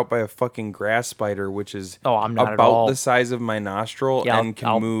skeeved out by a fucking grass spider, which is I'm not at about all. the size of my nostril Yeah, and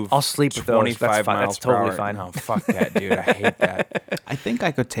can move. I'll sleep with those. 25 That's fine. miles That's totally per hour. fine. No, fuck that, dude. I hate that. I think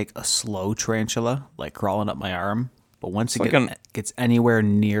I could take a slow tarantula, like crawling up my arm, but once It's it like gets anywhere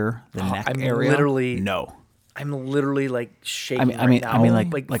near the neck I'm area, literally- no. I'm literally like shaking. I mean, right I mean, now,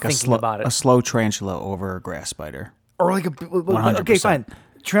 like a thinking slow, about it. a slow tarantula over a grass spider. Or like a 100%. okay, fine.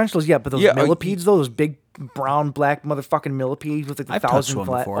 Tarantulas, yeah, but those Yeah, millipedes, though, those big brown, black motherfucking millipedes with like the I've touched 1,000 one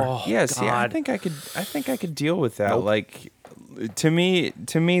flat. before. Oh, Yeah, see, I God. think I could deal with that. Like, to me,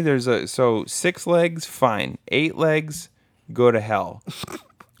 there's 6 legs, fine. 8 legs, go to hell.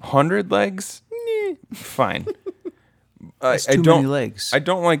 100 legs, fine. That's I too don't many legs. I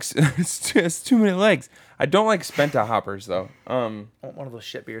don't like it's too many legs. I don't like Spenta hoppers though. I want one of those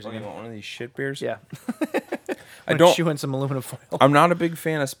shit beers You again. want one of these shit beers? Yeah. I don't chew in some aluminum foil. I'm not a big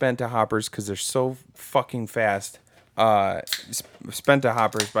fan of Spenta hoppers because they're so fucking fast. Spenta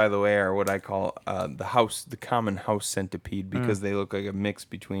hoppers, by the way, are what I call the common house centipede because they look like a mix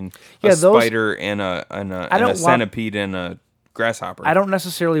between a spider and a centipede and a grasshopper. I don't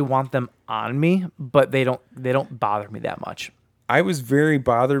necessarily want them on me, but they don't bother me that much. I was very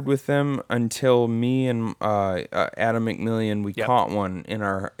bothered with them until me and Adam McMillian caught one in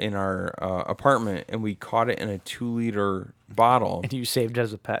our apartment, and we caught it in a 2-liter bottle. And you saved it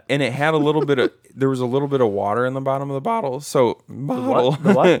as a pet. And it had a little bit of there was a little bit of water in the bottom of the bottle. So The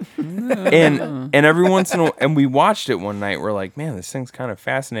what? and every once in a while, and we watched it one night. We're like, man, this thing's kind of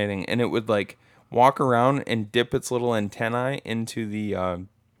fascinating. And it would like walk around and dip its little antennae into the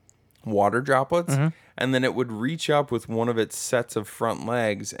water droplets. Mm-hmm. And then it would reach up with one of its sets of front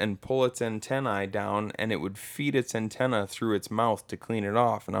legs and pull its antennae down, and it would feed its antenna through its mouth to clean it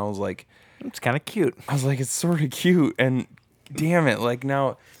off. And I was like, it's kind of cute. I was like, it's sort of cute. And damn it, like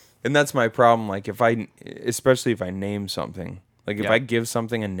now, and that's my problem. Like especially if I name something, like if I give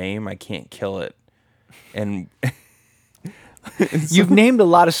something a name, I can't kill it. And you've named a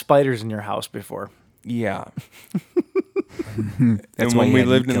lot of spiders in your house before. Yeah. That's and why when he we had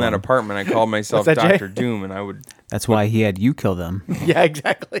you lived in kill that him. apartment, I called myself What's that, Jay? Dr. Doom, and I would. That's why he had you kill them. Yeah,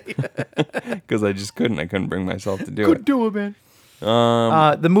 exactly. Because I just couldn't. I couldn't bring myself to do Couldn't it. do it, man.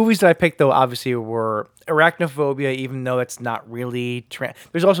 The movies that I picked, though, obviously were Arachnophobia, even though it's not really...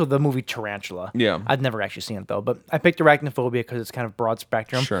 There's also the movie Tarantula. Yeah. I've never actually seen it, though. But I picked Arachnophobia because it's kind of broad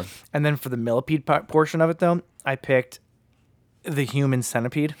spectrum. Sure. And then for the millipede portion of it, though, I picked The Human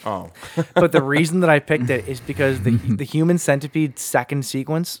Centipede. Oh. But the reason that I picked it is because the Human Centipede second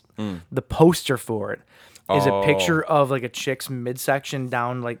sequence, the poster for it, is a picture of like a chick's midsection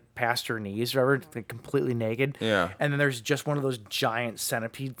down like past her knees, or whatever, like completely naked. Yeah. And then there's just one of those giant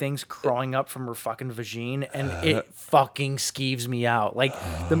centipede things crawling up from her fucking vagine, and it fucking skeeves me out. Like,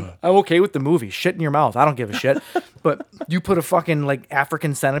 I'm okay with the movie. Shit in your mouth. I don't give a shit. But you put a fucking like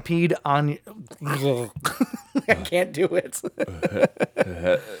African centipede on. I can't do it.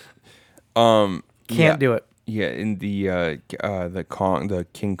 Can't do it. Yeah, in the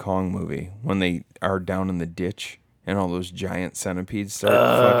King Kong movie, when they are down in the ditch and all those giant centipedes start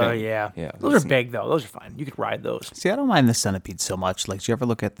fucking... Yeah. Yeah. Those are big, though. Those are fine. You could ride those. See, I don't mind the centipede so much. Like, do you ever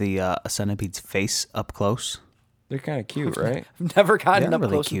look at a centipede's face up close? They're kind of cute, right? I've never gotten They're up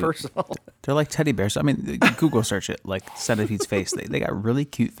really close cute. and personal. They're like teddy bears. I mean, Google search it, like centipede's face. They got really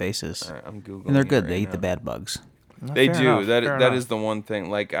cute faces. All right, I'm Googling and they're it good. right They eat now. the bad bugs. They Fair do. enough, fair That enough. is the one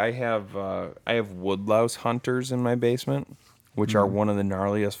thing. Like I have woodlouse hunters in my basement, which are one of the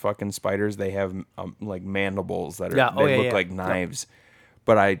gnarliest fucking spiders. They have like mandibles that are look like knives,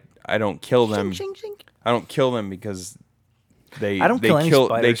 but I don't kill them. I don't kill them because they I don't kill any they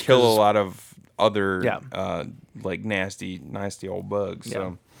spiders kill a 'cause- lot of other like nasty old bugs. Yeah.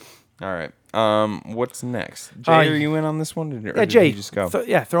 So all right, what's next? Jay, are you in on this one? Or Yeah, did Jay. you just go? Throw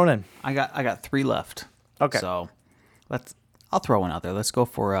it in. I got 3 left. Okay. So I'll throw one out there. Let's go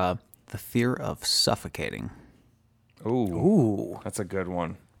for the fear of suffocating. Ooh, that's a good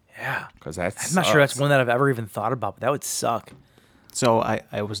one. Yeah. Because that's I'm not sure that's one that I've ever even thought about, but that would suck. So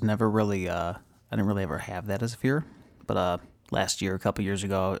I was never really I didn't really ever have that as a fear, but last year, a couple years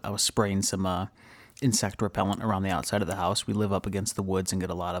ago, I was spraying some insect repellent around the outside of the house. We live up against the woods and get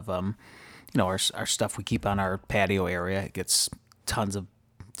a lot of our stuff we keep on our patio area. It gets tons of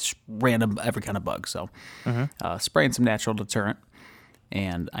just random every kind of bug. So spraying some natural deterrent,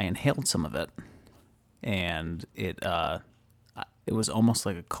 and I inhaled some of it, and it was almost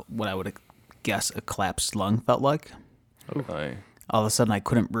like what I would guess a collapsed lung felt like. Okay. All of a sudden I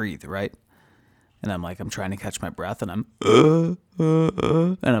couldn't breathe, right? And I'm trying to catch my breath, and I'm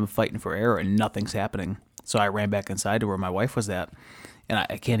fighting for air, and nothing's happening. So I ran back inside to where my wife was at, and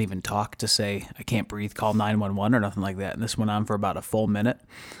I can't even talk to say I can't breathe, call 911 or nothing like that. And this went on for about a full minute,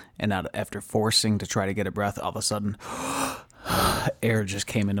 and after forcing to try to get a breath, all of a sudden air just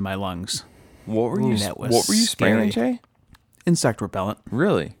came into my lungs. What were you scary. spraying, Jay? Insect repellent.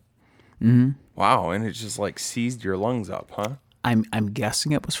 Really? Mm-hmm. Wow, and it just like seized your lungs up, huh? I'm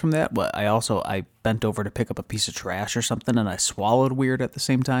guessing it was from that, but I bent over to pick up a piece of trash or something, and I swallowed weird at the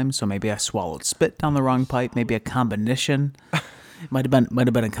same time. So maybe I swallowed spit down the wrong pipe. Maybe a combination. Might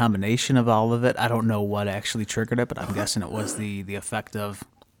have been a combination of all of it. I don't know what actually triggered it, but I'm guessing it was the effect of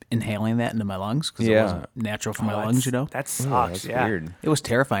inhaling that into my lungs because it wasn't natural for my lungs. That sucks. Yeah. Weird. It was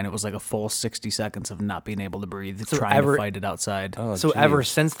terrifying. It was like a full 60 seconds of not being able to breathe, trying to fight it outside. So ever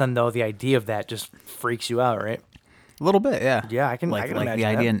since then, though, the idea of that just freaks you out, right? A little bit, yeah. Yeah, I can like imagine the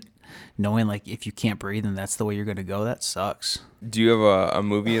that. idea, knowing like if you can't breathe and that's the way you're gonna go, that sucks. Do you have a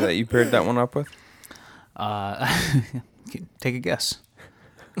movie that you paired that one up with? Take a guess.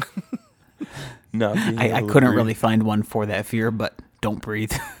 No, I couldn't really find one for that fear, but don't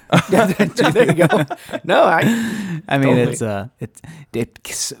breathe. There you go. No, I mean totally.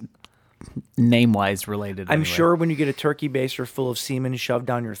 it's name wise related. I'm anyway. sure when you get a turkey baster full of semen shoved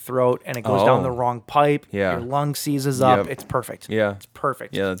down your throat and it goes Oh. down the wrong pipe, Yeah. your lung seizes up. Yep. It's perfect. Yeah. It's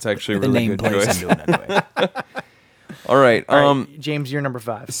perfect. Yeah, that's actually a the really name good plays choice. into it anyway. All right. All right, James, you're number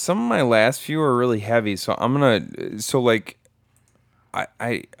 5. Some of my last few are really heavy, so I'm not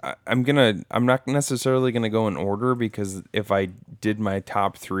necessarily gonna go in order because if I did my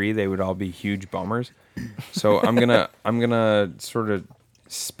top 3, they would all be huge bummers. So I'm gonna sort of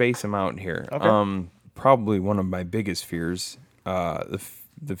space them out here. Okay. Probably one of my biggest fears, the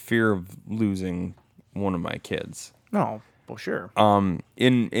fear of losing one of my kids. No, well, sure.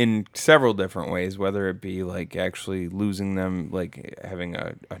 In several different ways, whether it be like actually losing them, like having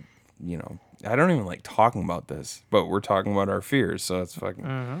a I don't even like talking about this, but we're talking about our fears, so it's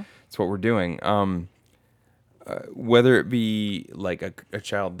fucking, it's what we're doing. Whether it be like a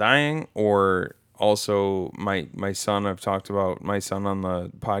child dying or also my son, I've talked about my son on the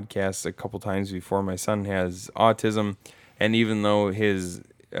podcast a couple times before. My son has autism, and even though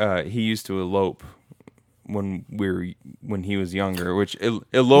he used to elope when he was younger, which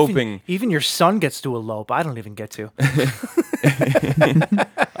eloping Even your son gets to elope. I don't even get to.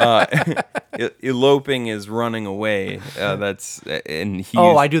 Eloping is running away.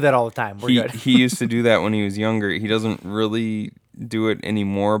 I do that all the time. We're good. He used to do that when he was younger. He doesn't really do it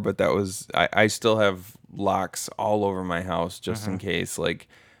anymore, but I still have locks all over my house just in case, like,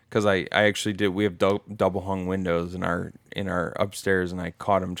 because I actually did. We have double hung windows in our upstairs, and I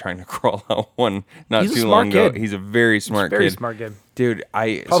caught him trying to crawl out one He's a too smart long ago. kid. He's a very smart Very kid. smart kid. Dude.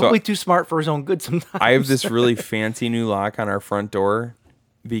 Probably too smart for his own good sometimes. I have this really fancy new lock on our front door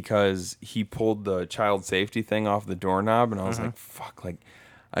because he pulled the child safety thing off the doorknob, and I was like, fuck, like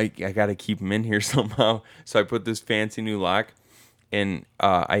I got to keep him in here somehow. So I put this fancy new lock, and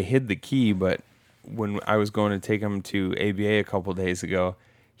I hid the key, but when I was going to take him to ABA a couple days ago,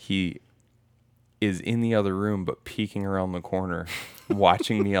 he is in the other room but peeking around the corner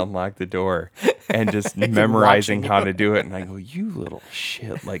watching me unlock the door and just memorizing how to do it. And I go, you little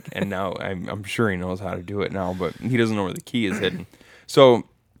shit. Like, and now I'm sure he knows how to do it now, but he doesn't know where the key is hidden. So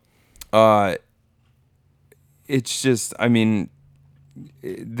it's just, I mean,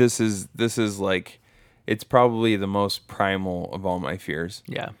 this is like, it's probably the most primal of all my fears.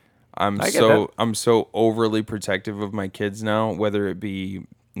 Yeah. I'm so overly protective of my kids now, whether it be,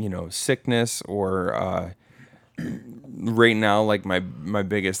 sickness or right now, like my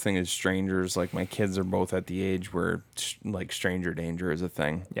biggest thing is strangers. Like my kids are both at the age where like stranger danger is a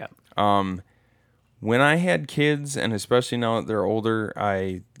thing. Yeah. When I had kids, and especially now that they're older,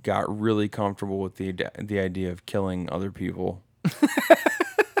 I got really comfortable with the idea of killing other people.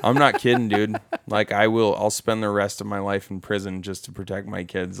 I'm not kidding, dude. Like I'll spend the rest of my life in prison just to protect my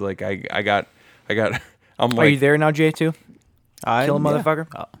kids. Like I'm like, Are you there now, J2? Kill a motherfucker?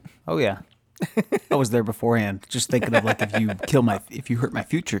 Oh yeah. I was there beforehand, just thinking of like if you hurt my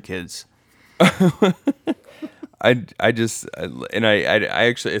future kids. I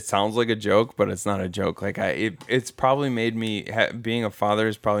actually, it sounds like a joke, but it's not a joke. Like it's probably made me being a father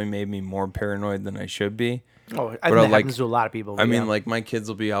has probably made me more paranoid than I should be. Oh, I think that happens to a lot of people. I mean, like my kids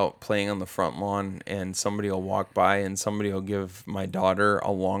will be out playing on the front lawn, and somebody will walk by, and somebody will give my daughter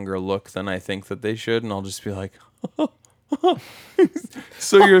a longer look than I think that they should, and I'll just be like,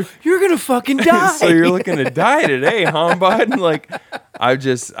 "So you're gonna fucking die. So you're looking to die today, huh, bud?" Like, I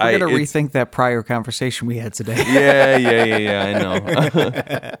gotta rethink that prior conversation we had today. Yeah, I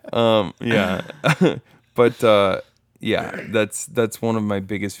know. Yeah, but. Yeah, that's one of my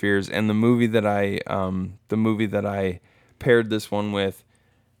biggest fears, and the movie that I paired this one with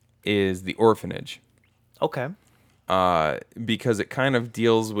is The Orphanage. Okay. Because it kind of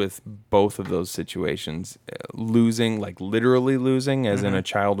deals with both of those situations, losing, like literally losing, as in a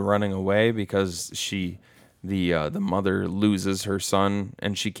child running away because the mother loses her son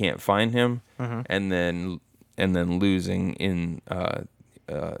and she can't find him, and then losing in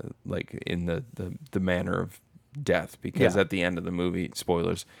like in the manner of death, because at the end of the movie,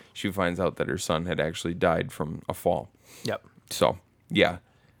 spoilers, she finds out that her son had actually died from a fall. Yep. So yeah,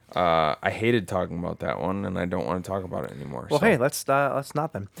 I hated talking about that one, and I don't want to talk about it anymore. Well, so. hey, let's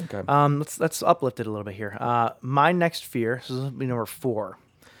not then. Okay. Let's uplift it a little bit here. My next fear, so this will be number 4.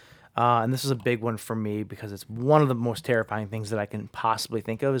 And this is a big one for me because it's one of the most terrifying things that I can possibly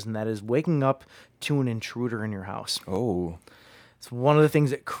think of, and that is waking up to an intruder in your house. Oh. It's one of the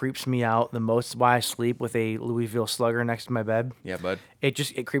things that creeps me out the most. It's why I sleep with a Louisville Slugger next to my bed. Yeah, bud.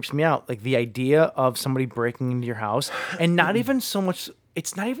 It creeps me out. Like the idea of somebody breaking into your house, and not even so much.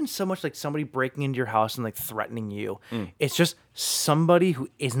 It's not even so much like somebody breaking into your house and like threatening you. It's just somebody who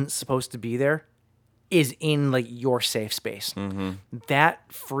isn't supposed to be there is in like your safe space. That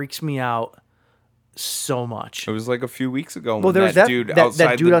freaks me out so much. It was like a few weeks ago Well, when there was that dude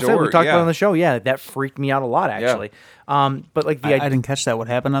outside the door. we talked yeah. about on the show. Yeah, that freaked me out a lot actually. But like I didn't catch that. What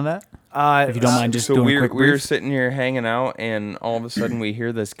happened on that? If you don't mind just so doing we a were, quick we were brief. sitting here hanging out, and all of a sudden we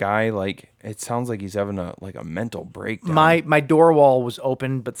hear this guy, like, it sounds like he's having a mental breakdown. my door wall was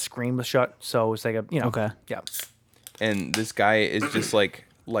open, but the screen was shut, so it was like Okay. yeah. And this guy is just like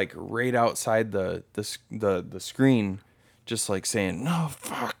right outside the screen, just like saying, "No,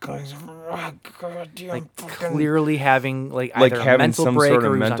 fuck, guys, goddamn, Like fucking-" clearly having like like either a having mental some break sort or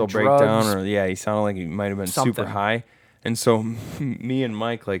of he was mental on breakdown, drugs. or yeah, he sounded like he might have been super Something. high. And so me and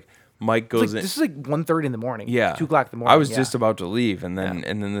Mike It's goes like, in. this is like 1:30 in the morning. Yeah, 2 o'clock in the morning. I was yeah. just about to leave, and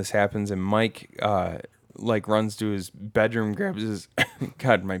then this happens, and Mike like runs to his bedroom, grabs his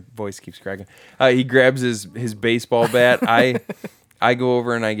God, my voice keeps cracking. He grabs his baseball bat. I go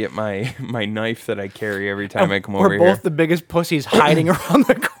over and I get my knife that I carry every time I come over We're here. both the biggest pussies hiding around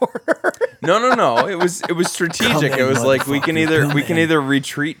the corner. No. It was strategic. It was like we can either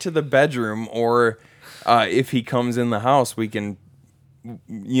retreat to the bedroom, or if he comes in the house, we can.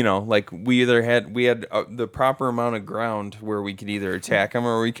 Like we had the proper amount of ground where we could either attack him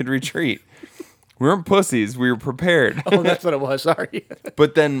or we could retreat. We weren't pussies. We were prepared. Oh, that's what it was. Sorry.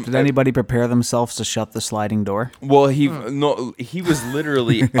 But then, Did anybody prepare themselves to shut the sliding door? well, he was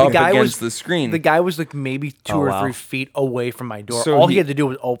literally up against the screen. The guy was like maybe 2 or wow. 3 feet away from my door. So All he he- had to do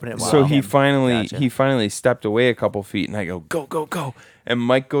was open it. So he Gotcha. finally stepped away a couple feet, and I go, go. And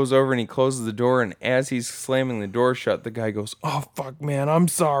Mike goes over and he closes the door, and as he's slamming the door shut, the guy goes, "Oh fuck, man, I'm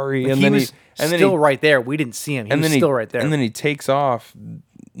sorry." Like, And he then was still right there. We didn't see him. He was still right there. And then he takes off,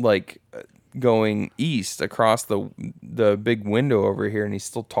 like going east across the big window over here, and he's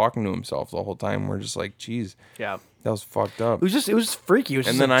still talking to himself the whole time. We're just like, "Geez, yeah, that was fucked up." it was freaky. It was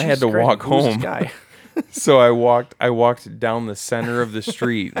And just then like, I had to Jesus Christ, walk who's this home. guy? So I walked down the center of the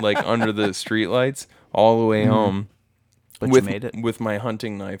street, like under the street lights, all the way home. But with, you made it. with my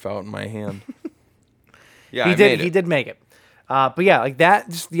hunting knife out in my hand. Yeah, he I did. made it. He did make it. But yeah, like that.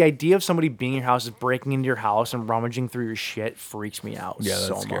 Just the idea of somebody being in your house, is breaking into your house and rummaging through your shit, freaks me out Yeah, that's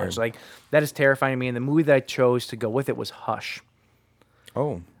so scary. much. Like that is terrifying to me. And the movie that I chose to go with it was Hush.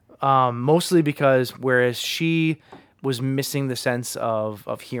 Oh, Mostly because whereas she was missing the sense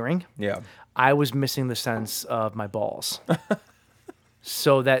of hearing, yeah. I was missing the sense of my balls.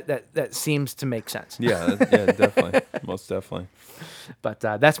 So that seems to make sense. Yeah, definitely. Most definitely. But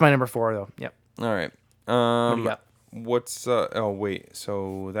that's my number 4, though. Yep. All right. What do you got? What's oh wait,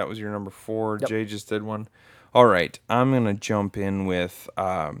 so that was your number 4. Yep. Jay just did one. All right, I'm gonna jump in with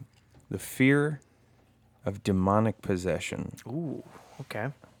the fear of demonic possession. Ooh. Okay.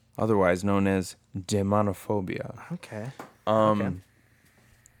 Otherwise known as demonophobia. Okay.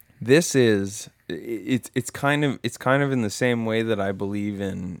 This is it's kind of in the same way that I believe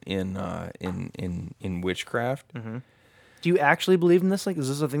in witchcraft. Mm-hmm. Do you actually believe in this? Like, is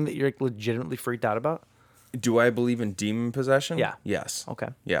this a thing that you're like, legitimately freaked out about? Do I believe in demon possession? Yeah. Yes. Okay.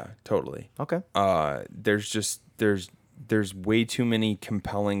 Yeah, totally. Okay. There's way too many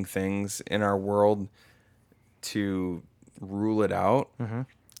compelling things in our world to rule it out. Mm-hmm.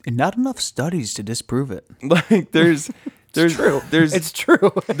 And not enough studies to disprove it. Like there's true. It's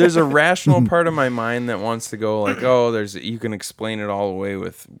true. There's a rational part of my mind that wants to go like, oh, you can explain it all away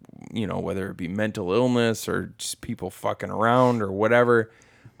with, whether it be mental illness or just people fucking around or whatever.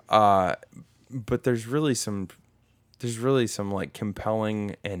 But there's really some like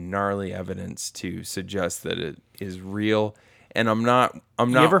compelling and gnarly evidence to suggest that it is real. And I'm not.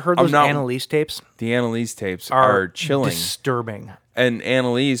 You ever heard those Annalise tapes? The Annalise tapes are chilling, disturbing. And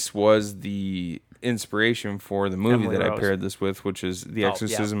Annalise was the inspiration for the movie Emily that Rose. I paired this with, which is The Oh,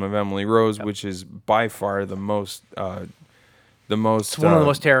 Exorcism of Emily Rose, which is by far the most. It's one of the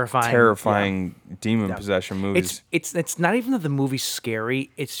most terrifying demon possession movies. It's not even that the movie's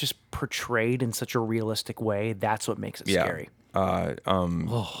scary. It's just portrayed in such a realistic way. That's what makes it scary. What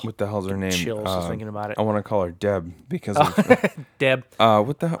the hell's her name? Chills just thinking about it. I want to call her Deb because of Deb.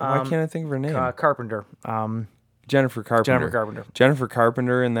 What the hell? Why can't I think of her name? Carpenter. Jennifer Carpenter. Jennifer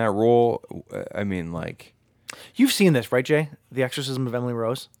Carpenter in that role. I mean, like, you've seen this, right, Jay? The Exorcism of Emily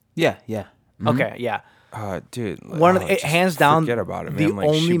Rose. Yeah. Okay, yeah. Dude, hands down, forget about it, the man.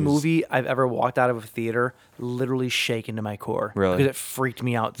 Like, she only was- movie I've ever walked out of a theater literally shaken to my core. Really? Because it freaked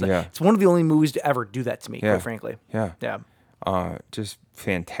me out. Yeah. It's one of the only movies to ever do that to me, quite frankly. Yeah. Yeah. Just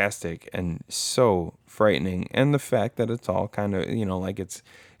fantastic and so frightening. And the fact that it's all kind of, like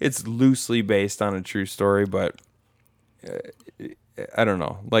it's loosely based on a true story, but I don't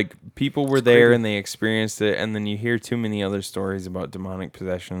know. Like, people were there and they experienced it, and then you hear too many other stories about demonic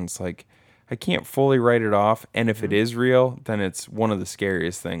possession. It's like, I can't fully write it off. And if it is real, then it's one of the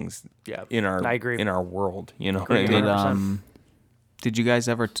scariest things in our I agree. in our world. You know what Agree, I mean? Did you guys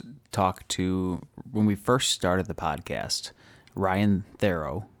ever talk to, when we first started the podcast, Ryan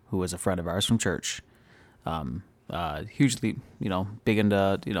Thero, who was a friend of ours from church, hugely, big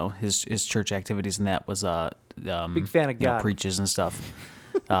into, his church activities, and that was big fan of God. Preaches and stuff.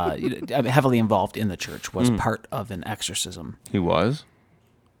 Heavily involved in the church, was part of an exorcism. He was?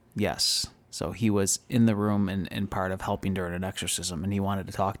 Yes. So he was in the room and part of helping during an exorcism, and he wanted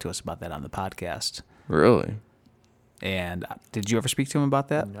to talk to us about that on the podcast. Really? And did you ever speak to him about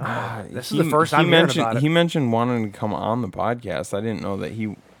that? No. This is the first I'm hearing about it. He mentioned wanting to come on the podcast. I didn't know that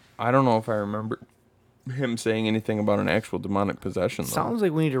I don't know if I remember him saying anything about an actual demonic possession, though. Sounds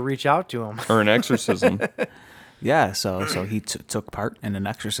like we need to reach out to him. Or an exorcism. Yeah, so he took part in an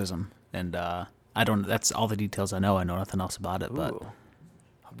exorcism, and I don't. That's all the details I know. I know nothing else about it. But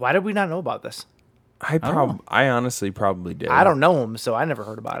why did we not know about this? I honestly probably did. I don't know him, so I never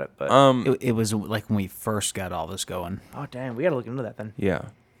heard about it. But it was like when we first got all this going. Oh damn, we got to look into that then. Yeah,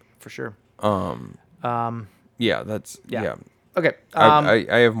 for sure. Yeah, that's yeah. Okay.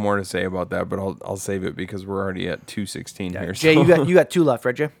 I have more to say about that, but I'll save it because we're already at 2:16 here. Jay, so. you got two left,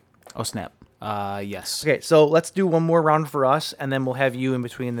 right, Jay? Oh snap. Yes. Okay, so let's do one more round for us, and then we'll have you in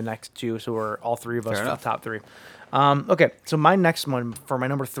between the next two, so we're all three of us for the top three. Okay, so my next one for my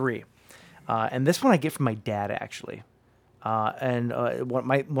number 3, and this one I get from my dad actually, and one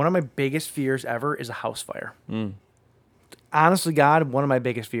of my biggest fears ever is a house fire. Honestly, God, one of my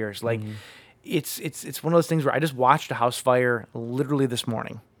biggest fears. Like, it's one of those things where I just watched a house fire literally this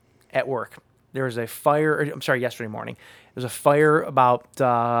morning at work. There was a fire. Yesterday morning. There was a fire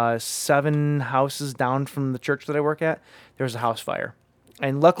about 7 houses down from the church that I work at. There was a house fire,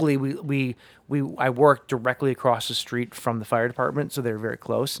 and luckily I worked directly across the street from the fire department, so they were very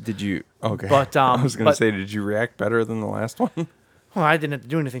close. Did you? Okay. But I was gonna say, did you react better than the last one? Well, I didn't have to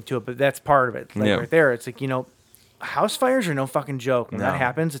do anything to it, but that's part of it. Like right there, it's like, house fires are no fucking joke. When that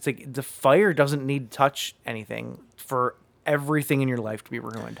happens, it's like the fire doesn't need to touch anything for everything in your life to be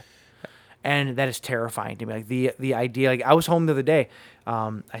ruined. And that is terrifying to me. Like the idea, like I was home the other day.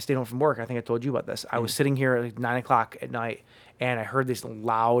 I stayed home from work. I think I told you about this. I was sitting here at like 9:00 at night, and I heard this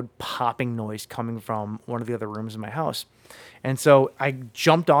loud popping noise coming from one of the other rooms in my house. And so I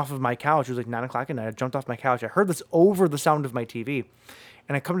jumped off of my couch. It was like 9:00 at night. I jumped off my couch. I heard this over the sound of my TV.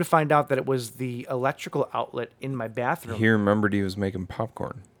 And I come to find out that it was the electrical outlet in my bathroom. He remembered he was making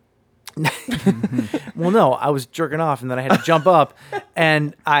popcorn. Well, no, I was jerking off, and then I had to jump up,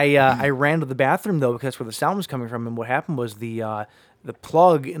 and I ran to the bathroom though, because that's where the sound was coming from. And what happened was the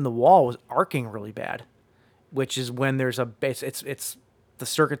plug in the wall was arcing really bad, which is when there's it's the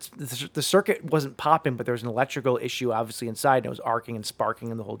circuit wasn't popping, but there was an electrical issue obviously inside, and it was arcing and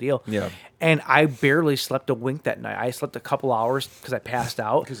sparking and the whole deal. Yeah. And I barely slept a wink that night. I slept a couple hours because I passed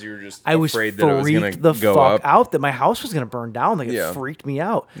out. Because you were just afraid that it was gonna freaked the go fuck up. out that my house was gonna burn down. Like it freaked me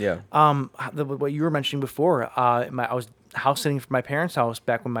out. Yeah. What you were mentioning before, I was house sitting for my parents' house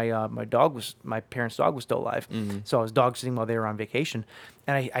back when my parents' dog was still alive. So I was dog sitting while they were on vacation,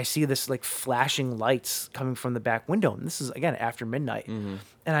 and I see this like flashing lights coming from the back window, and this is again after midnight. And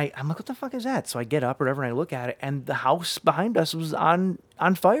I'm like, what the fuck is that? So I get up or whatever, and I look at it, and the house behind us was on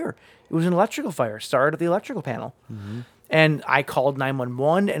fire. It was an electrical fire. Started at the electrical panel. And I called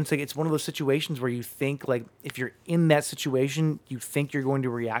 911, and it's one of those situations where you think, like, if you're in that situation, you think you're going to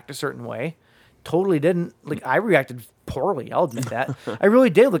react a certain way. Totally didn't. Like, I reacted poorly. I'll admit that. I really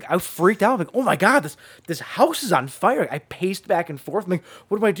did. Like, I freaked out. I'm like, oh my God, this house is on fire. I paced back and forth. I'm like,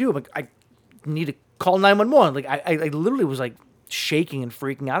 what do I do? I'm like, I need to call 911. Like, I literally was like shaking and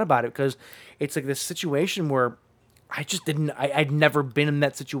freaking out about it, because it's like this situation where I just didn't, I'd never been in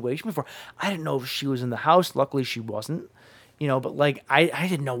that situation before. I didn't know if she was in the house. Luckily she wasn't, but like, I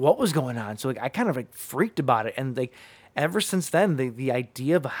didn't know what was going on. So like, I kind of like freaked about it. And like, ever since then, the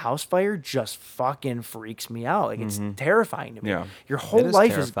idea of a house fire just fucking freaks me out. Like, it's terrifying to me. Yeah. Your whole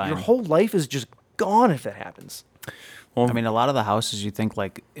life is just gone if that happens. I mean, a lot of the houses you think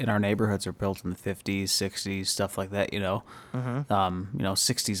like in our neighborhoods are built in the 50s, 60s, stuff like that. Mhm.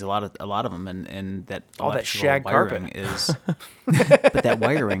 60s, a lot of them, and that All that electrical shag wiring carpet. is, but that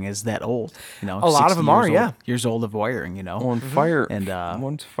wiring is that old. A lot of 60 them are, years yeah. old, years old of wiring. Well, and fire, and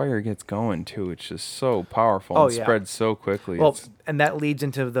once fire gets going too, it's just so powerful Oh, and yeah. spreads so quickly. Well, It's- and that leads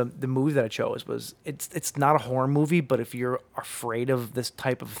into the movie that I chose. Was it's not a horror movie, but if you're afraid of this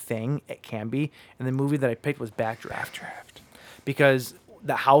type of thing, it can be. And the movie that I picked was Backdraft. Because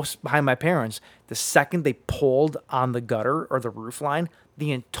the house behind my parents, the second they pulled on the gutter or the roof line,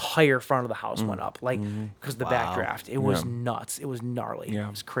 the entire front of the house went up, like because the Wow. backdraft. It was Yeah. nuts. It was gnarly. Yeah.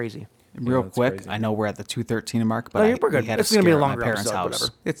 It was crazy. Real quick, I know we're at the 213 mark, but No, we're good. we had It's gonna be a scare at my longer parents' episode, house.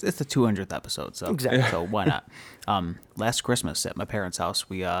 whatever. It's the 200th episode, so Exactly. so why not? Last Christmas at my parents' house,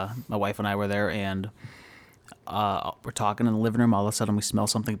 we my wife and I were there, and we're talking in the living room. All of a sudden, we smell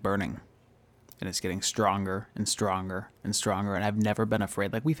something burning, and it's getting stronger and stronger and stronger. And I've never been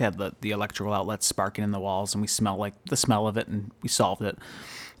afraid. Like we've had the electrical outlets sparking in the walls, and we smell like the smell of it, and we solved it.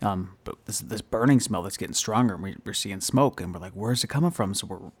 But this burning smell that's getting stronger, and we're seeing smoke, and we're like, where's it coming from?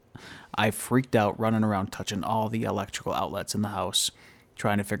 So I freaked out, running around, touching all the electrical outlets in the house,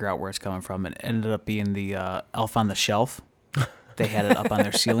 trying to figure out where it's coming from. And it ended up being the Elf on the Shelf. They had it up on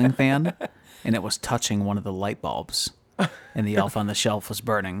their ceiling fan, and it was touching one of the light bulbs. And the Elf on the Shelf was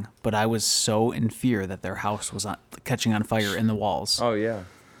burning. But I was so in fear that their house was catching on fire in the walls. Oh, yeah.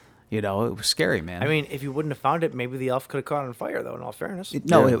 It was scary, man. I mean, if you wouldn't have found it, maybe the elf could have caught on fire, though. In all fairness,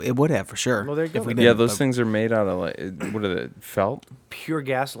 It would have for sure. Well, there you go. If we then. Yeah, those but- things are made out of like what are they? Felt? Pure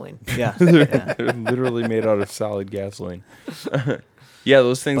gasoline. Yeah. They're literally made out of solid gasoline. Yeah,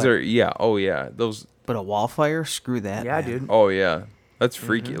 those things But- are. Yeah. Oh yeah. Those. But a wall fire, screw that. Yeah, man. dude. Oh yeah. That's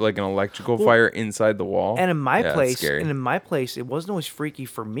freaky. Like an electrical Well, fire inside the wall. And in my Yeah, it's place, it wasn't always freaky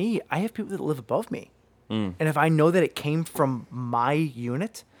for me. I have people that live above me, Mm. and if I know that it came from my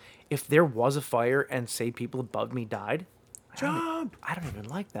unit, if there was a fire and say people above me died, I don't even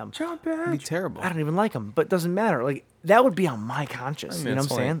like them. Jump, It'd be terrible. I don't even like them, but it doesn't matter. Like that would be on my conscience. I mean, you know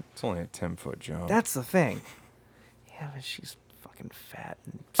it's what I'm only- saying? It's only a 10-foot jump. That's the thing. Yeah, but she's fucking fat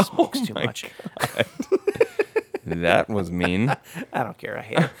and smokes too my much. That was mean. I don't care. I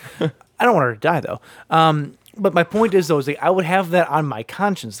hate her. I don't want her to die though. But my point is though, is like I would have that on my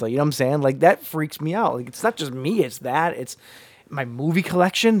conscience though. You know what I'm saying? Like that freaks me out. Like it's not just me. It's that. It's my movie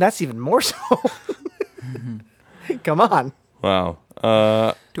collection. That's even more so. Come on. Wow.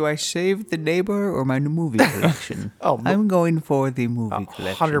 Do I save the neighbor or my movie collection? Oh, I'm going for the movie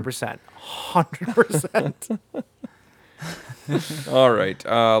collection. 100%. 100%. All right.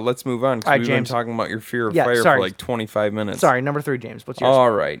 Let's move on. 'Cause All right, we've been James. talking about your fear of Yeah, fire sorry. for like 25 minutes. Sorry, number 3, James. What's yours?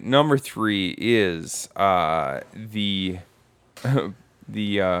 All right. Number 3 is the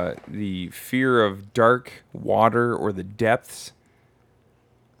the fear of dark water or the depths.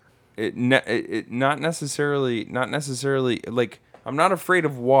 It not necessarily like I'm not afraid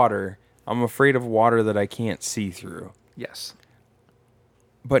of water. I'm afraid of water that I can't see through. Yes.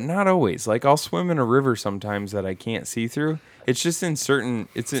 But not always. Like I'll swim in a river sometimes that I can't see through. It's just in certain.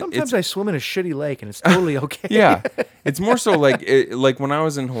 Sometimes I swim in a shitty lake and it's totally okay. Yeah, it's more so like like when I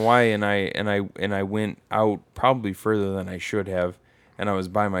was in Hawaii and I went out probably further than I should have, and I was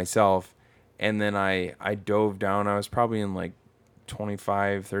by myself, and then I dove down. I was probably in like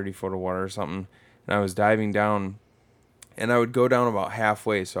 25, 30 foot of water or something, and I was diving down, and I would go down about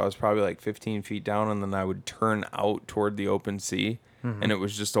halfway, so I was probably like 15 feet down, and then I would turn out toward the open sea, and it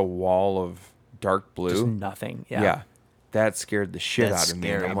was just a wall of dark blue. Just nothing. Yeah. Yeah. That scared the shit That's out of me.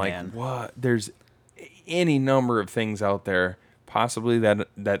 scary, And I'm like, man. what? There's any number of things out there, possibly that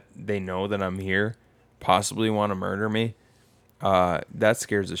they know that I'm here, possibly want to murder me. That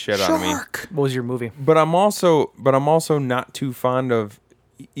scares the shit out of me. What was your movie? But I'm also not too fond of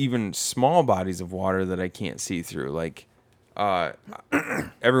even small bodies of water that I can't see through. Like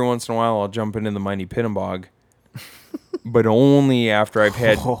every once in a while I'll jump into the mighty Pittambog. But only after I've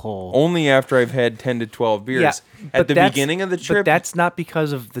had 10 to 12 beers. Yeah, At the that's- beginning of the But trip, that's not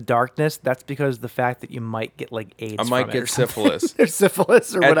because of the darkness. That's because of the fact that you might get like AIDS. I might from it get or something. syphilis. There's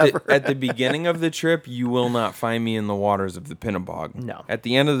syphilis or whatever. At the beginning of the trip, you will not find me in the waters of the Pinnabog. No. At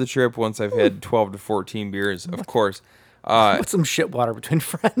the end of the trip, once I've had 12 to 14 beers, of course. Put some shit water between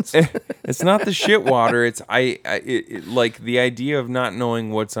friends. It's not the shit water. It's like the idea of not knowing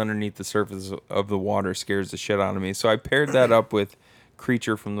what's underneath the surface of the water scares the shit out of me. So I paired that up with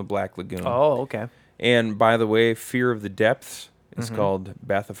Creature from the Black Lagoon. Oh, okay. And by the way, fear of the depths is Mhm. called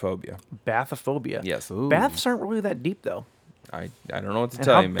bathyphobia. Bathyphobia. Yes. Baths aren't really that deep though. I don't know what to And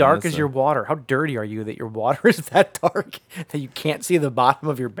tell how you, man. dark That's is your water? How dirty are you that your water is that dark that you can't see the bottom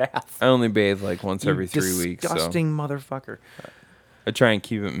of your bath? I only bathe like once every 3 weeks. So Disgusting motherfucker. I try and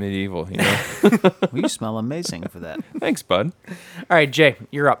keep it medieval, you know. Well, you smell amazing for that. Thanks, bud. All right, Jay,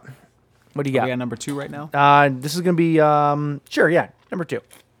 you're up. What do you Are got? we at number 2 right now? This is gonna be sure, yeah, number 2.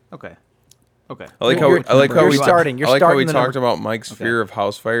 Okay. Okay. I like You're how we starting. You're I like how we starting the talked number- about Mike's fear of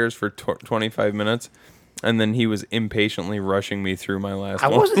house fires for 25 minutes, and then he was impatiently rushing me through my last I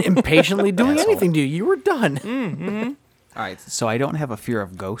one. wasn't impatiently doing Asshole. anything to you. You were done. All right. So I don't have a fear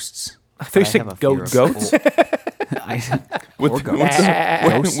of ghosts. I thought you but said have a fear of goats. or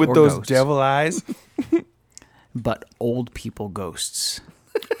ghosts. with those devil eyes. But old people ghosts.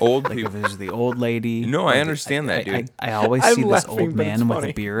 Old Like people. if there's the old lady. No, like, I understand that, dude. I always I'm see this laughing, old but it's man with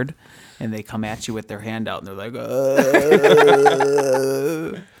funny. a beard, and they come at you with their hand out, and they're like,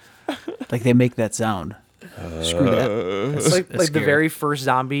 like they make that sound. Screw that. That's like the scary. very first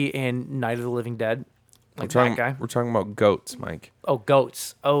zombie in Night of the Living Dead. Like that guy. We're talking about goats, Mike. Oh,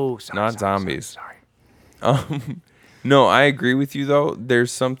 goats. Oh, sorry. Not zombies. Sorry. No, I agree with you though.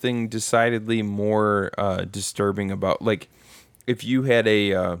 There's something decidedly more disturbing about like if you had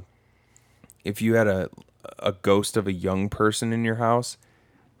a ghost of a young person in your house,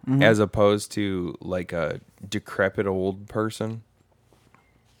 as opposed to like a decrepit old person.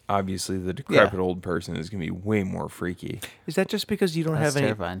 Obviously, the decrepit old person is gonna be way more freaky. Is that just because you don't That's have any?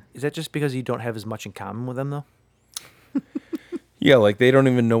 terrifying. Is that just because you don't have as much in common with them though? Yeah, like they don't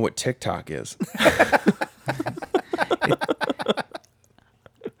even know what TikTok is.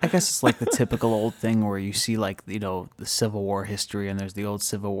 I guess it's like the typical old thing where you see like, you know, the Civil War history and there's the old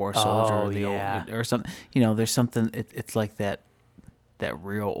Civil War soldier Oh, or the yeah. old, or something, you know, there's something, it's like that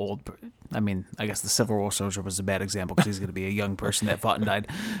real old, I mean, I guess the Civil War soldier was a bad example because he's going to be a young person that fought and died,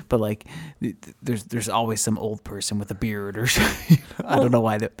 but like there's always some old person with a beard or I don't know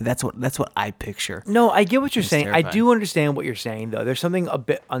why but that's what I picture. No, I get what you're It's saying. I terrifying. do understand what you're saying though. There's something a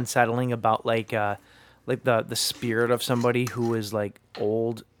bit unsettling about like the spirit of somebody who is like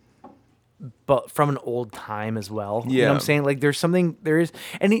old, but from an old time as well. You know what I'm Yeah. saying? Like there's something there is,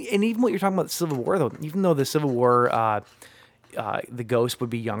 and even what you're talking about the Civil War though, even though the Civil War, the ghosts would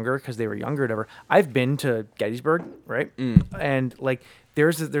be younger because they were younger, or whatever. I've been to Gettysburg, right? And like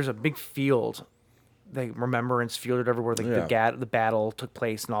there's a big field, the Remembrance Field or whatever, where like the battle took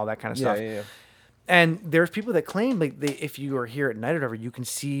place and all that kind of stuff. Yeah. And there's people that claim like if you are here at night or whatever, you can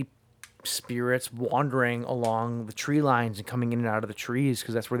see spirits wandering along the tree lines and coming in and out of the trees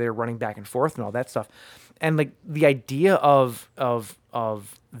because that's where they're running back and forth and all that stuff. And like the idea of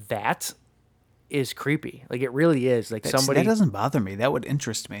that is creepy. Like it really is. Like somebody that doesn't bother me. That would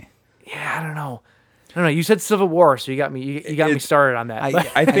interest me. Yeah, I don't know. You said Civil War, so you got me. You got me started on that.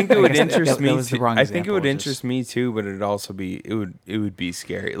 I think it would guess that interest me. was the Too. wrong I think it would example, just- interest me too, but it'd also be it would be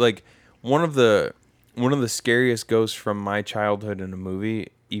scary. Like one of the scariest ghosts from my childhood in a movie,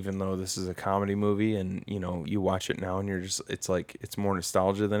 even though this is a comedy movie and you know you watch it now and you're just it's like it's more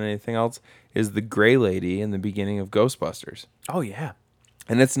nostalgia than anything else, is the gray lady in the beginning of Ghostbusters. Oh yeah.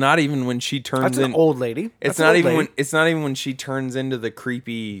 And it's not even when she turns That's an old lady. It's That's an not old even lady. it's not even when she turns into the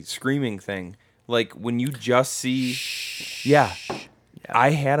creepy screaming thing. Like when you just see Yeah.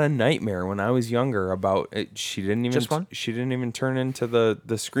 I had a nightmare when I was younger about it. She didn't even turn into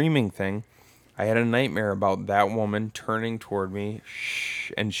the screaming thing. I had a nightmare about that woman turning toward me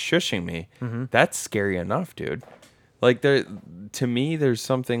and shushing me. Mhm. That's scary enough, dude. Like to me there's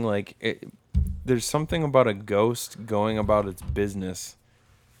something like there's something about a ghost going about its business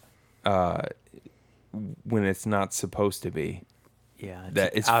when it's not supposed to be. Yeah,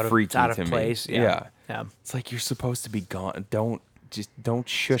 That it's out of- freaky it's out of to place, me. yeah. Yeah. It's like you're supposed to be gone. Don't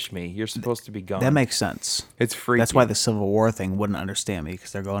shush me. You're supposed to be gone. That makes sense. It's freaky. That's why the Civil War thing wouldn't understand me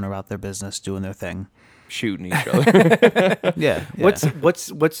because they're going about their business, doing their thing, shooting each other. yeah. What do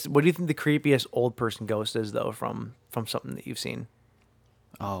you think the creepiest old person ghost is though from something that you've seen?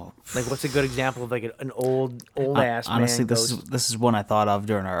 Oh, like what's a good example of like an old ass honestly, man ghost? this is one I thought of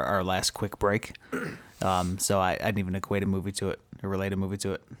during our last quick break. So I didn't even equate a movie to it or relate a movie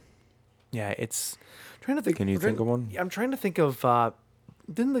to it. Yeah, it's I'm trying to think. Can you think of one? I'm trying to think of.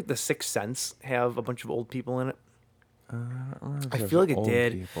 Didn't like The Sixth Sense have a bunch of old people in it? I feel like it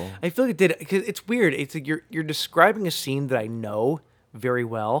did. People. I feel like it did because it's weird. It's like you're describing a scene that I know very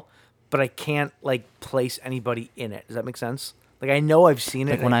well, but I can't like place anybody in it. Does that make sense? Like I know I've seen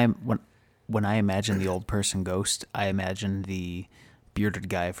it. Like when I imagine the old person ghost, I imagine the bearded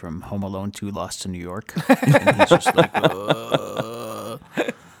guy from Home Alone 2 Lost to New York. And he's just like,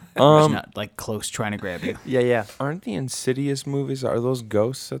 He's not like close trying to grab you. Yeah. Aren't the Insidious movies, are those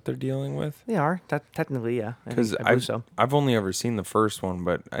ghosts that they're dealing with? They are. Technically, yeah. Because I believe so. I've only ever seen the first one,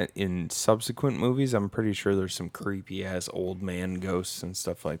 but in subsequent movies, I'm pretty sure there's some creepy ass old man ghosts and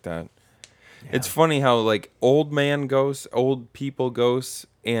stuff like that. It's funny how like old man ghosts, old people ghosts,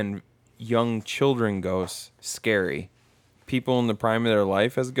 and young children ghosts scary. People in the prime of their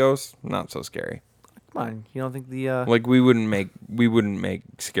life as ghosts, not so scary. Come on, you don't think the like we wouldn't make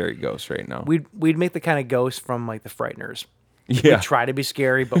scary ghosts right now. we'd make the kind of ghosts from like the Frighteners. Yeah. We try to be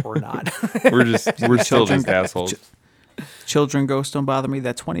scary, but we're not. we're still just assholes. Children ghosts don't bother me.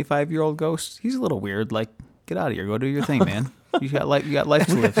 That 25-year-old ghost, he's a little weird. Like, get out of here. Go do your thing, man. You got life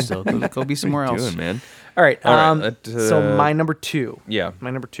to live still. Go be somewhere else. Doing, man. All right. So So my number 2. Yeah.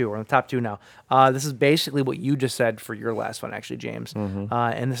 My number 2. We're on the top 2 now. This is basically what you just said for your last one, actually, James.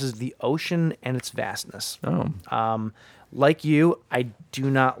 And this is the ocean and its vastness. Like you, I do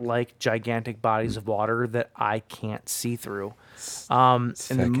not like gigantic bodies of water that I can't see through. And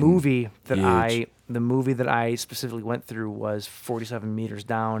the movie that I specifically went through was 47 meters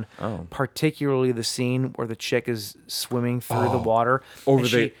down. Particularly the scene where the chick is swimming through the water over and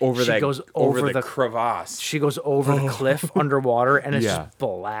the goes over the crevasse. She goes over the cliff underwater, and it's just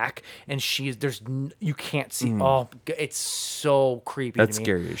black. And you can't see. Oh, it's so creepy. That's to me.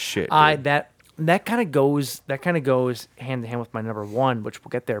 scary as shit. Dude. That kind of goes hand in hand with my number 1, which we'll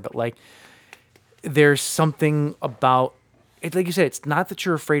get there. But like, there's something about it. Like you said, it's not that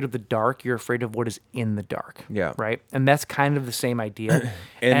you're afraid of the dark; you're afraid of what is in the dark. Yeah. Right. And that's kind of the same idea.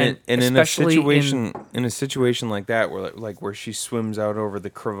 And in a especially situation like that, where she swims out over the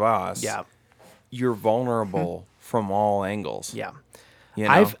crevasse, you're vulnerable from all angles. Yeah. You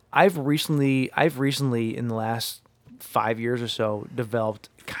know? I've recently in the last 5 years or so developed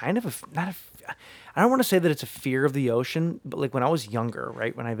kind of I don't want to say that it's a fear of the ocean, but like when I was younger,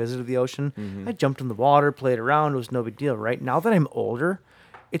 right, when I visited the ocean, I jumped in the water, played around, it was no big deal, right? Now that I'm older,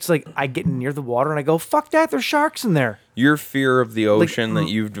 it's like I get near the water and I go, fuck that, there's sharks in there. Your fear of the ocean that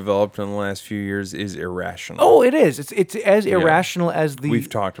you've developed in the last few years is irrational. Oh, it is. It's as irrational as the... We've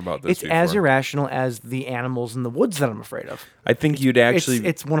talked about this before. As irrational as the animals in the woods that I'm afraid of. I think you'd actually...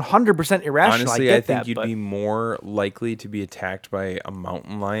 It's 100% irrational. Honestly, I think you'd be more likely to be attacked by a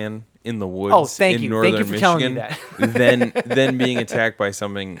mountain lion in the woods in northern Michigan than being attacked by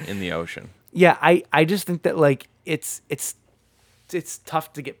something in the ocean. Yeah, I just think that like it's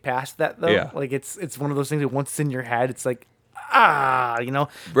tough to get past that though. Yeah. Like it's one of those things that once it's in your head, it's like you know.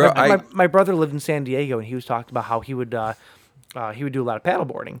 Bro, my brother lived in San Diego and he was talking about how he would do a lot of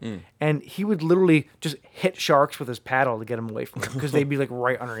paddleboarding, and he would literally just hit sharks with his paddle to get them away from him because they'd be like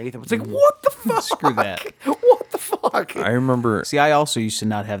right underneath him. It's like, what the fuck? Screw that. What the fuck? I remember. See, I also used to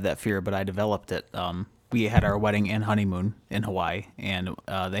not have that fear, but I developed it. We had our wedding and honeymoon in Hawaii, and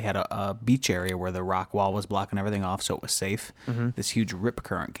they had a beach area where the rock wall was blocking everything off, so it was safe. This huge rip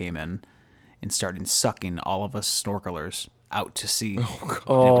current came in and started sucking all of us snorkelers out to sea. And it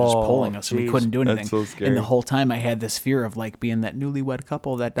was just pulling us, and we couldn't do anything. That's so scary. And the whole time I had this fear of like being that newlywed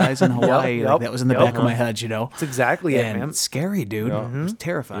couple that dies in Hawaii. Like, that was in the back of my head, you know. That's exactly it, man. It's scary, dude. It was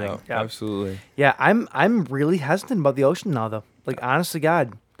terrifying. Yeah, absolutely. Yeah, I'm really hesitant about the ocean now, though. Like, honest to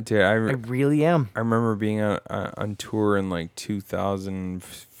God. Dude, I really am. I remember being on tour in like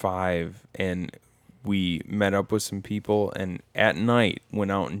 2005, and we met up with some people, and at night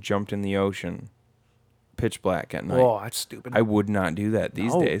went out and jumped in the ocean. Pitch black at night. Oh, that's stupid. I would not do that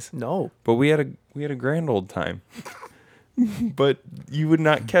these days. No. But we had a grand old time. But you would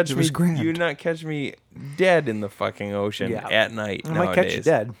not catch me. You would not catch me dead in the fucking ocean at night. I might catch you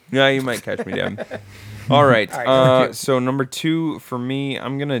dead. Yeah, you might catch me dead. All right. So number 2 for me,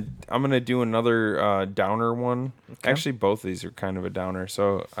 I'm gonna do another downer one. Okay. Actually, both of these are kind of a downer,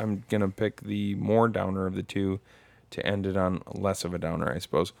 so I'm gonna pick the more downer of the two to end it on less of a downer, I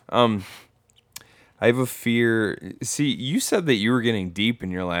suppose. I have a fear. See, you said that you were getting deep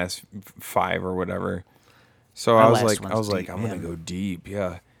in your last 5 or whatever. So I was like, I'm gonna go deep.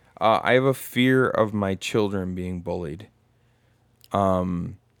 Yeah. I have a fear of my children being bullied.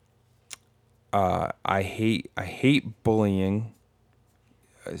 I hate bullying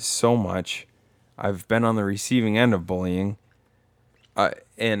so much. I've been on the receiving end of bullying,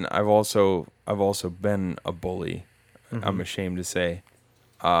 and I've also been a bully. I'm ashamed to say.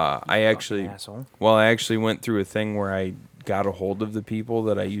 I actually went through a thing where I got a hold of the people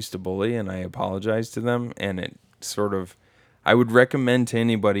that I used to bully, and I apologized to them, and it sort of, I would recommend to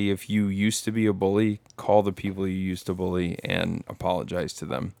anybody, if you used to be a bully, call the people you used to bully and apologize to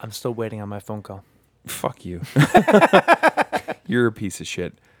them. I'm still waiting on my phone call. Fuck you. You're a piece of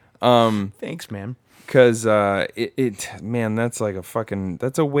shit. Thanks, man. Because man, that's like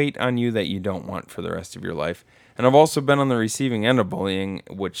that's a weight on you that you don't want for the rest of your life. And I've also been on the receiving end of bullying,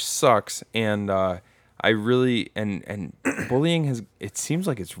 which sucks. And I really and bullying it seems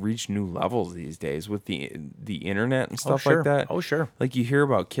like it's reached new levels these days with the internet and stuff like that. Oh, sure. Like you hear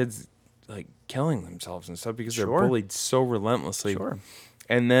about kids like killing themselves and stuff because they're bullied so relentlessly. Sure.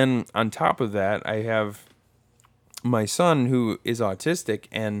 And then on top of that, I have my son who is autistic,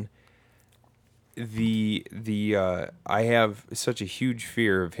 and I have such a huge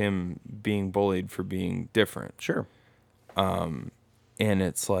fear of him being bullied for being different. Sure. And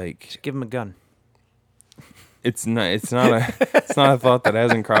it's like, just give him a gun. It's not a thought that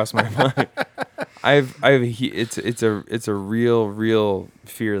hasn't crossed my mind. It's a real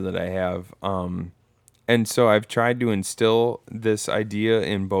fear that I have. And so I've tried to instill this idea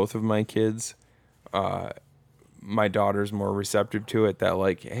in both of my kids. My daughter's more receptive to it, that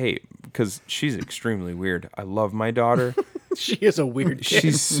like, hey, because she's extremely weird. I love my daughter. She is a weird kid.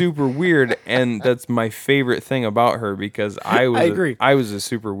 She's super weird, and that's my favorite thing about her, because I agree. I was a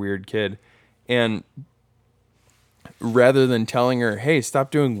super weird kid. And rather than telling her, hey,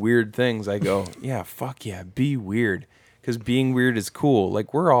 stop doing weird things, I go, yeah, fuck yeah, be weird. Because being weird is cool.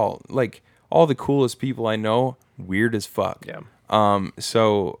 Like, we're all, like, all the coolest people I know, weird as fuck. Yeah.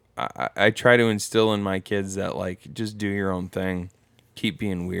 So I try to instill in my kids that, like, just do your own thing, keep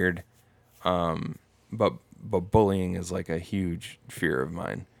being weird. But bullying is like a huge fear of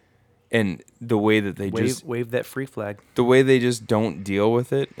mine. And the way that they wave that free flag. The way they just don't deal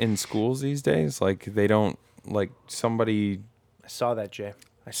with it in schools these days, like they don't, like somebody. I saw that, Jay.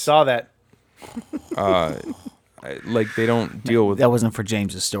 I saw that. Like they don't deal with. That wasn't for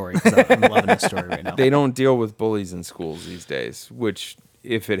James's story. 'Cause I'm loving this story right now. They don't deal with bullies in schools these days, which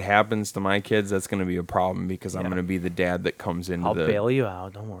if it happens to my kids, that's going to be a problem, because I'm going to be the dad that comes into I'll bail you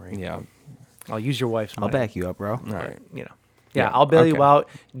out. Don't worry. Yeah. I'll use your wife's money. I'll back you up, bro. All right. You know. Yeah, I'll bail you out.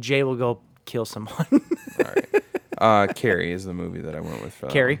 Jay will go kill someone. All right. Carrie is the movie that I went with.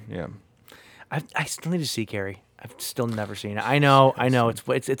 Carrie? Yeah. I still need to see Carrie. I've still never seen it. I know.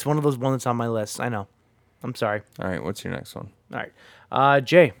 It's one of those ones that's on my list. I know. I'm sorry. All right. What's your next one? All right.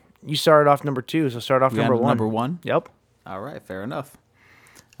 Jay, you started off number 2, so start off number 1. Number 1? Yep. All right. Fair enough.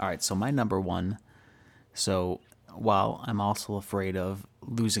 All right. So my number 1. So while I'm also afraid of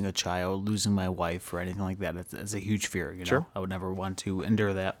losing a child, losing my wife, or anything like that, it's a huge fear. You know? Sure. I would never want to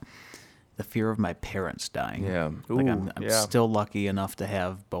endure that. The fear of my parents dying. Yeah. Like I'm still lucky enough to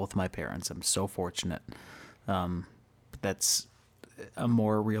have both my parents. I'm so fortunate. But that's a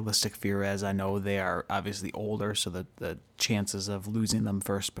more realistic fear, as I know they are obviously older, so that the chances of losing them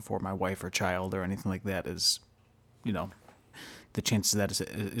first before my wife or child or anything like that is, you know, the chances of that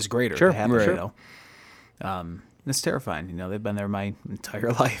is greater. Sure. To happen, Right. you know. It's terrifying. You know, they've been there my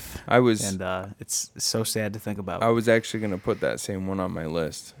entire life. And it's so sad to think about. I was actually going to put that same one on my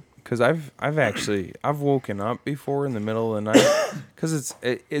list, because I've woken up before in the middle of the night, because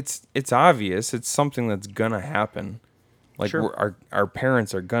it's obvious it's something that's gonna happen. Like, Sure. our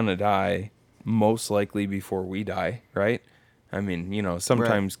parents are gonna die, most likely before we die, right? I mean, you know,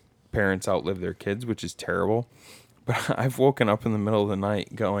 sometimes parents outlive their kids, which is terrible. But I've woken up in the middle of the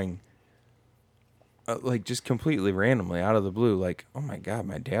night going, like, just completely randomly out of the blue, like, oh my God,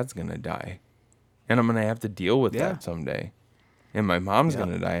 my dad's gonna die, and I'm gonna have to deal with that someday. And my mom's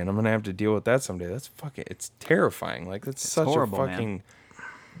gonna die, and I'm gonna have to deal with that someday. That's it's terrifying. Like, that's such horrible, a fucking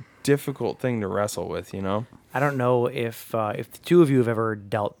difficult thing to wrestle with, you know? I don't know if the two of you have ever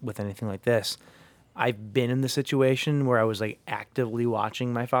dealt with anything like this. I've been in the situation where I was like actively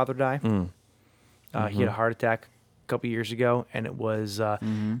watching my father die. He had a heart attack a couple years ago, and it was I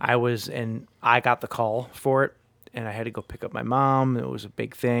got the call for it, and I had to go pick up my mom. It was a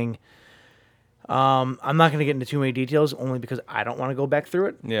big thing. I'm not going to get into too many details, only because I don't want to go back through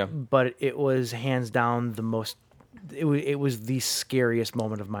it. Yeah. But it was hands down the most. It was the scariest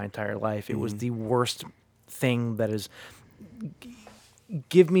moment of my entire life. It was the worst thing that is.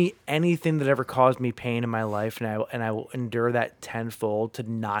 Give me anything that ever caused me pain in my life, and I will endure that tenfold to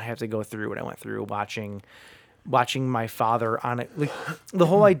not have to go through what I went through watching my father on it. Like the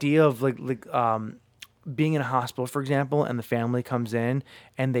whole idea of being in a hospital, for example, and the family comes in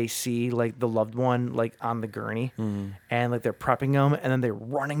and they see like the loved one like on the gurney, and like they're prepping them, and then they're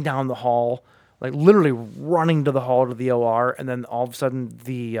running down the hall, like literally running to the hall to the OR, and then all of a sudden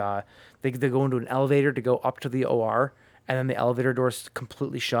they go into an elevator to go up to the OR, and then the elevator door's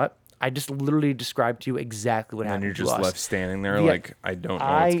completely shut. I just literally described to you exactly what happened. And you're to just us. left standing there like, I don't know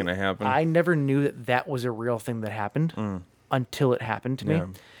what's gonna happen. I never knew that was a real thing that happened until it happened to me. Yeah.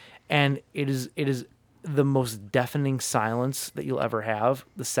 And it is the most deafening silence that you'll ever have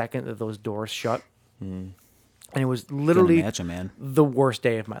the second that those doors shut. And it was literally imagine, man. the worst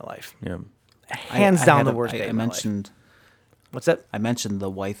day of my life. Yeah. Hands down the worst day I of my mentioned. life. What's that? I mentioned the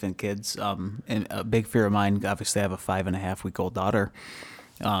wife and kids. And a big fear of mine, obviously I have a 5.5-week-old daughter.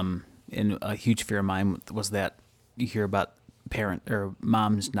 And a huge fear of mine was that you hear about parent or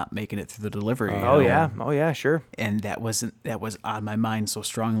moms not making it through the delivery. Oh yeah, sure. And that was on my mind so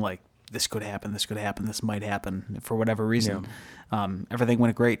strong, like this could happen, this might happen for whatever reason. Everything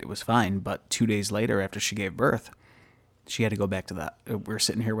went great. It was fine. But 2 days later, after she gave birth, she had to go back to that. We were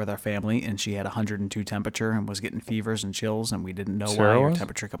sitting here with our family, and she had 102 temperature and was getting fevers and chills, and we didn't know why. Her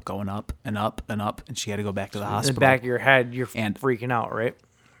temperature kept going up and up and up, and she had to go back to the hospital. In the back of your head, you're freaking out, right?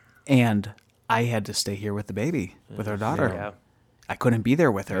 And I had to stay here with the baby, with her daughter. Yeah. I couldn't be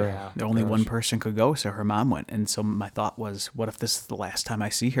there with her. Yeah. Only one person could go, so her mom went. And so my thought was, what if this is the last time I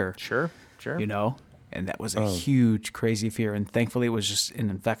see her? Sure. You know? And that was a huge, crazy fear. And thankfully, it was just an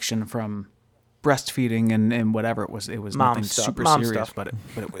infection from breastfeeding and whatever. It was Mom nothing stuff. super Mom serious, stuff. but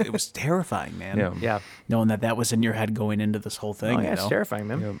it was terrifying, man. Yeah. Knowing that was in your head going into this whole thing. Oh, yeah, you know? it's terrifying,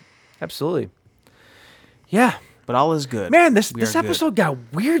 man. Absolutely. Yeah. But all is good. Man, this We are good. episode got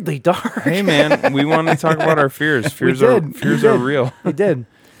weirdly dark. Hey, man, we want to talk about our fears. Fears are real. We did.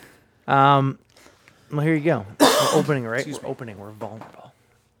 Well, here you go. We're opening, right? We're opening. We're vulnerable.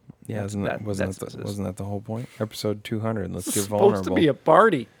 Yeah, wasn't that the whole point? Episode 200. Let's get Supposed vulnerable. to be a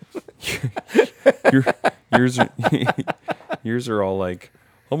party. Yours are all like,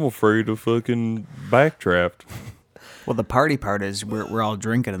 I'm afraid of fucking backdraft. Well, the party part is we're all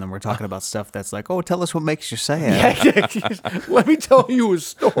drinking and then we're talking about stuff that's like, oh, tell us what makes you sad. Let me tell you a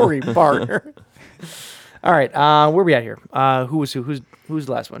story, partner. All right, where are we at here? Who's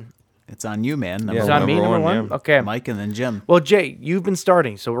the last one? It's on you, man. It's on me, number one? yeah. Okay. Mike and then Jim. Well, Jay, you've been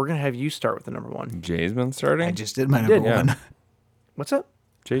starting, so we're going to have you start with the number one. Jay's been starting? I just did my You number did? one. What's up?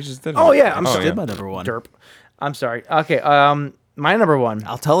 Jay just did it. Oh, yeah, I'm I sorry. did my number one. Derp. I'm sorry. Okay, my number one.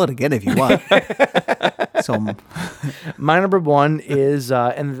 I'll tell it again if you want. So my number one is,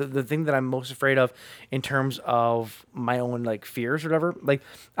 and the thing that I'm most afraid of in terms of my own like fears or whatever, like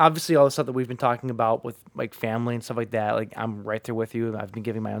obviously all the stuff that we've been talking about with like family and stuff like that, like I'm right there with you. I've been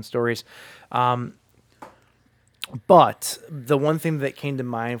giving my own stories. But the one thing that came to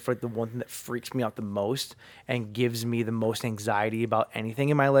mind for the one thing that freaks me out the most and gives me the most anxiety about anything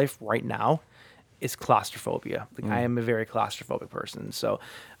in my life right now is claustrophobia. Like I am a very claustrophobic person. So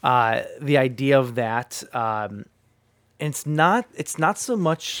the idea of that, it's not so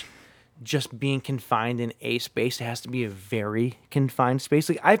much just being confined in a space. It has to be a very confined space.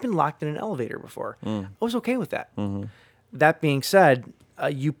 Like I've been locked in an elevator before. I was okay with that. That being said,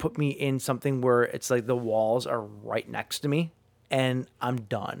 you put me in something where it's like the walls are right next to me and I'm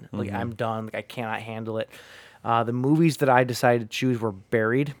done. Like I'm done. Like I cannot handle it. The movies that I decided to choose were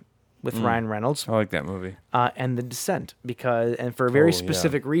Buried with Ryan Reynolds. I like that movie. And The Descent, and for a very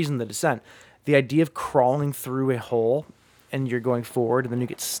specific reason, The Descent. The idea of crawling through a hole and you're going forward and then you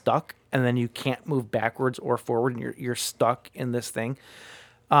get stuck and then you can't move backwards or forward and you're stuck in this thing.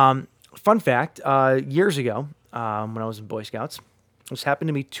 Fun fact, years ago, when I was in Boy Scouts, this happened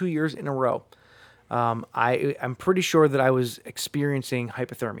to me 2 years in a row. I'm pretty sure that I was experiencing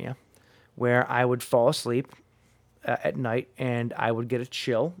hypothermia, where I would fall asleep at night and I would get a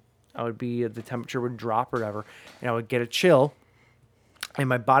chill. The temperature would drop or whatever, and I would get a chill, and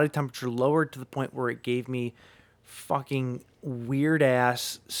my body temperature lowered to the point where it gave me fucking weird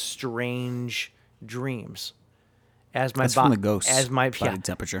ass, strange dreams. As my That's from the ghosts. As my body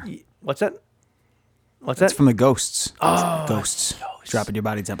temperature. What's that? That's from the ghosts. Oh, ghosts dropping your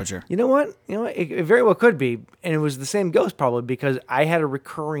body temperature. You know what? It very well could be, and it was the same ghost probably because I had a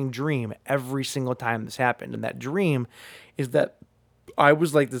recurring dream every single time this happened, and that dream is that I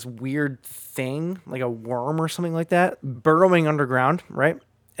was like this weird thing, like a worm or something like that, burrowing underground, right?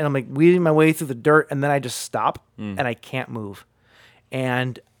 And I'm like weaving my way through the dirt, and then I just stop, and I can't move.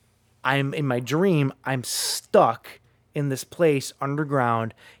 And I'm in my dream, I'm stuck in this place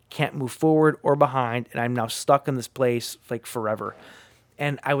underground, can't move forward or behind, and I'm now stuck in this place like forever.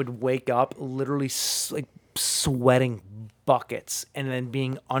 And I would wake up literally like sweating buckets, and then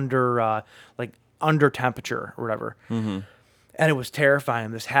being under temperature or whatever. And it was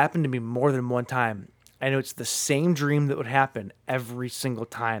terrifying. This happened to me more than one time. I know it's the same dream that would happen every single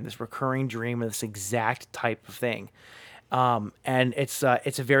time. This recurring dream of this exact type of thing. And it's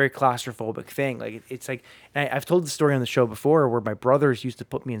a very claustrophobic thing. Like it's like, and I've told the story on the show before where my brothers used to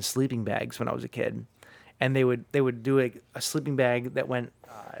put me in sleeping bags when I was a kid. and they would do a sleeping bag that went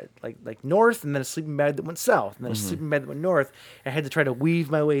like north, and then a sleeping bag that went south, and then a sleeping bag that went north. I had to try to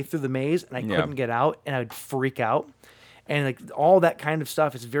weave my way through the maze, and I couldn't get out, and I would freak out. And like all that kind of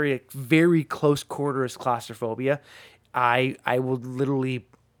stuff is very, very close quarters claustrophobia. I will literally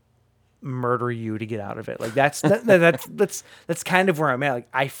murder you to get out of it. Like that's kind of where I'm at. Like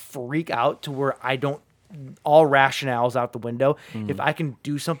I freak out to where I don't. All rationale's out the window. If I can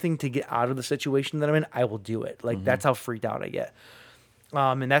do something to get out of the situation that I'm in, I will do it. Like that's how freaked out I get.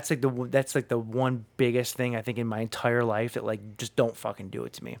 And that's like the one biggest thing I think in my entire life that like just don't fucking do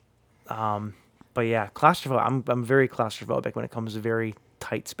it to me. But yeah, claustrophobic. I'm very claustrophobic when it comes to very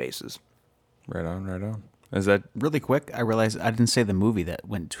tight spaces. Right on. Is that really quick? I realized I didn't say the movie that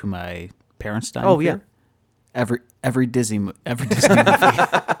went to my parents' dining. Oh yeah, every Disney movie. Because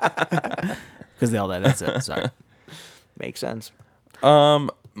they all that. That's it. Sorry. Makes sense.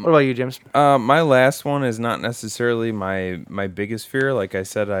 What about you, James? My last one is not necessarily my biggest fear. Like I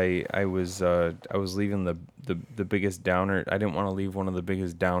said, I was leaving the biggest downer. I didn't want to leave one of the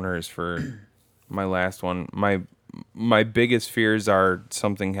biggest downers for my last one. My biggest fears are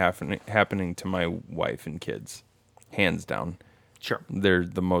something happening to my wife and kids, hands down. Sure. They're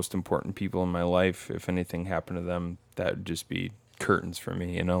the most important people in my life. If anything happened to them, that would just be curtains for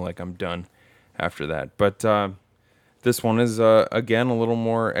me. You know, like I'm done after that. But this one is again a little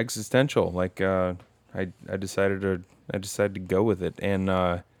more existential. Like I decided to go with it, and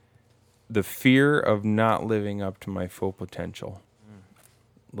the fear of not living up to my full potential.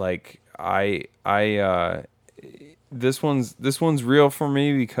 Like this one's real for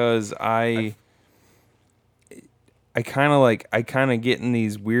me because I kind of get in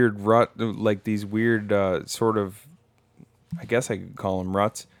these weird sort of, I guess I could call them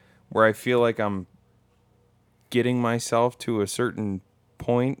ruts, where I feel like I'm getting myself to a certain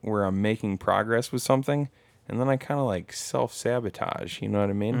point where I'm making progress with something, and then I kind of like self-sabotage, you know what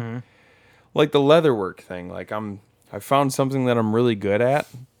I mean? Mm-hmm. Like the leatherwork thing. Like I found something that I'm really good at,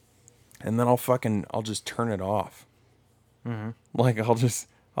 and then I'll just turn it off. Mm-hmm. Like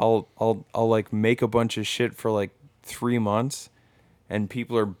I'll like make a bunch of shit for like 3 months, and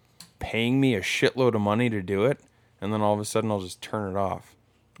people are paying me a shitload of money to do it, and then all of a sudden I'll just turn it off.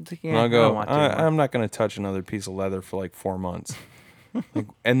 And I'll go, I'm not going to touch another piece of leather for like 4 months. Like,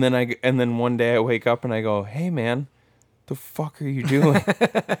 and then one day I wake up and I go, hey man, the fuck are you doing?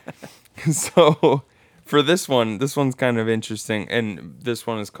 So for this one's kind of interesting, and this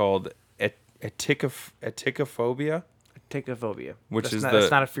one is called aticophobia. Aticophobia, which that's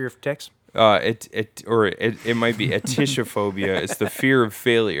not a fear of ticks. It might be atishophobia. It's the fear of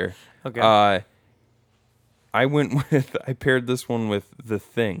failure. Okay. I paired this one with The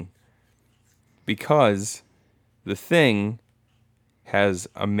Thing, because The Thing has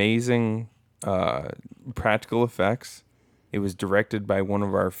amazing practical effects. It was directed by one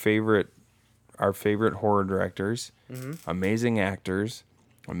of our favorite horror directors. Mm-hmm. Amazing actors,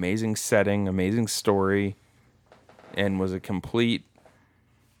 amazing setting, amazing story, and was a complete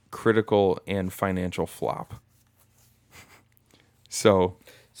critical and financial flop. So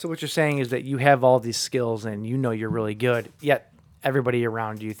what you're saying is that you have all these skills and you know you're really good, yet everybody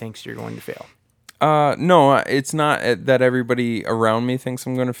around you thinks you're going to fail. No, it's not that everybody around me thinks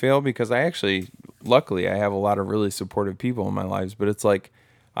I'm going to fail, because luckily I have a lot of really supportive people in my lives, but it's like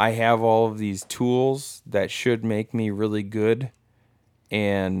I have all of these tools that should make me really good,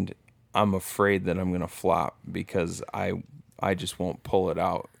 and I'm afraid that I'm going to flop because I just won't pull it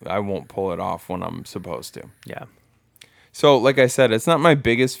out. I won't pull it off when I'm supposed to. Yeah. So, like I said, it's not my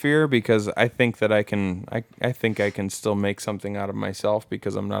biggest fear, because I think that I think I can still make something out of myself,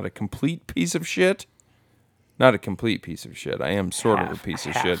 because I'm not a complete piece of shit. Not a complete piece of shit. I am sort of a piece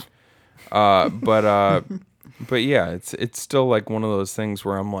of shit. But yeah, it's still like one of those things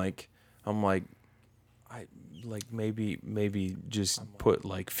where I'm like maybe just put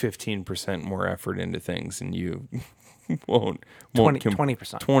like 15% more effort into things, and you won't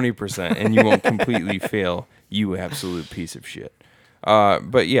 20%, and you won't completely fail, you absolute piece of shit.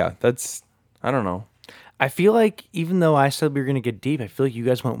 But yeah, I don't know. I feel like even though I said we were gonna get deep, I feel like you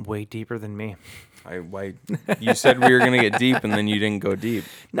guys went way deeper than me. You said we were gonna get deep, and then you didn't go deep.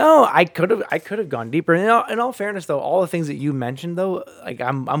 No, I could have gone deeper. In all fairness, though, all the things that you mentioned, though, like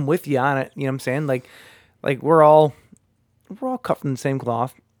I'm with you on it. You know what I'm saying? Like we're all cut from the same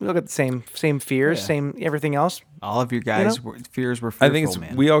cloth. We all got the same fears, same everything else. All of your guys' fears were fearful, I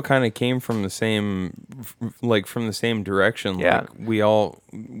think we all kind of came from the same direction. Yeah. Like we all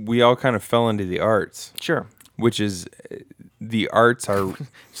kind of fell into the arts. Sure. Which is the arts are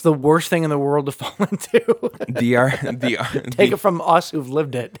It's the worst thing in the world to fall into. Take it from us who've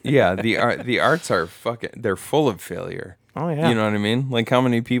lived it. Yeah, the arts are they're full of failure. Oh, yeah. You know what I mean? Like, how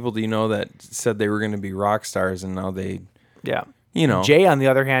many people do you know that said they were going to be rock stars and now they, Yeah. you know. Jay, on the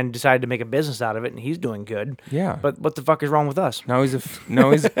other hand, decided to make a business out of it, and he's doing good. Yeah. But what the fuck is wrong with us? Now he's a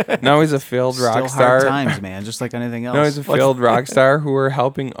failed Still rock star. hard times, man, just like anything else. Now he's a failed rock star who are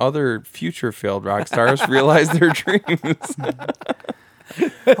helping other future failed rock stars realize their dreams.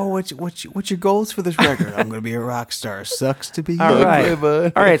 Oh, what's your goals for this record? I'm going to be a rock star. Sucks to be you. All right.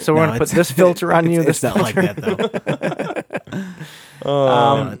 All right, so we're going to put this filter on you. It's This not like filter.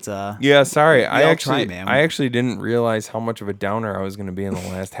 that, though. Yeah, sorry. I all actually, try, man. I actually didn't realize how much of a downer I was going to be in the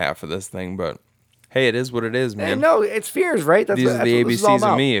last half of this thing, but hey, it is what it is, man. No, it's fears, right? These are the what this is all ABCs of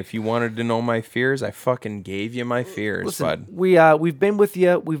about. me. If you wanted to know my fears, I fucking gave you my fears, Listen, bud. we've been with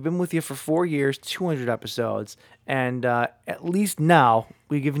you. We've been with you for 4 years, 200 episodes, and at least now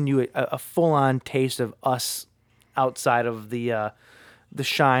we've given you a full-on taste of us outside of the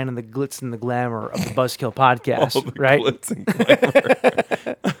shine and the glitz and the glamour of the Buzzkill podcast, All the right? glitz and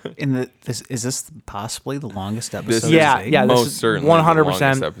glamour. Is this possibly the longest episode? Yeah, most this is certainly the 100%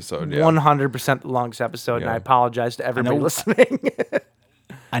 longest episode, yeah. 100% the longest episode, and Yeah. I apologize to everybody know- listening.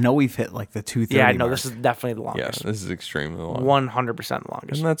 I know we've hit like the 230 Yeah, no, mark. this is definitely the Yeah, longest. this is extremely long. 100% the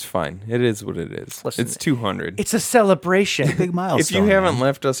longest. And that's fine. It is what it is. Listen, it's 200. It's a celebration. big milestone. If you haven't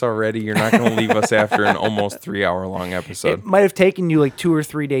left us already, you're not going to leave us after an almost 3 hour long episode. It might have taken you like 2 or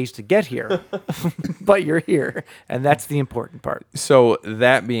 3 days to get here, but you're here, and that's the important part. So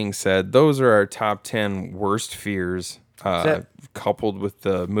that being said, those are our top 10 worst fears, it. coupled with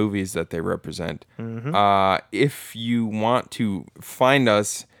the movies that they represent. Mhm. If you want to find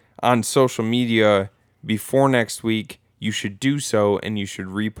us on social media before next week, you should do so, and you should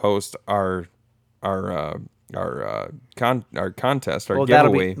repost our contest, our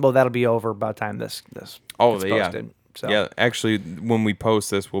giveaway. That'll be over by the time this gets yeah. posted. So. Yeah, actually, when we post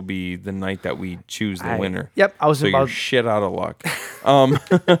this, will be the night that we choose the winner. Yep, I was so about you're shit out of luck.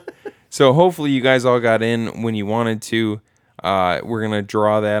 So hopefully you guys all got in when you wanted to. We're gonna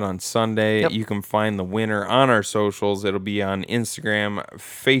draw that on Sunday. Yep. You can find the winner on our socials. It'll be on Instagram,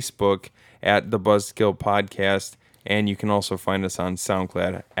 Facebook at the Buzzkill Podcast, and you can also find us on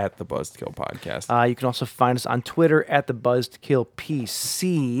SoundCloud at the Buzzkill Podcast. You can also find us on Twitter at the Buzzkill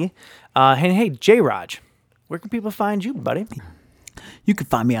PC. And hey, J-Raj, where can people find you, buddy? You can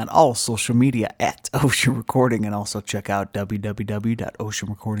find me on all social media at Ocean Recording, and also check out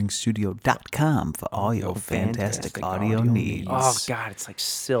www.oceanrecordingstudio.com for all your fantastic audio needs. Oh God, it's like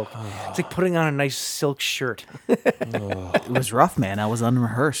silk. It's like putting on a nice silk shirt. It was rough, man. I was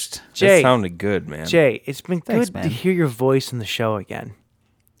unrehearsed. Jay, that sounded good, man. Jay, it's been Thanks, good man. to hear your voice in the show again.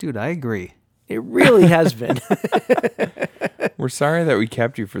 Dude, I agree. It really has been. We're sorry that we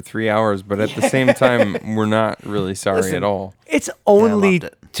kept you for 3 hours, but at the same time, we're not really sorry Listen, at all. It's only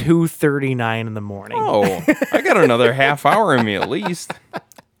 2:39 in the morning. Oh, I got another half hour in me at least.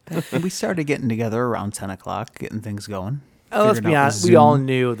 And we started getting together around 10 o'clock, getting things going. Let's Figuring be out honest. the We all Zoom.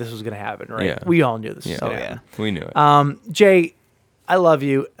 knew this was going to happen, right? Yeah. We all knew this was Yeah. going to Oh, happen. yeah. We knew it. Jay, I love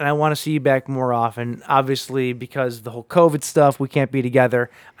you, and I want to see you back more often. Obviously, because of the whole COVID stuff, we can't be together.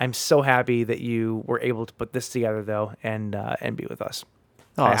 I'm so happy that you were able to put this together, though, and be with us.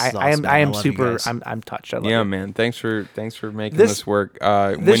 Oh, this is awesome, man. I I am love you super. guys. I'm touched. I love Yeah, you. man. Thanks for making This- this work.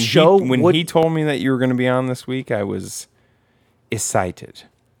 this When show when would- he told me that you were going to be on this week, I was excited.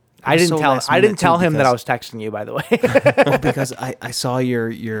 I didn't so tell. last I minute, didn't tell too, him that I was because- texting you. By the way. Well, because I saw your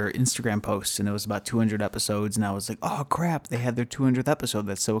Instagram post, and it was about 200 episodes, and I was like, oh, crap, they had their 200th episode.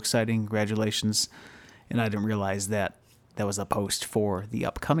 That's so exciting. Congratulations. And I didn't realize that that was a post for the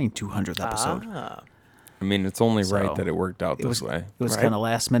upcoming 200th episode. I mean, it's only right So, that it worked out It was, this way. it was Right. kind of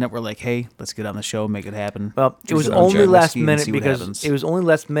last minute. We're like, hey, let's get on the show, make it happen. Well, it was Drink a bunch only of last whiskey and minute see what because happens. it was only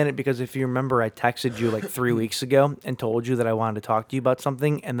last minute because if you remember, I texted you like 3 weeks ago and told you that I wanted to talk to you about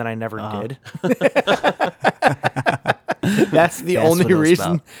something, and then I never did. That's the That's only what it was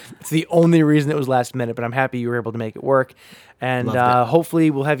reason. about. It's the only reason it was last minute. But I'm happy you were able to make it work, and Loved it. hopefully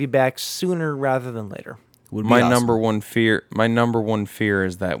we'll have you back sooner rather than later. Would be My awesome. number one fear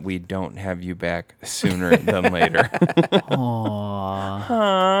is that we don't have you back sooner than later.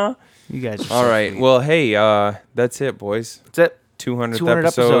 Aww. You guys are All so right. sweet. Well, hey, that's it, boys. That's it. 200th 200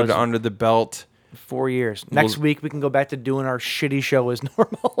 episode episodes. under the belt. 4 years. Next week we can go back to doing our shitty show as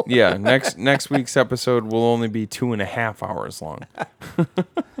normal. Yeah, next week's episode will only be 2.5 hours long.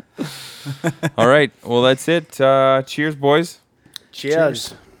 All right. Well, that's it. Cheers, boys.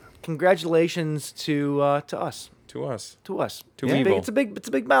 Cheers. Congratulations to us. To us. To us. To it's evil. It's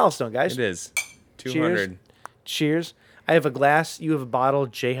a big milestone, guys. It is. 200. Cheers. I have a glass. You have a bottle.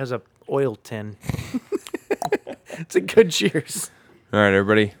 Jay has a oil tin. It's a good cheers. All right,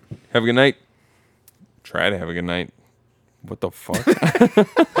 everybody. Have a good night. Try to have a good night. What the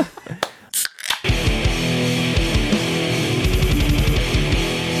fuck?